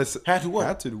 Had to what?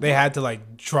 Had to. They had to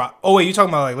like drop. Oh wait, you talking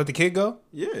about like let the kid go?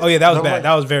 Yeah. Oh yeah, that was No, bad. like-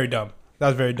 That was very dumb. That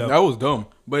was very dumb. That was dumb.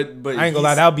 But I ain't gonna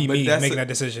lie, that would be but me that's making a- that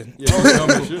decision. Yeah, that was dumb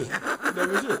as shit.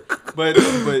 Dumb as shit. But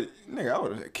nigga, I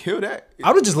would have killed that. I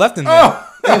would have just left him there. All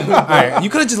right, you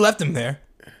could have just left him there.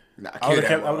 Nah, I would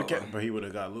kill have that. kept, but he would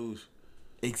have got loose.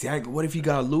 Exactly. What if he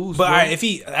got loose? But bro? all right, if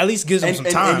he at least gives him some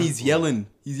time. and he's yelling.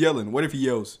 He's yelling. What if he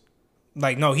yells?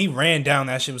 Like no, he ran down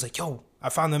that shit. Was like, yo, I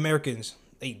found the Americans.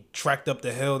 They tracked up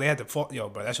the hill. They had to fall. Yo,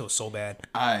 bro, that shit was so bad.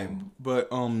 But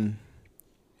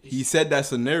he said that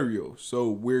scenario, so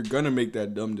we're gonna make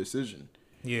that dumb decision.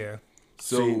 Yeah.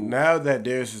 So See, now that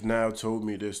Darius has now told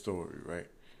me this story, right?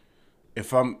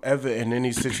 If I'm ever in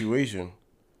any situation,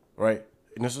 right,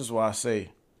 and this is why I say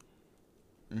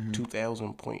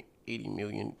 2,000.80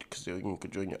 million Castilian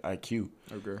could join your IQ.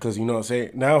 Okay. Because you know what I'm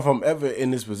saying? Now if I'm ever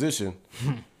in this position,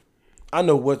 I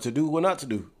know what to do, what not to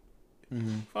do.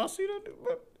 If I see that dude,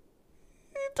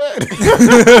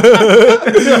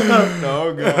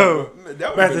 no, God.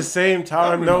 but at the same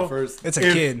time, though, It's a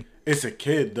kid. It's a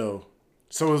kid, though.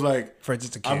 So it's like, For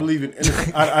just a kid. I believe in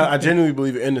innocence. I genuinely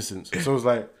believe in innocence. So it's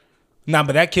like, Nah,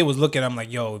 but that kid was looking. I'm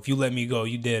like, yo, if you let me go,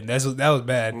 you did. That was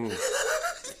bad.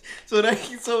 So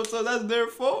that's their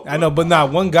fault. I know, but nah,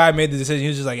 one guy made the decision. He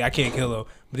was just like, I can't kill him.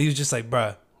 But he was just like,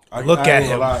 bruh, look I at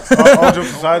ain't him. gonna lie. All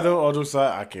jokes aside, though,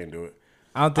 I can't do it.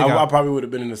 I don't think I probably would have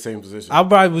been in the same position. I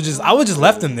probably would just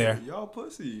left him there. Y'all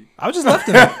pussy. I would just left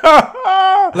him there.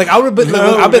 Like I would have been,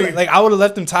 No, like I would have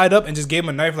left him tied up and just gave him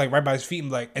a knife like right by his feet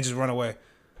and like and just run away.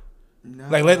 Nah.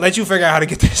 Like let you figure out how to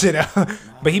get this shit out.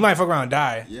 But he might fuck around and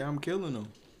die. Yeah, I'm killing them.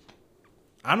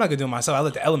 I'm not gonna do it myself. I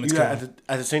let the elements You kill got, him.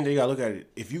 at the same time, you gotta look at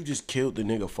it. If you just killed the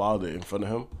nigga father in front of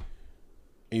him,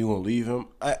 and you gonna leave him,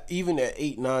 even at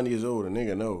 8, 9 years old, a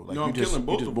nigga know. Like No, I'm you just killing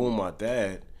both you just of born my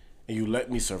dad, and you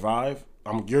let me survive.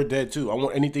 You're dead too. I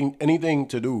want anything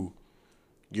to do.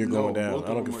 You're No, going down. both I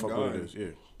don't of give a them fuck are what it dying. is. Yeah.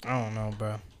 I don't know,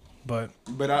 bro. But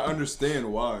But I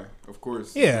understand why, of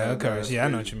course. yeah, of That- course. that's Yeah, I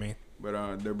know what crazy. you mean.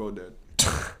 But they're both dead.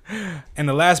 And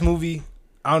the last movie,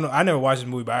 I don't know. I never watched this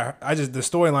movie, but I just the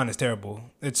storyline is terrible.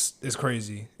 It's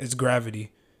crazy. It's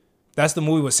Gravity. That's the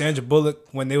movie with Sandra Bullock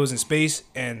when they was in space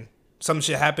and some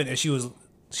shit happened and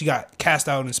she got cast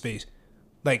out in space.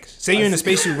 Like, say you're in a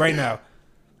spacesuit right now.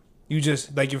 You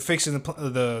just like you're fixing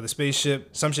the spaceship.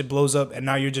 Some shit blows up and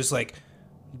now you're just like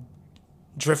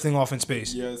drifting off in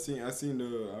space. Yeah,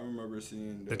 I remember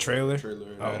seeing The trailer. of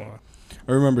that. Oh,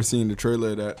 I remember seeing the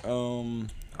trailer of that.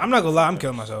 I'm not gonna lie. I'm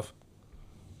killing myself.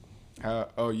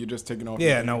 You just taking off?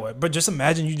 Yeah, no way. But just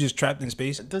imagine you just trapped in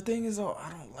space. The thing is, though, I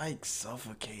don't like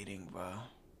suffocating, bro.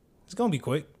 It's gonna be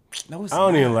quick. No, it's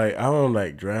I don't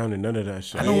like drowning. None of that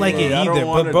shit. I don't like it I don't either.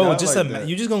 wanna But bro, die just like that.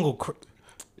 you just gonna go.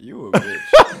 You a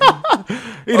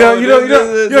bitch. You know,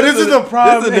 this is a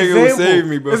prime this nigga will example. save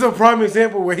me, bro. This is a prime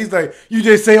example where he's like, you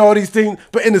just say all these things,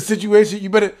 but in the situation, you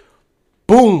better,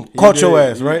 boom, caught your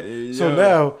did. ass, right? He- So yeah.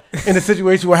 now, in the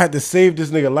situation where I had to save this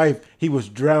nigga life, he was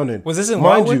drowning. Was this in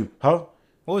Mind Wildwood? you, huh?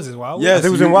 What was this? Wild? Yes. It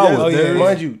was in Wildwood. yes, there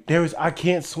Mind you, I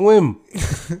can't swim,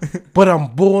 but I'm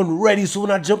born ready. So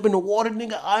when I jump in the water,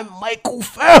 nigga, I'm Michael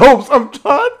Phelps. I'm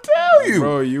trying to tell you.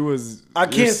 Bro, I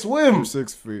can't swim. You're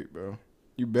 6 feet, bro.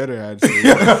 You better have to say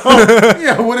that.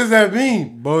 Yeah, what does that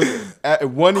mean? Both.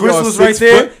 One of Chris y'all was 6 right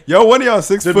there. foot. Yo, one of y'all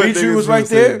 6 foot. Dimitri niggas was right gonna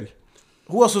say there.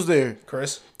 Who else was there?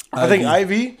 Chris, I think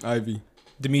Ivy. Ivy.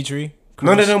 Dimitri.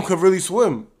 None of Chris. them could really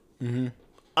swim.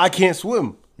 I can't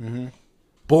swim.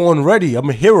 Born ready. I'm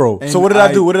a hero. And so what did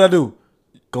I do? What did I do?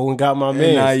 Go and got my And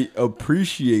man. I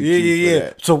appreciate Yeah, you yeah, for yeah.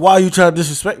 that. So why are you trying to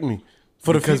disrespect me?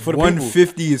 For Because the people.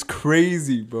 150 is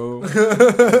crazy, bro.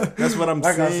 That's what I'm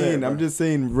Like I saying. said, bro. I'm just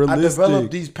saying I realistic.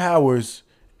 developed these powers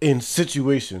in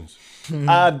situations.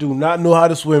 I do not know how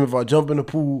to swim. If I jump in the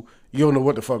pool, you don't know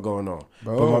what the fuck going on.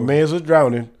 Bro. But my man's was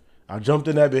drowning. I jumped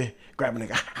in that bit, grabbed a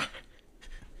nigga.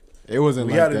 It wasn't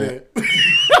We like out of that. there.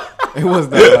 It was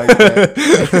not like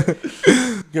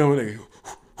that. Get on nigga.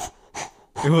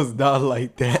 It was not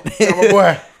like that. My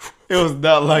boy. It was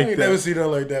not I like ain't that. never seen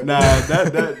nothing like that.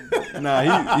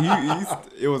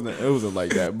 It wasn't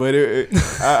like that. But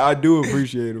I do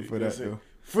appreciate him for that though.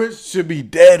 Fritz should be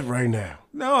dead right now.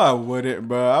 No, I wouldn't,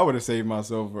 bro. I would have saved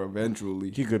myself for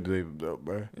eventually. He could have saved him up,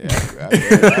 bro. Yeah,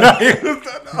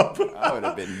 I would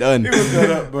have been done. He was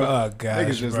done up, bro. Oh gosh,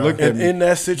 Niggas just bro. look at And me. in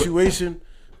that situation,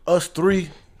 us three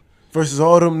versus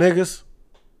all them niggas,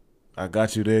 I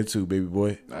got you there too, baby boy.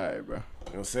 You know All right, bro.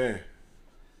 what I'm saying?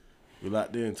 We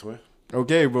locked in, twin.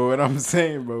 Okay, bro. What I'm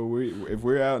saying, bro. If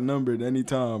we're outnumbered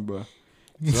anytime, bro.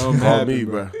 Call me,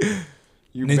 bro.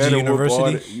 You Ninja better University? Whoop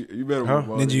all the, you better Huh? whoop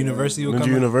all Ninja the- University will Ninja come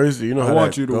out. University, you know I how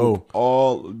want that you to go. whoop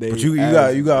all day. But you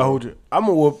gotta hold your. I'm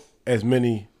gonna whoop as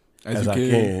many as you I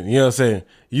can. You know what I'm saying?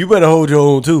 You better hold your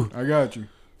own too. I got you.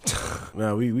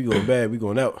 Now we going bad. We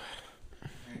going out.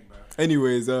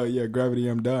 Anyways, yeah, gravity.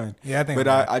 I'm dying. Yeah, I think. But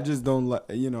I'm I just don't like.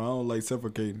 You know, I don't like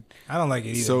suffocating. I don't like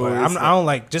it either. So but it's I don't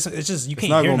like just. It's just you It's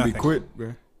can't not hear gonna nothing. be quick,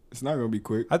 bro. It's not gonna be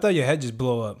quick. I thought your head just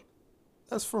blow up.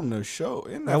 That's from the show.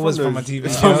 Isn't That was the- from a TV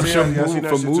it's show. From, Yeah, from, I seen that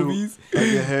from shit too. movies.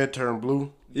 Like your head turned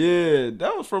blue. Yeah,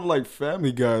 that was from like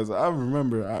Family Guys. I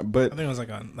remember, I but think it was like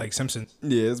on like Simpsons.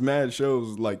 yeah, it's mad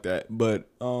shows like that. But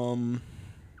I don't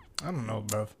know,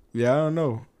 bro. yeah, I don't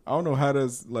know. I don't know how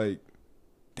does like,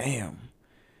 damn.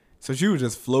 So she was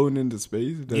just floating into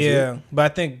space. That's Yeah, but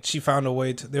I think she found a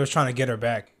way to. They was trying to get her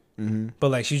back, Mm-hmm.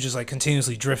 but like she's just like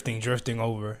continuously drifting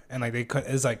over, and like they cut.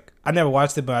 It's like I never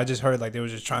watched it, but I just heard like they were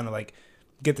just trying to like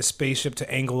get the spaceship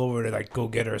to angle over to like go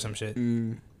get her or some shit.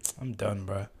 Mm. I'm done,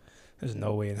 bro. There's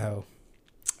no way in hell.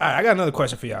 All right, I got another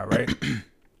question for y'all, right?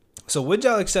 So would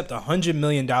y'all accept $100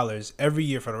 million every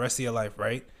year for the rest of your life,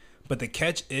 right? But the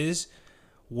catch is,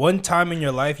 one time in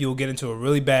your life you'll get into a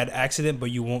really bad accident,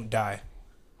 but you won't die.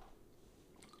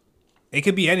 It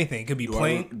could be anything. It could be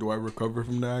plane. Do I recover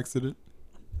from the accident?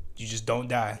 You just don't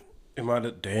die. Am I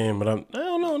the damn? But I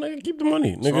don't know, nigga. Keep the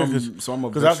money, nigga. So I'm a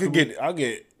Because I vegetable? could get. I'll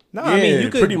get. No, yeah, I mean you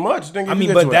could pretty much. Nigga, I you mean,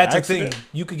 get but to an that's the accident. thing.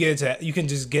 You could get into. You can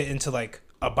just get into like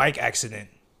a bike accident,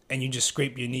 and you just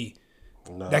scrape your knee.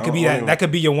 Nah, That could be I don't even- that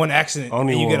could be your one accident, I don't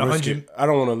and you even get want to risk 100. it. I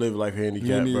don't want to live life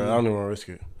handicapped, Me bro. I neither. don't even want to risk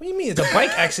it. What do you mean? It's a bike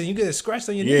accident. You get a scratch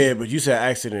on your knee. Yeah, but you said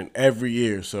accident every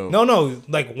year, so No,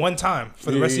 like one time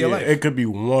for the rest of your life. It could be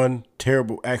one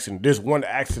terrible accident. There's one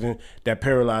accident that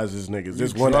paralyzes niggas.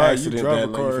 There's one You accident drive that a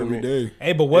like, car you feel every me? day.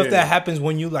 Hey, but what if Yeah. that happens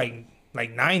when you like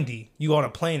 90? You on a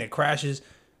plane, it crashes,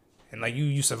 and like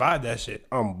you survive that shit.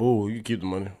 I'm bull. You keep the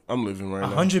money. I'm living right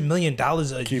now. $100 million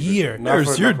a Keep it. year. Not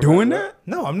Nurse, for- you're not for doing right that?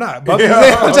 No, I'm not. But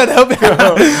I'm trying to help you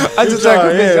out. I'm just trying to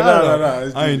convince you. I don't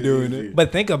know. I ain't doing it.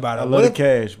 But think about I it. love What the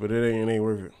if cash, but it ain't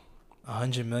worth it.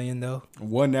 $100 million though?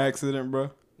 One accident,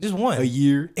 bro. Just one. A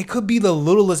year. It could be the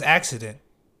littlest accident.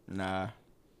 Nah.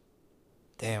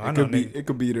 Damn, I It know. could be. Nigga. It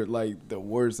could be the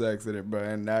worst accident, bro.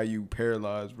 And now you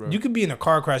paralyzed, bro. You could be in a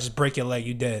car crash, just break your leg,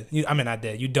 you dead. I mean, not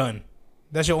dead. You done.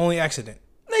 That's your only accident.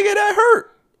 nigga, that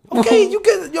hurt. Okay, you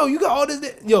got all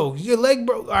this. Yo, your leg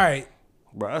broke. All right.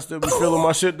 Bro, I still be feeling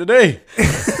my shit today.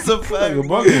 It's a fact, Nigga,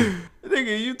 bro. bugging.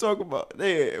 Nigga, you talk about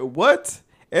what?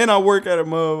 And I work at a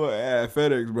mother at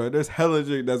FedEx, bro. There's hella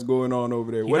shit that's going on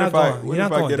over there. What not if I gonna- what you're if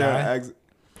not I gonna get an die. accident?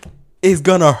 It's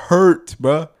gonna hurt,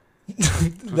 bro.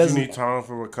 But you need time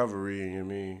for recovery, you know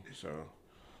what I mean? So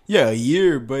Yeah, a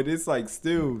year, but it's like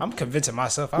still. I'm convincing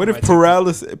myself. I What if might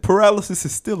take- paralysis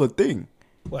is still a thing?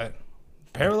 What?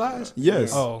 Paralyzed?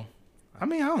 Yes. Oh, I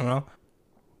mean, I don't know.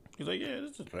 he's like, yeah,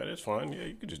 this is bad. It's fine. Yeah,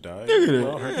 you could just die. Nigga,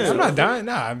 Well, hurt yeah. yourself. I'm not dying.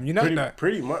 Nah, you're not.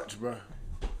 Pretty, pretty much, bro.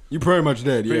 You pretty much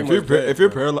dead. Yeah. Pretty much dead, If you're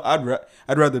bro. paralyzed,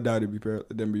 I'd rather die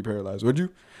than be paralyzed. Would you?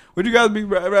 Would you guys be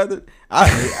rather?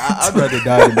 I'd rather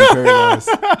die than be paralyzed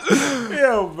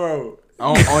Yo, bro.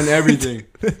 on everything.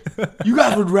 You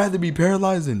guys would rather be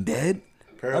paralyzed than dead?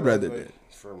 I'd rather like, dead.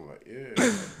 From like, yeah,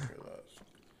 paralyzed.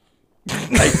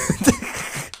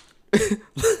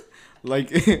 Like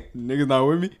niggas not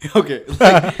with me. Okay,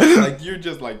 like you're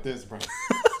just like this, bro.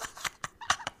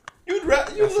 You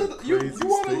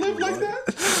want to live like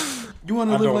that? You want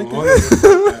to live like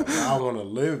that? I want to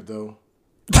live though.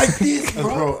 Like this,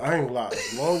 bro. I ain't gonna lie.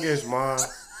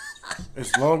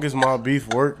 As long as my beef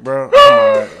work, bro,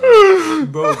 I'm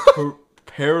alright. Bro,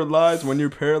 paralyzed. When you're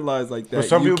paralyzed like that, But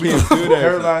some you people can't feel that.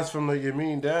 paralyzed from your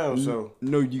mean down. So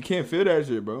No, you can't feel that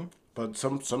shit, bro. but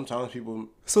sometimes people.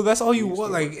 So that's all you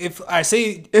want. Like if I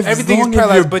say If everything is as long as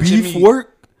paralyzed, your but your beef meat.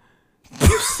 work.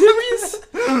 You serious?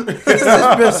 This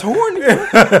bitch horny.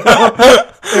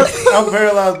 I'm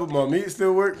paralyzed, but my meat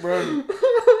still work, bro.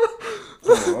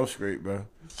 Oh, I'm straight, bro.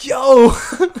 Yo,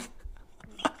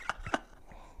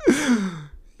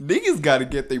 Niggas gotta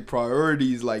get their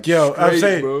priorities like Yo, straight, I'm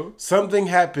saying bro. something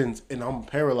happens and I'm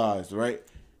paralyzed, right?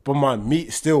 But my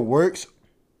meat still works.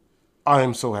 I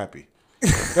am so happy.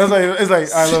 It's like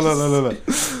all right, look.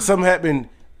 Something happened.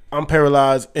 I'm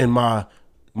paralyzed and my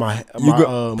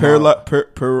paralyzed.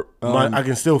 I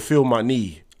can still feel my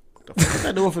knee. What the fuck is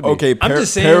that doing for me? Okay, I'm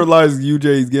just saying- paralyzed.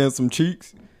 UJ's getting some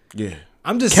cheeks. Yeah.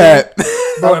 I'm just Cat.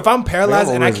 saying, bro. If I'm paralyzed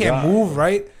Man, and I always can't die. move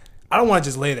right, I don't want to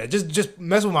just lay there. Just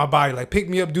mess with my body. Like pick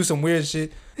me up, do some weird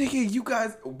shit. Nigga, you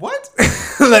guys, what?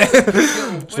 like,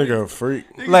 This nigga a freak.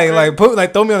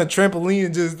 throw me on a trampoline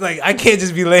and just like I can't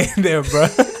just be laying there, bro.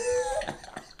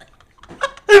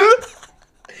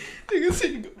 Nigga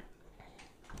said you go.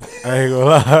 I ain't gonna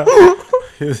lie.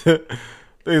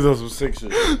 These are some sick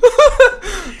shit.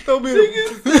 Throw me,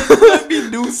 Let me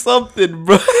do something,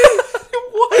 bro.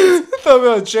 What? throw me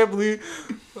on a trampoline.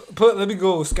 Let me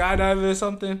go skydiving or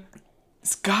something.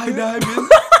 Skydiving?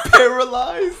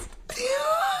 Paralyzed?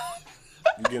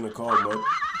 You getting a call, bud?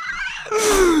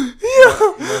 You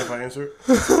mind if I answer it?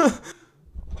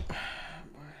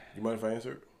 You mind if I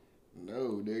answer it?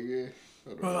 No, nigga.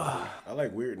 I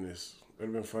like weirdness. It'd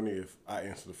have been funny if I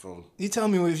answered the phone. You tell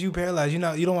me if you paralyzed, you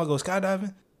don't want to go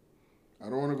skydiving, I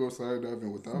don't want to go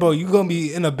skydiving without. bro. You gonna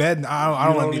be in a bed. And I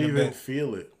don't want to be in a even bed.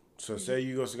 feel it. So say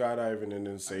you go skydiving and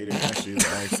then say that actually it's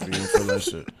an accident. You feel that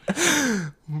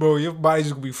shit. Bro, your body's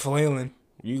just gonna be flailing.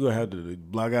 You gonna have to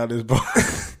block out this bar.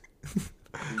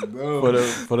 Bro.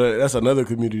 That's another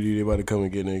community they about to come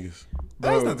and get niggas.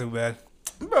 That's not too bad.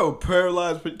 Bro,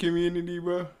 paralyzed community,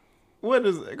 bro. What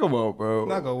is it? Come on, bro.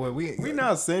 Not gonna win. We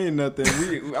not saying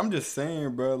nothing. I'm just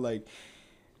saying, bro. Like,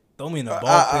 throw me in a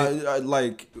ball pit. I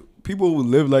like people who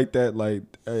live like that. Like,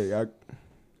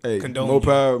 hey, Condone more you.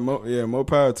 power, more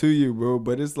power to you, bro.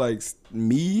 But it's like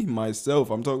myself.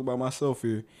 I'm talking about myself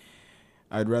here.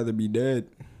 I'd rather be dead.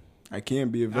 I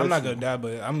can't be a vegetable. I'm not gonna die,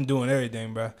 but I'm doing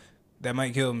everything, bro. That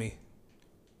might kill me.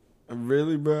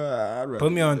 Really, bro. I'd rather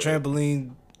Put me be on a dead.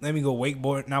 trampoline. Let me go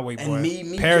wakeboard, not wakeboard.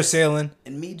 me parasailing.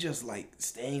 And me just like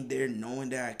staying there knowing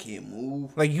that I can't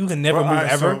move. Like you can never Bro, move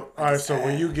alright, ever. All right, so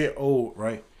when you get old,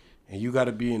 right, and you got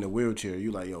to be in a wheelchair,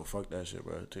 you like, yo, fuck that shit,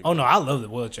 bro. Oh no, I love the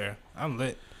wheelchair. I'm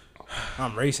lit.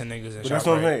 I'm racing niggas and But that's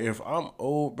shit. what I'm saying. If I'm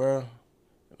old, bro, and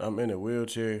I'm in a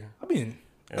wheelchair, I mean,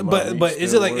 And my but knees is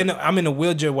still it like work. I'm in a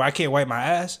wheelchair where I can't wipe my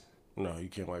ass? no, you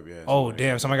can't wipe your ass. Oh Like,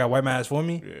 damn, somebody got to wipe my ass for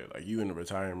me. Yeah, like you in a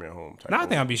retirement home. Type Nah, I of-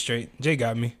 think I'll be straight. Jay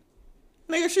got me.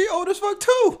 Nigga, she old as fuck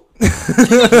too.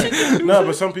 No,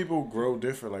 but some people grow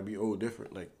different, like be old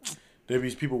different. Like there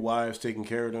be people wives taking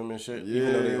care of them and shit.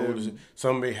 Even though they old as shit.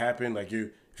 Something may happen, like if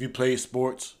you play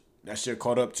sports, that shit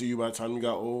caught up to you by the time you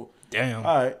got old. Damn.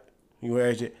 All right. You gonna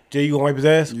ask Jay, you gonna wipe his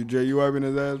ass? You wiping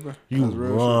his ass, bro? You That's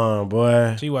real wrong,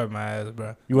 boy. She wiped my ass,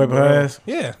 bro. You wiping her ass?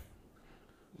 Yeah.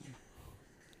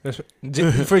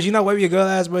 First, you not wipe your girl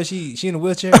ass, bro. She in a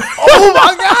wheelchair.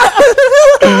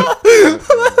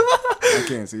 I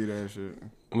can't see that shit.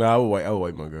 No, I would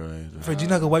wipe my girl ass. First, you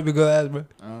not gonna wipe your girl ass, bro.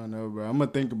 I don't know, bro. I'm gonna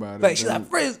think about it. Like she's like,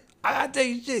 Frizz, I gotta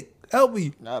take your shit. Help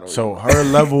me. So her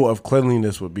level of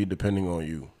cleanliness would be depending on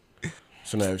you.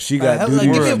 So now if she got hell, duty,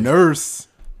 like, You're give a me nurse.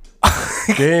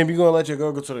 damn, you gonna let your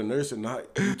girl go to the nurse and not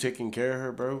you taking care of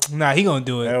her, bro? Nah, he gonna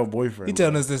do it. Have a boyfriend. He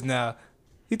telling us this now.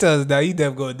 He tells us now. He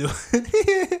never gonna do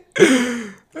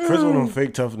it. First one of them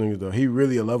fake tough niggas though. He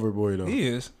really a lover boy though. He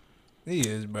is,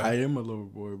 bro. I am a lover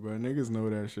boy, bro. Niggas know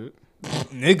that shit. Look at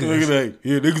Niggas. that.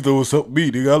 Yeah, niggas know what's up with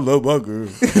me. Nigga, I love my girl.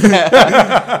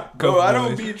 Bro, I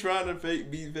don't boys. be trying to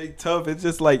be fake tough. It's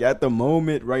just like at the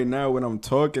moment right now when I'm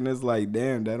talking, it's like,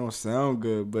 damn, that don't sound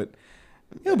good. But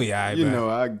He'll be alright, you bro. know,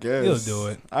 I guess He'll do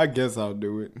it. I guess I'll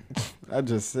do it. I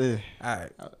just said,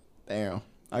 Alright. damn.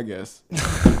 I guess.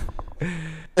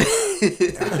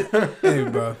 Hey,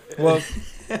 bro. Well,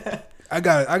 I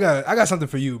got something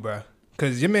for you, bro.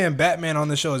 Cause your man Batman on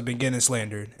the show has been getting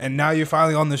slandered, and now you're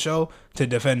finally on the show to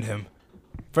defend him.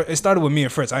 It started with me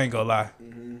and Fritz. I ain't gonna lie,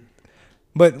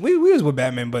 but we was with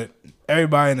Batman, but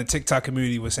everybody in the TikTok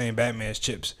community was saying Batman's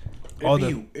chips.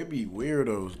 It be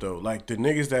weirdos though. Like the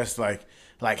niggas that's like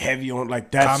like heavy on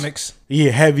like that's Comics.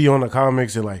 Yeah, heavy on the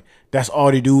comics and like that's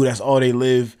all they do. That's all they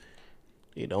live.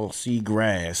 They don't see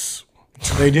grass.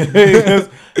 They just, they just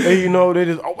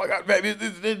oh my god, Batman,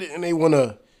 and they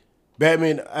wanna.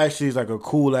 Batman actually is like a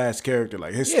cool ass character.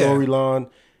 Like his storyline,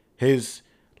 his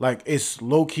like it's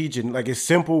low key, like it's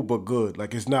simple but good.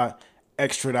 Like it's not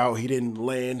extra out. He didn't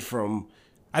land from.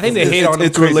 I think they hate on him.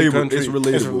 It's relatable. It's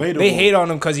relatable. They hate on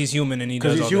him because he's human and he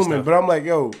does all he's this human. stuff. But I'm like,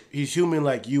 yo, he's human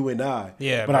like you and I.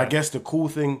 Yeah, But I right. guess the cool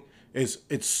thing is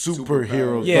it's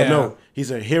superheroes. Yeah. But no,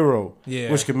 he's a hero.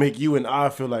 Yeah. Which can make you and I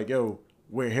feel like, yo,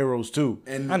 we're heroes too.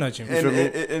 And I know what you mean. And, You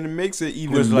feel me? and it makes it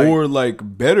even It's like- more like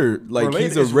better. Like Related.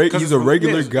 he's a It's- he's a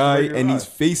regular it's a guy, regular and guy. he's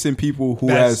facing people who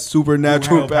That's- has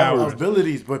supernatural who have powers.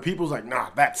 Abilities, but people's like, nah,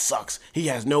 that sucks. He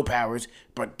has no powers,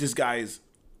 but this guy is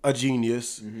a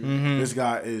genius. Mm-hmm. This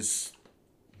guy is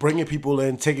bringing people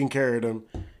in, taking care of them.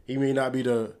 He may not be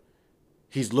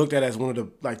he's looked at as one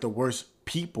of the worst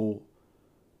people,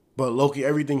 but Loki,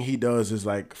 everything he does is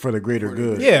like for the greater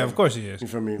good. Yeah, of course he is. You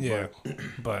feel me? Yeah,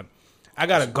 but I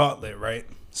got a gauntlet, right?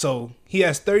 So he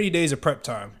has 30 days of prep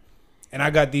time, and I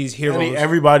got these heroes.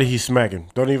 Everybody he's smacking.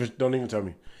 Don't even tell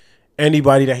me.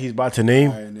 Anybody that he's about to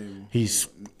name, he's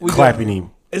clapping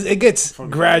him. It gets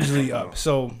gradually up.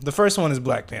 So the first one is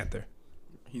Black Panther.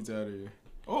 He's out of here.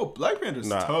 Oh, Black Panther's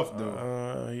tough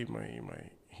though. He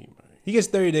might. He gets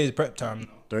 30 days prep time.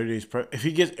 30 days prep. If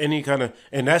he gets any kind of,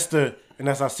 and that's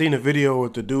I seen a video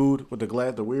with the dude with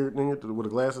the weird nigga with the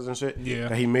glasses and shit. Yeah.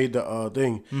 That he made the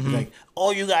thing. He's like,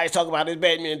 all you guys talk about is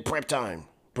Batman prep time,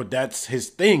 but that's his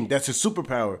thing. That's his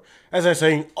superpower. As I'm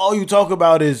saying, all you talk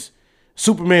about is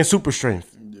Superman super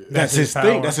strength. That's his thing.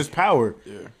 power. That's his power.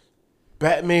 Yeah.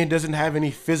 Batman doesn't have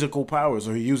any physical powers,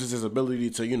 so he uses his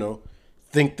ability to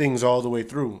think things all the way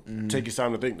through. Take his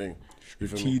time to think things. You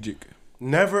feel me? Strategic.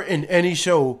 Never in any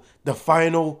show, the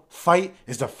final fight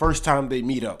is the first time they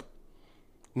meet up.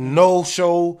 No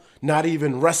show, not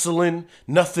even wrestling,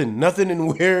 nothing in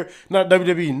where, not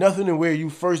WWE, nothing in where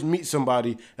you first meet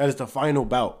somebody that is the final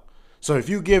bout. So if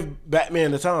you give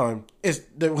Batman the time, it's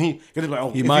that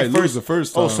he might lose the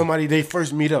first time. Oh, somebody they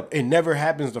first meet up. It never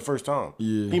happens the first time.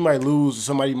 Yeah. He might lose.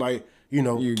 Somebody might You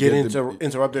get get the-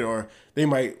 interrupted, or they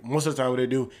might most of the time what they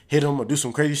do hit him or do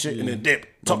some crazy shit and then dip.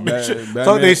 Talk Bat- their shit. Batman-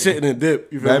 Talk their shit and then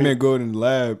dip. You feel Batman me? go in the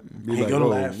lab, be He like, go to "Oh,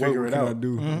 the lab, what figure it can I out."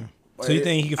 do?" So you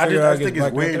think he can I figure just, out I against think it's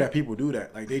Black weird Panther? that people do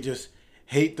that. Like they just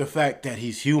hate the fact that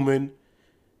he's human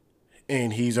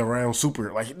and he's around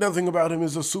super. Like nothing about him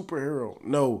is a superhero.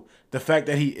 No, the fact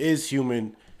that he is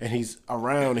human and he's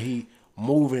around, and he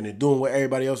moving and doing what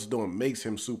everybody else is doing makes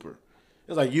him super.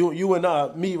 It's like you and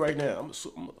I, me right now.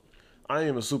 I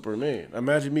am a Superman.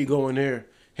 Imagine me going there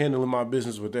handling my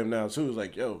business with them now too. It's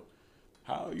like, yo,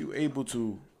 how are you able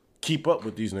to keep up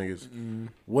with these niggas?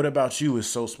 What about you is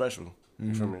so special?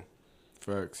 You feel me?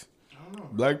 Facts.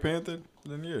 Black Panther?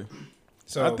 Then yeah.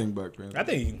 So I think Black Panther. I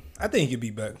think he could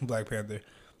beat Black Panther.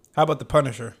 How about the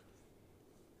Punisher?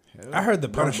 I heard the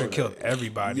Punisher killed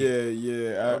everybody.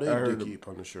 Yeah. I heard. Dicky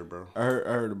Punisher, bro. I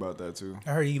heard about that too. I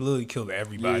heard he literally killed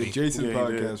everybody. Yeah, Jason Yeah, he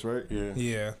podcast, did. right? Yeah.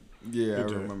 Yeah. Yeah, I He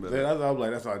did. remember Yeah, that. I'm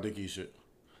like, that's not Dicky shit.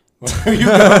 You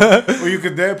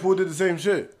could Deadpool did the same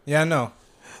shit. Yeah, I know.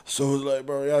 So it's like,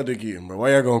 bro, y'all Dicky him, bro.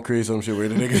 Why y'all gonna create some shit where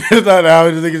the nigga it's not how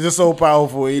the nigga's just so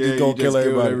powerful he just gonna kill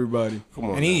everybody. Come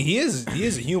on. And he is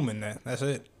a human. That's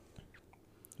it.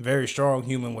 Very strong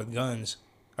human with guns.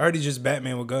 I heard he's just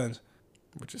Batman with guns.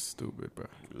 Which is stupid, bro.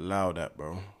 Allow that,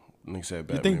 bro. Nigga said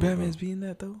Batman. You think with Batman's beating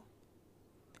that though?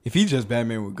 If he's just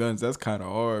Batman with guns, that's kind of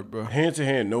hard, bro. hand to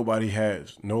hand, nobody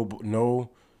has no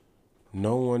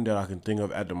one that I can think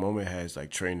of at the moment has like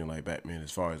training like Batman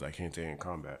as far as like hand to hand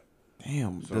combat.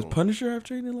 Damn, So- does Punisher have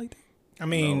training like that? I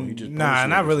mean, he just nah, punched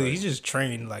not niggas, really. like- He's just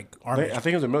trained like army. I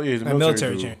think it's a military. A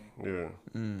military dude. dude.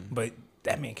 Yeah, But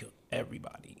that man killed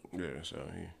everybody. yeah. So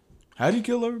he, How'd he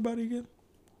kill everybody again?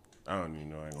 I don't even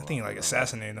know. I, ain't I gonna think he lie. like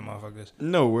assassinated the motherfuckers.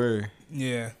 No way.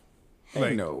 Yeah. Ain't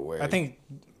Like, no way. I think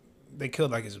they killed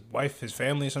like his wife, his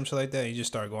family, or some shit like that. He just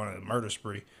started going on a murder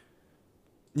spree.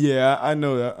 Yeah, I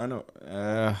know that. I know.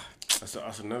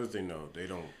 That's another thing though.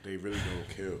 They really don't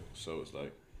kill. So it's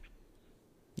like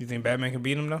You think Batman can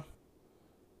beat him though?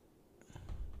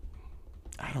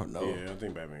 I don't know. yeah, I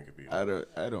think Batman could be I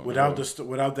don't. without know.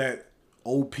 without that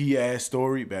OP ass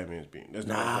story. Batman's being that's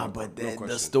Nah, no, but no the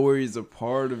question. story is a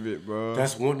part of it, bro.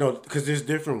 That's one because there's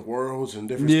different worlds and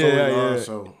different Yeah, storylines. yeah.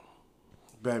 So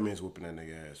Batman's whooping that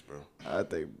nigga ass, bro. I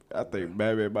think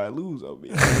Batman might lose on me.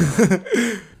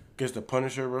 Gets the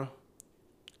Punisher, bro.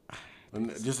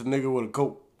 Just a nigga with a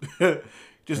coat.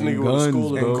 Just a And nigga with a guns, school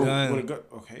and a bro. coat Gun. with a gun.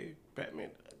 Okay, Batman.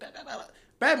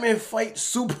 Batman fights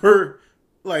super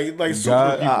like super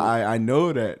God, people. I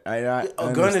know that. I A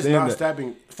gun is understand not that.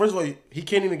 stabbing. First of all, he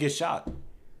can't even get shot.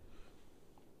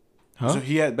 Huh? So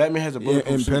Batman has a Yeah,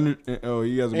 bulletproof suit.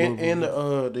 he has a And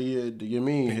bulletproof. the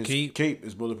Yamin, his cape. cape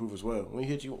is bulletproof as well. When he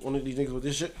hit you, one of these niggas with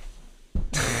this shit.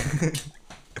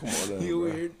 Come on, now, You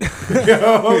bro. weird.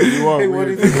 Yo, You are hey, what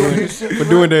weird do you think of this shit, For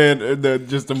bro? doing the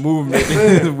just the movement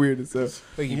is weird as hell.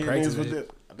 Like He you hit practice niggas with it. this.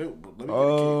 I think, let me get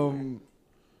a cape.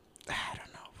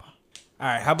 All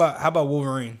right, how about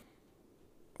Wolverine?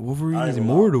 Wolverine I is ain't gonna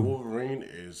lie, immortal. Wolverine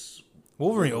is.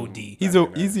 Wolverine OD.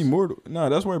 He's immortal. No,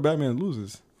 that's where Batman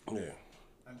loses. Yeah.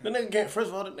 The nigga can't. First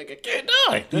of all, the nigga can't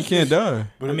die. He can't die.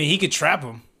 I mean, he could trap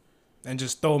him and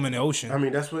just throw him in the ocean. I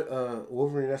mean, that's what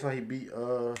Wolverine. That's how he beat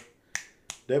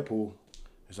Deadpool.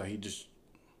 It's like he just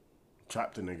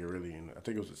trapped the nigga really, and I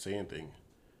think it was the same thing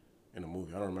in the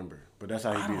movie. I don't remember, but that's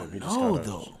how he beat him. He just know, kind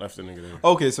though. of left the nigga there.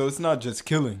 Okay, so it's not just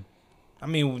killing. I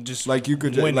mean, just Like you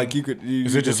could, winning.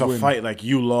 Is it just a win. fight? Like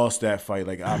you lost that fight?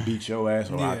 Like I beat your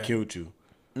ass or I Yeah. killed you?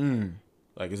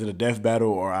 Like is it a death battle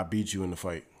or I beat you in the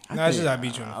fight? No, it's just I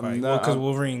beat you in the I'm fight. not- Well, because I'm-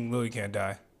 Wolverine literally can't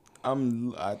die.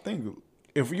 I think.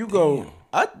 If you go,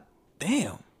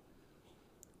 Damn.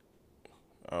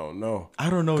 I don't know. I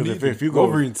don't know. Because Neither. if you go,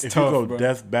 Wolverine's if tough, you go bro.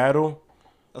 death battle,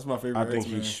 That's my favorite. I think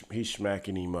X-Men. he's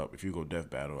smacking him up. If you go death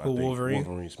battle, I Who, think Wolverine?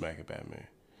 Wolverine smacking Batman.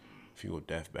 If you go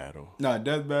death battle, Nah,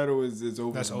 Death Battle is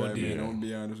over. That's for OD. Batman. Yeah. I'm gonna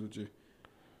be honest with you.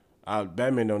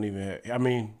 Batman don't even have. I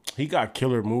mean, he got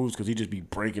killer moves because he just be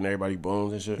breaking everybody's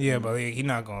bones and shit. Yeah, but he's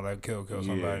not gonna like kill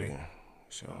somebody. Yeah.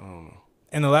 So I don't know.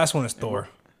 And the last one is Thor.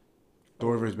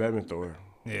 Thor versus Batman. Thor.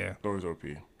 Yeah. Thor's OP.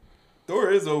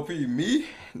 Thor is OP. Me?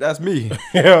 That's me.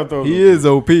 Yeah, Thor. He is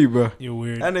OP, bro. You're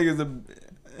weird. That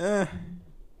nigga's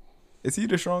is he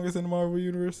the strongest in the Marvel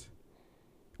universe?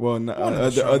 Well, no,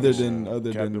 other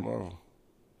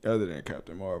than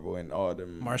Captain Marvel and all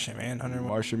them Martian Manhunter.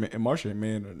 Martian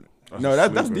Man. That's No, a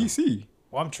that's sleeper. DC.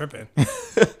 Well, I'm tripping.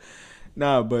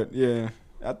 Nah, but yeah,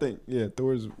 I think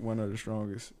Thor's one of the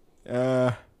strongest.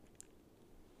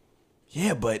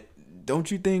 Yeah, but don't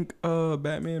you think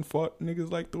Batman fought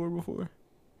niggas like Thor before?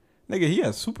 Nigga, he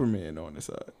has Superman on his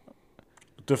side.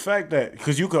 The fact that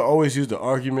because you could always use the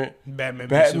argument,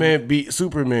 Batman. beat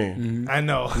Superman. I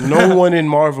know. No one in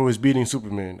Marvel is beating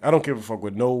Superman. I don't give a fuck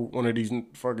what no one of these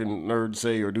fucking nerds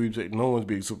say or do say. No one's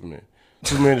beating Superman.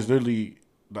 Superman is literally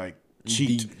like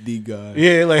cheat. The guy.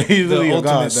 Yeah, like he's The literally a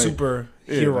ultimate god. Like,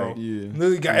 superhero. like, Yeah.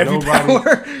 Literally got every Nobody-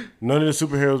 power. none of the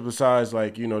superheroes besides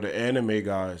like the anime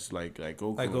guys like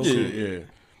Goku. Like and Goku. shit, yeah.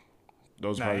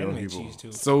 Those Nah, probably the anime only people. cheese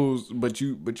too. So, but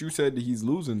you said that he's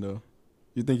losing though.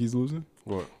 You think he's losing?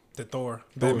 What? The Thor.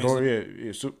 Thor,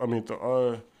 Batman's- I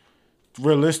mean,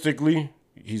 realistically,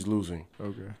 he's losing.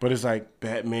 Okay. But it's like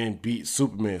Batman beat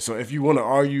Superman. So if you want to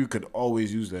argue, you could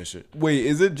always use that shit. Wait,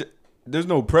 is it? There's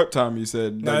no prep time. You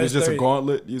said No, like, it's it's just 30 a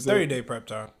gauntlet. You said 30-day prep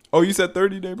time. Oh, you said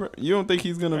 30-day prep. You don't think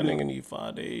he's gonna? That nigga need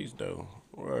 5 days though.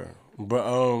 Right. But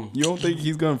You don't think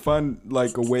he's gonna find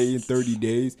like a way in 30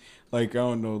 days? Like I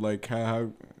don't know, like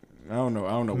how I don't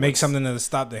know. Make what's- something to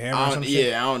stop the hammer or I some don't, shit.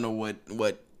 yeah, I don't know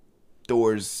what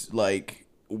Thor's like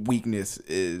weakness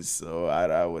is, so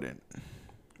I wouldn't.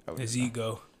 His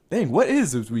ego. Dang, what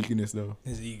is his weakness though?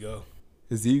 His ego.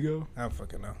 His ego? I don't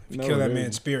fucking know. If you No, kill that really.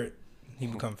 man's spirit, he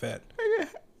become fat.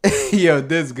 Yo,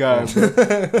 this guy. Bro.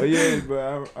 But yeah,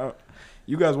 but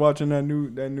you guys watching that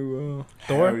new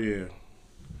Thor? hell yeah.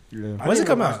 Yeah. I When's it didn't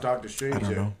come watch out? Doctor Strange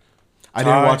yet. know. I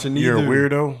didn't watch it neither. You're a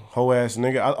weirdo, hoe ass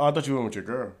nigga. I thought you went with your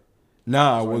girl.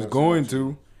 Nah, I So I was never going watched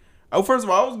to. Oh, first of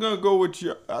all, I was gonna go with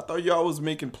you. I thought y'all was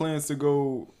making plans to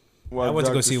go. I went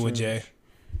to go Doctor see it with Jay.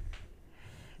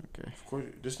 Strange. Of course,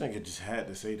 this nigga just had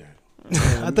to say that.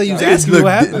 I thought you was Niggas asking me look-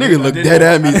 what happened. Nigga look dead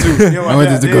at me too. Yo, I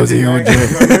went to go see him with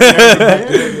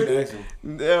Jay.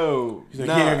 No, He's like,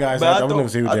 "Yeah, guys, but I I would never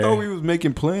see thought, with I thought Jay." we was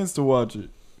making plans to watch it.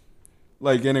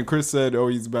 Like, and then Chris said, "Oh,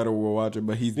 he's better. We'll watch it,"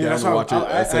 but he's Yeah, down that's to how watch it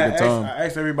a second time. I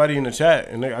asked everybody in the chat,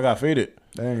 and I got faded.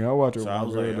 Dang, I'll watch it. So with I my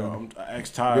was girl, like, though. I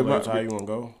asked Ty, Good like, luck. Ty, you want to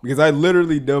go? Because I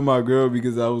literally dubbed my girl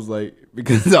because I was like,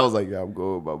 yeah, I'm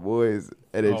going with my boys,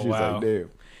 and then Oh, she was wow. like, damn.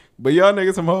 But y'all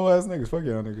niggas some hoe ass niggas. Fuck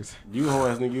y'all niggas. You hoe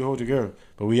ass nigga, you hold your girl.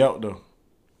 But we out, though.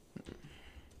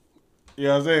 You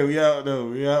know what I'm saying? We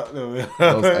out, though.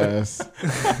 That was ass.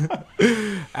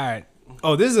 All right.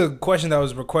 Oh, this is a question that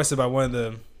was requested by one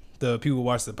of the people who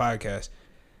watch the podcast.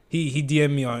 He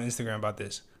DM'd me on Instagram about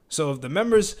this. So if the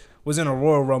members was in a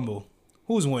Royal Rumble,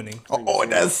 who's winning? Oh,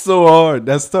 that's so hard.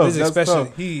 That's tough. This is That's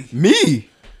especially tough. Me?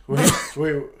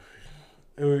 Wait,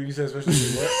 you said especially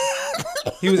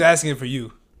what? he was asking for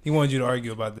you. He wanted you to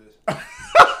argue about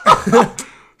this.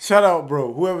 Shout out,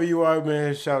 bro. Whoever you are,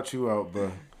 man, shout you out,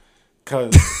 bro.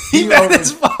 Cause He mad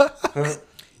as fuck.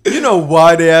 You know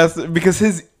why they asked? Because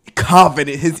his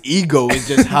ego is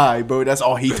just high, bro. That's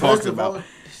all he talks about.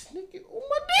 This nigga on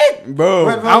my dick, Bro.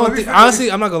 I don't think,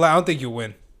 honestly, I'm not gonna lie. I don't think you'll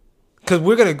win. Cause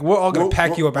we're all gonna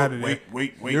pack you up out of there.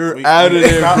 Wait. You're out of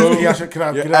there, bro. You're out of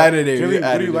there. What You're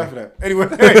out are you of laughing at? Anyway,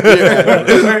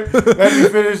 let me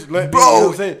finish.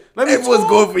 Bro, it was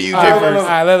going for you, Jay, first. All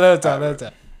right, let him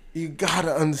talk. You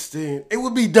gotta understand. It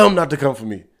would be dumb not to come for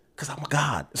me, cause I'm a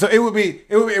god. So it would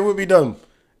be dumb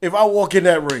if I walk in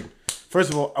that ring. First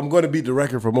of all, I'm going to beat the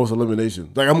record for most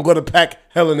eliminations. Like, I'm going to pack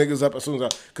hella niggas up as soon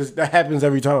as because that happens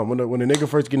every time. When the nigga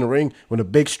first get in the ring, when a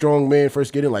big, strong man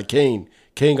first get in, like Kane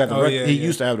got the record. He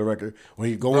used to have the record. When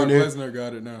he go in there. Brock Lesnar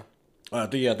got it now. I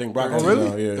think Brock. Oh, really?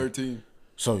 Now, yeah. 13.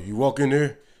 So you walk in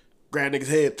there, grab nigga's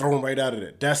head, throw him right out of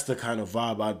there. That's the kind of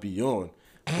vibe I'd be on.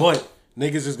 But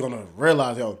niggas is going to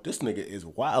realize, yo, this nigga is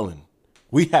wildin'.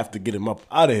 We have to get him up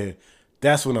out of here.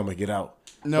 That's when I'm going to get out.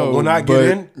 No, but when I get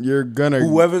in, you're gonna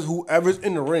whoever's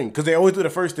in the ring, because they always do the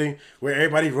first thing where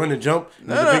everybody run and jump,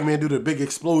 and the big man do the big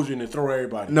explosion and throw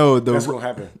everybody. That's gonna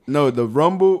happen. No, the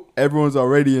Rumble, everyone's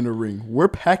already in the ring. We're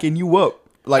packing you up.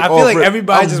 Like I feel like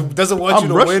everybody just doesn't want you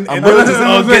to win. I'm And rushing. just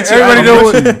all get you Everybody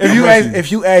out. know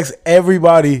if you ask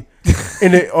everybody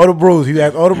all the bros, you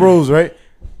ask all the bros, right?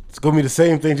 It's gonna be the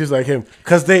same thing, just like him,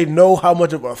 because they know how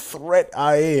much of a threat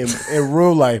I am in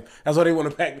real life. That's why they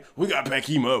want to pack. We gotta pack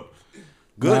him up.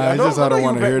 Good. Nah, I don't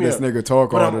want to hear this nigga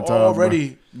talk all the time. I'm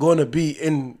already going to be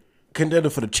in contender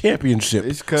for the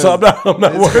championship, so I'm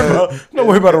not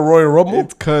worried about a Royal Rumble.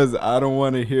 It's because I don't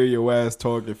want to hear your ass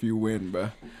talk if you win,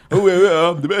 bro.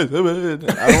 I'm the best.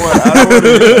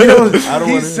 I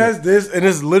don't want. He says this, and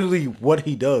it's literally what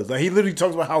he does. Like, he literally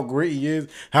talks about how great he is,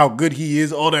 how good he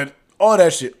is, all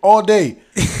that shit all day.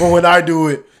 But when I do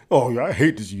it, oh, I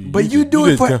hate this. But you do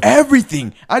it for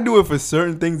everything. I do it for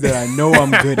certain things that I know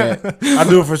I'm good at. I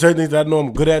do it for certain things that I know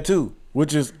I'm good at too,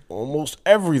 which is almost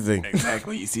everything.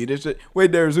 Exactly. You see this shit?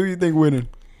 Wait, Darius, who you think winning?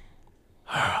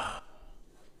 That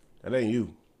ain't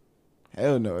you.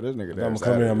 Hell no, this nigga. I'm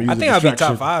coming. I'm I think I'll be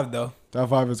top 5 though. Top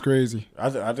 5 is crazy. I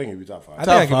think it'd be top 5. I think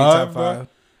I can be top 5. Bro.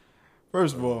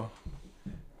 First of all,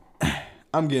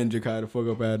 I'm getting Jakai the fuck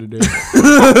up out of there.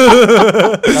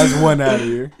 That's one out of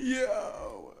here.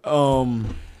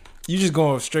 You just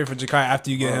going straight for Jakai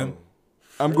after you get him.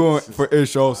 I'm going for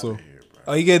Ish also.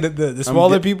 Oh, you get the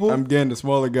smaller people. I'm getting the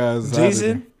smaller guys.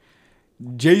 Jason.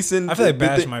 I feel like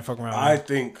Bash might fuck around. I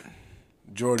think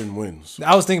Jordan wins.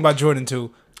 I was thinking about Jordan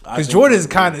too, because Jordan's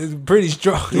kind of pretty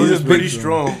strong. Jordan's pretty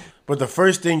strong, but the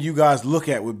first thing you guys look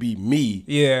at would be me.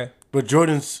 Yeah, but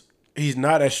he's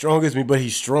not as strong as me, but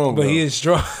he's strong. But he is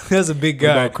strong. That's a big guy.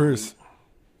 What about Chris?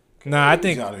 Nah, I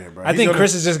think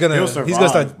Chris is just gonna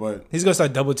he's gonna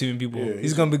start double teaming people. Yeah,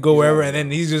 he's gonna go wherever, and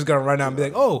then he's just gonna run out and be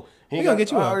like, "Oh, he's gonna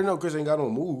get you I out." already know Chris ain't got no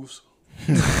moves,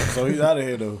 so he's out of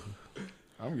here though.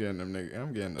 I'm getting them niggas.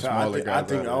 I'm getting the smaller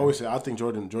guys. I think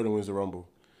Jordan wins the Rumble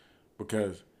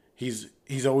because he's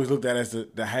always looked at as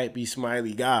the happy,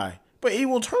 smiley guy, but he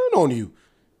will turn on you.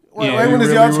 Right when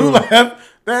it's y'all two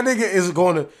laugh, that nigga is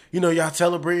going to, y'all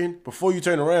celebrating. Before you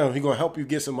turn around, he going to help you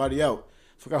get somebody out.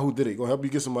 Forgot who did it. Going to help you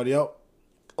get somebody out.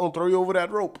 Gonna throw you over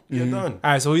that rope. You're done.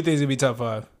 All right, so who you think is going to be top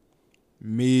 5?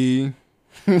 Me.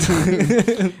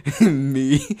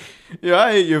 Me. Yo,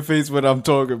 I hate your face when I'm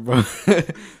talking, bro.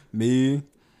 Me.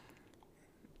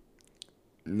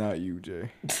 Not you,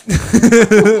 Jay.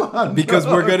 Because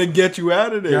we're going to get you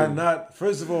out of there. Y'all not,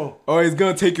 first of all. Oh, it's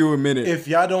going to take you a minute. If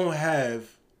y'all don't have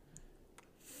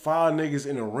 5 niggas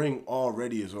in the ring,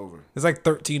 already is over. There's like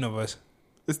 13 of us.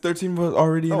 It's 13 of us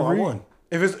already in the ring. I won.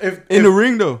 If in the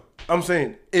ring, though. I'm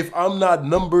saying, if I'm not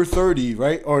number 30,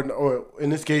 right? Or in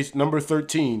this case, number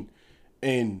 13,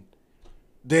 and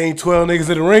there ain't 12 niggas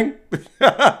in the ring,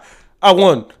 I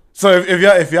won. So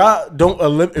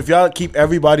if y'all keep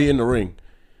everybody in the ring,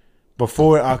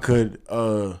 before I could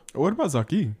what about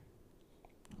Zaki?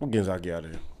 I'm getting Zaki out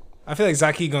of here. I feel like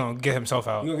Zaki gonna get himself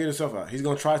out. He's gonna get himself out. He's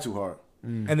gonna try too hard.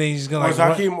 And then he's gonna like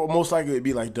Zaki most likely would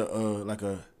be like the like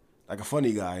a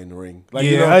funny guy in the ring. Like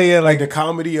like the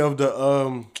comedy of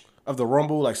the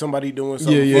Rumble, like somebody doing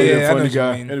something funny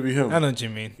guy. It'll be him. I know what you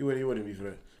mean. He wouldn't be for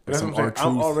that. But that's what I'm saying.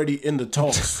 I'm already in the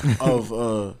talks of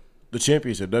the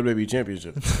championship, WWE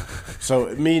championship.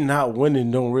 So me not winning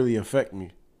don't really affect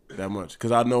me that much,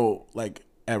 because I know, like,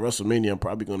 at WrestleMania I'm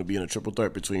probably going to be in a triple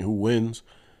threat between who wins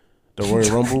the Royal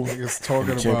Rumble. Niggas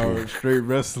talking about straight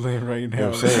wrestling right now. You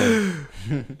know what I'm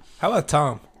saying? How about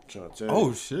Tom?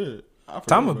 Oh shit!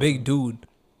 Tom a big dude.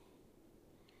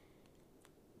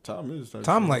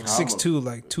 Tom like 6'2",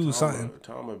 like 2 something.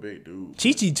 Tom a big dude.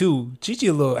 Chi too. Chi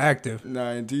a little active. Nah,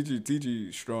 and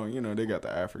TG strong. They got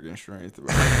the African strength,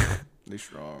 bro. They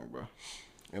strong, bro.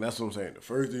 And that's what I'm saying. The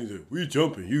first thing is we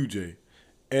jumping UJ,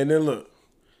 and then look,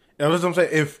 and that's what I'm saying.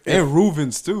 If And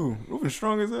Reuven's too. Reuven's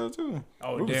strong as hell too.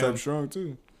 Oh, Reuven's damn. type strong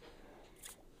too.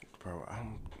 bro,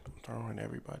 I'm throwing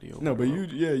everybody over. No, but bro.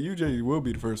 UJ will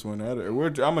be the first one out of there. I'm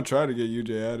gonna try to get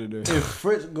UJ out of there. If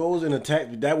Fritz goes and attack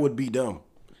me, that would be dumb.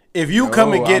 If you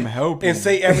come and No, get I'm helping. and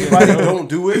say everybody don't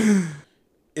do it,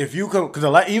 if you come,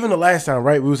 because even the last time,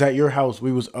 right, we was at your house,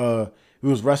 we was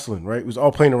wrestling, right, we was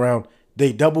all playing around.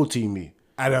 They double teamed me.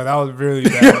 I know that was really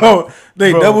bad. Yo,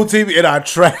 they Bro. double teamed me and I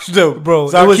trashed them, Bro, it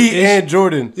was Zaki Ish. and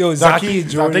Jordan. Yo, Zaki and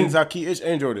Jordan. I think Zaki Ish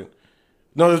and Jordan.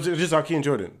 No, it was just Zaki and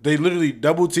Jordan. They literally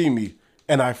double teamed me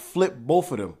and I flipped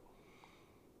both of them.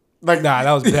 Like, Nah,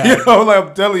 that was bad. Yo, like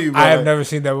I'm telling you, bro. I have like, never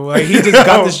seen that. Like he just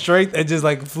got the strength and just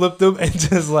like flipped him and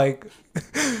just like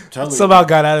telling you. somehow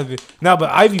got out of it. No,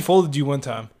 but Ivy folded you one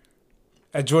time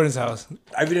at Jordan's house.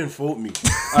 Ivy didn't fold me.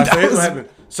 So here's what happened.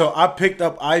 So I picked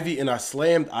up Ivy and I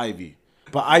slammed Ivy,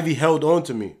 but Ivy held on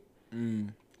to me.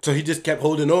 So he just kept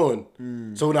holding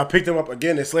on. So when I picked him up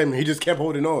again and slammed him, he just kept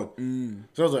holding on.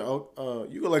 So I was like, "Oh,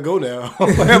 you can let go now."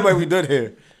 I'm like, we done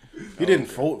here. He didn't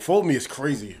fold me. It's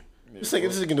crazy. This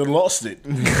nigga done lost it.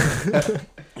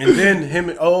 And then him.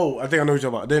 I think I know what you're talking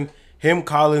about. Then him,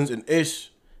 Collins, and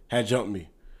Ish had jumped me.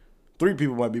 3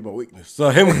 people might be my weakness. So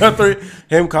him, Collins,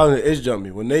 and Ish jumped me.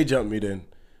 When they jumped me, then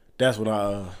that's when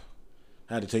I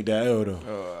had to take that L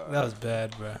though. That was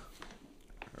bad, bro.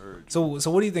 So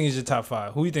what do you think is your top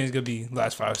 5? Who do you think is gonna be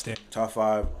last 5 stand? Top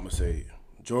 5, I'm gonna say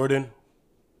Jordan,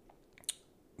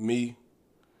 me,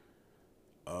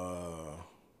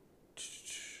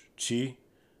 Chi.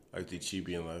 I think Chi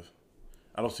being left.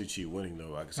 I don't see Chi winning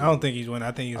though. I don't think he's winning.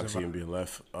 I think I can see he's. him being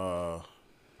left.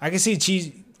 I can see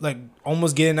Cheese like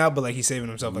almost getting out, but like he's saving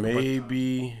himself. Like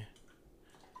Maybe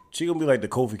Chi gonna be like the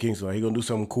Kofi Kingston. Like, he gonna do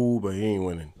something cool, but he ain't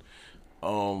winning.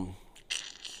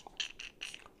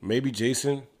 Maybe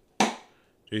Jason.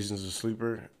 Jason's a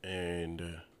sleeper, and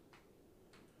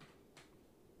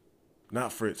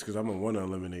not Fritz, because I'm gonna want to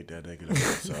eliminate that nigga.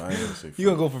 So I ain't gonna say Fritz. You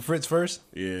gonna go for Fritz first?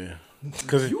 Yeah,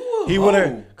 because he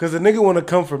wanna, because the nigga wanna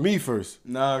come for me first.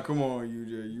 Nah, come on,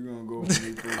 UJ. You gonna go for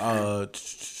me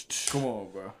first. Come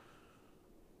on, bro.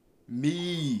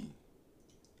 Me.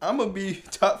 I'm gonna be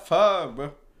top 5,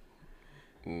 bro.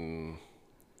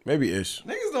 Maybe Ish.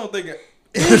 Niggas don't think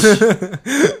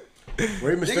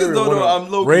Ray Niggas Mysterio don't know I'm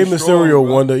low-key Ray strong, Mysterio bro.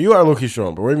 won the. You are low key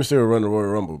strong, but Ray Mysterio run the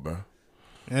Royal Rumble, bro.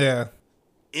 Yeah.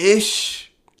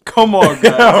 Ish. Come on,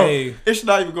 guys. Hey, Ish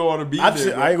not even going to be I there.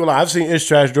 ain't gonna lie. I've seen Ish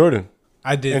trash Jordan,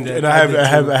 I did. and, that. and I did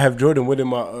too. have Jordan winning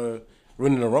my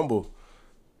winning the Rumble.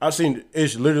 I've seen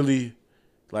Ish literally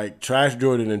like trash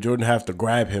Jordan, and Jordan have to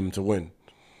grab him to win.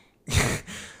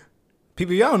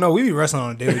 People, y'all don't know we be wrestling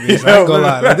on a daily basis. I ain't gonna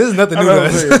lie. Like, this is nothing new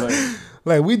to us.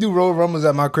 Like we do Royal Rumbles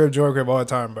at my crib, Jordan crib all the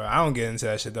time, bro. I don't get into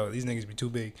that shit though. These niggas be too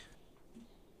big.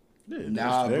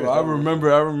 Nah, bro. I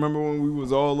remember when we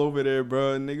was all over there,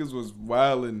 bro. Niggas was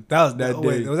wilding. That was that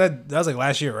wait, day. that was like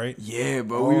last year, right? Yeah,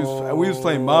 bro. We was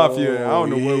playing Mafia. I don't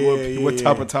know what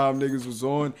type of time niggas was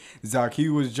on. Zaki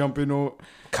was jumping on.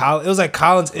 It was like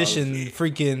Collins Ish and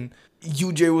freaking.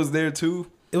 UJ was there too.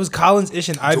 It was Collins Ish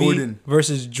and Ivy Jordan.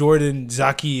 versus Jordan,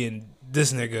 Zaki, and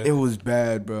this nigga. It was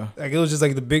bad, bro. Like it was just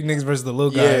like the big niggas versus the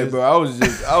little Yeah, guys. bro. I was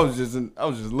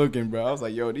just looking, bro. I was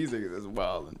like, yo, these niggas is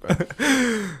wilding, bro.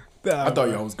 Nah, I thought bro.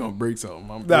 y'all was gonna break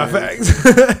something. Nah,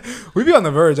 facts. We be on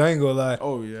the verge. I ain't gonna lie.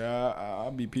 Oh yeah,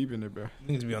 I'll be peeping it, bro.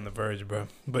 Niggas be on the verge, bro.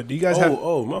 But do you guys have?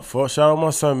 My fault. Shout out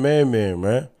my son,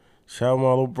 man. Shout out my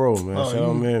little bro, man. Oh, Shout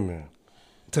out man.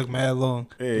 Took mad long.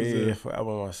 Yeah. Shout out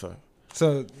my son.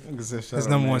 So His his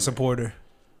number one supporter.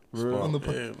 On the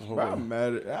Yeah, Bro, I'm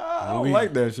mad. I don't We-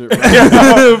 like that shit,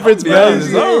 bro. Prince Yeah, I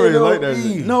don't really like that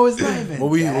shit. No, it's not even. When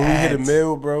we hit a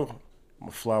mail, bro, I'm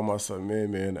gonna fly my son,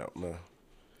 man out, man.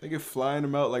 They get flying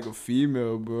him out like a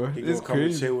female, bro. He It's gonna come and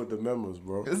crazy. chill with the members,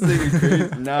 bro. This nigga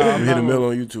crazy. Nah, We hit a mail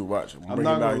on YouTube. Watch. I'm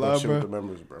not gonna lie, chill bro. with the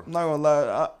members, bro. I'm not gonna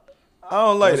lie. I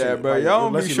don't like Unless that, you- bro. like, Y'all don't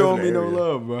unless be you showing live me in the no area.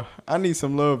 love, bro. I need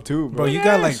some love too, bro. Bro, you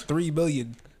got like 3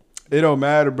 billion. It don't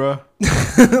matter, bro.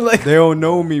 Like They don't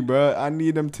know me, bro. I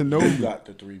need them to know You me. got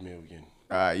the 3 million.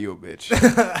 You a bitch.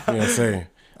 You know what I'm saying?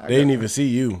 They didn't even see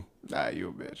you, You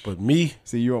a bitch. but me.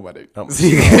 See, you on my dick. I'm-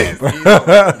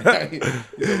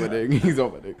 He's on my dick. He's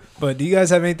on my dick. But do you guys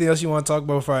have anything else you want to talk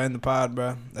about before I end the pod,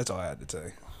 bro? That's all I had to tell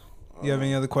you. You have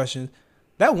any other questions?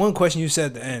 That one question you said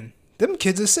at the end, them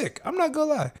kids are sick. I'm not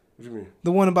gonna lie. What you mean?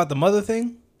 The one about the mother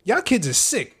thing, y'all kids are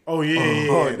sick. Oh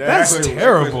yeah. That's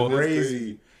terrible.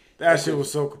 Crazy. That shit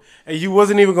was so. And you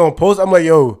wasn't even gonna post. I'm like,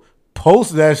 yo,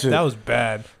 post that shit. That was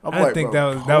bad. I'm I didn't like, think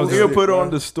bro, that was. He'll it, put it bro. on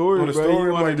the story, On the bro. story,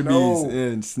 He wanted like, to be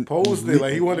no. Post it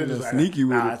like he wanted to sneaky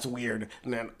with nah, it. it's weird.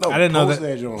 Nah, no, I didn't know post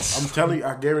that. joint. I'm telling you,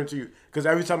 I guarantee you, because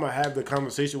every time I have the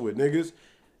conversation with niggas,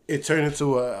 it turned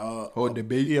into a Whole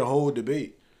debate? Yeah, a whole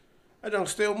debate. I don't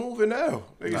still moving now.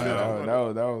 Niggas still talking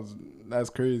about That's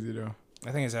crazy though.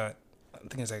 I think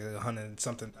it's like 100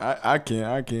 something. I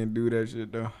can't do that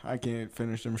shit though. I can't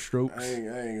finish them strokes. I ain't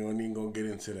even gonna get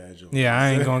into that joke. Yeah, I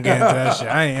ain't gonna get into that shit.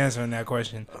 I ain't answering that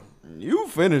question. You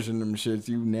finishing them shits,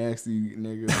 you nasty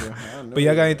nigga. Bro. I know But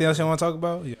y'all got that. anything else you want to talk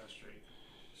about? Yeah.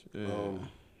 Yeah.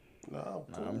 No,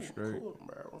 I'm straight. Cool,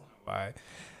 bro. All right.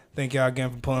 Thank y'all again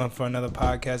for pulling up for another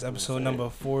podcast, episode number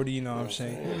 40. You know what I'm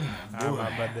saying? All right,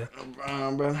 my brother.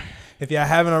 Bro. If y'all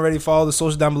haven't already, follow the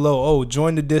socials down below. Oh,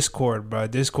 join the Discord, bro.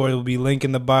 Discord will be link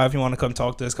in the bio if you want to come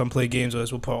talk to us, come play games with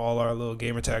us. We'll put all our little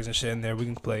gamer tags and shit in there. We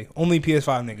can play. Only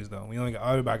PS5 niggas though. We only got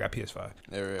everybody got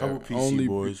PS5. Couple PC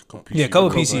boys. Yeah, couple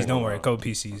PCs. Don't worry, couple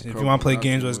PCs. If you want to play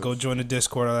games with us, go join the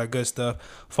Discord. All that good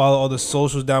stuff. Follow all the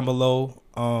socials down below.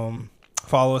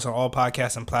 Follow us on all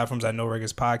podcasts and platforms at No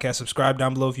Regulars Podcast. Subscribe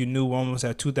down below if you're new. We're almost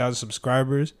at 2,000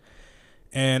 subscribers.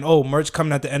 And merch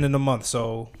coming at the end of the month.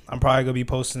 So I'm probably gonna be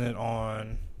posting it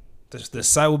on the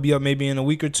site will be up maybe in a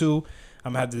week or two.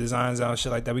 I'm gonna have the designs out and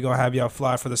shit like that. We gonna have y'all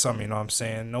fly for the summer, you know what I'm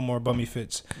saying? No more bummy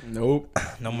fits. Nope.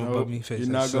 No more bummy fits. You're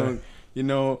not Yes, sir.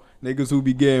 gonna, niggas who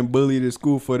be getting bullied at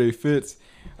school for their fits.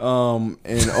 In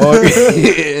August,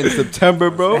 in September,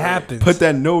 bro. It happens. Put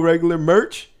that No Regular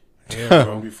merch. Yeah,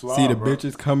 bro. Be fly, See the bro.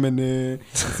 bitches coming in.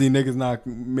 See niggas not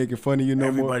making fun of you no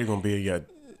more. Everybody gonna be in your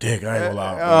dick. I ain't gonna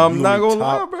lie. Bro. I'm You not be gonna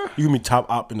top- lie, bro. You gonna be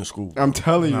top op in the school. I'm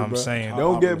telling No, you, I'm bro. saying.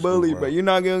 Don't Top get of the school, bullied, bro. bro. You're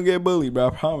not gonna get bullied, bro. I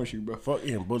promise you, bro. Fuck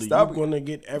yeah, bully. Stop You're it. gonna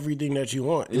get everything that you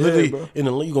want. Yeah, Literally,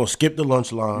 bro. you gonna skip the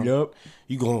lunch line. Yup.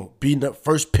 You gonna be the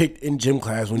first pick in gym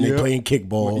class when they Yep. playing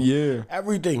kickball. Yeah.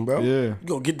 Everything, bro. Yeah. You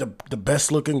gonna get the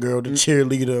best looking girl, the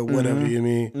cheerleader, whatever you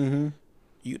mean. Mm-hmm.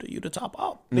 You the top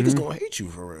op. Niggas gonna hate you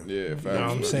for real. Yeah, You know what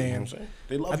I'm saying?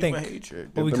 They love I you think- but hate you.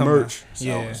 What we the coming merch. out?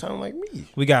 Yeah. Sound like me.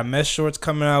 We got mesh shorts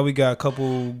coming out. We got a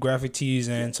couple graphic tees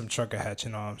and some trucker hats. You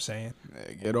know what I'm saying?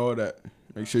 Yeah, get all that.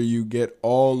 Make sure you get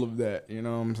all of that. You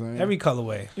know what I'm saying? Every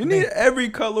colorway. You need every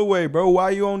colorway, bro.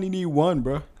 Why you only need one,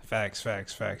 bro? Facts.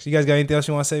 You guys got anything else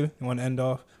you want to say? You want to end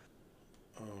off?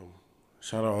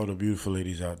 Shout out all the beautiful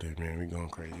ladies out there, man. We going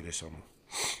crazy this summer.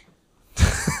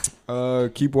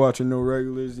 Keep watching No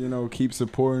Regulars. Keep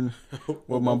supporting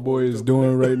what my boy is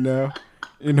doing right now.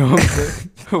 You know what I'm saying?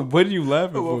 What are you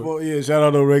laughing for? Yeah, shout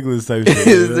out no regulars type shit.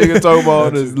 This nigga talking about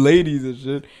all this ladies and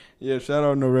shit. Yeah, shout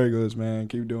out No Regulars, man.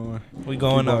 Keep doing. We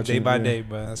going Keep up day watching, by yeah. day,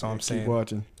 but that's all I'm Keep saying.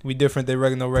 watching. We different. They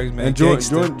regular, no regulars, man. And join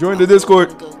Gangsta. the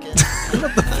Discord. I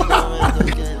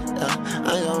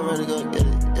ain't gonna really go get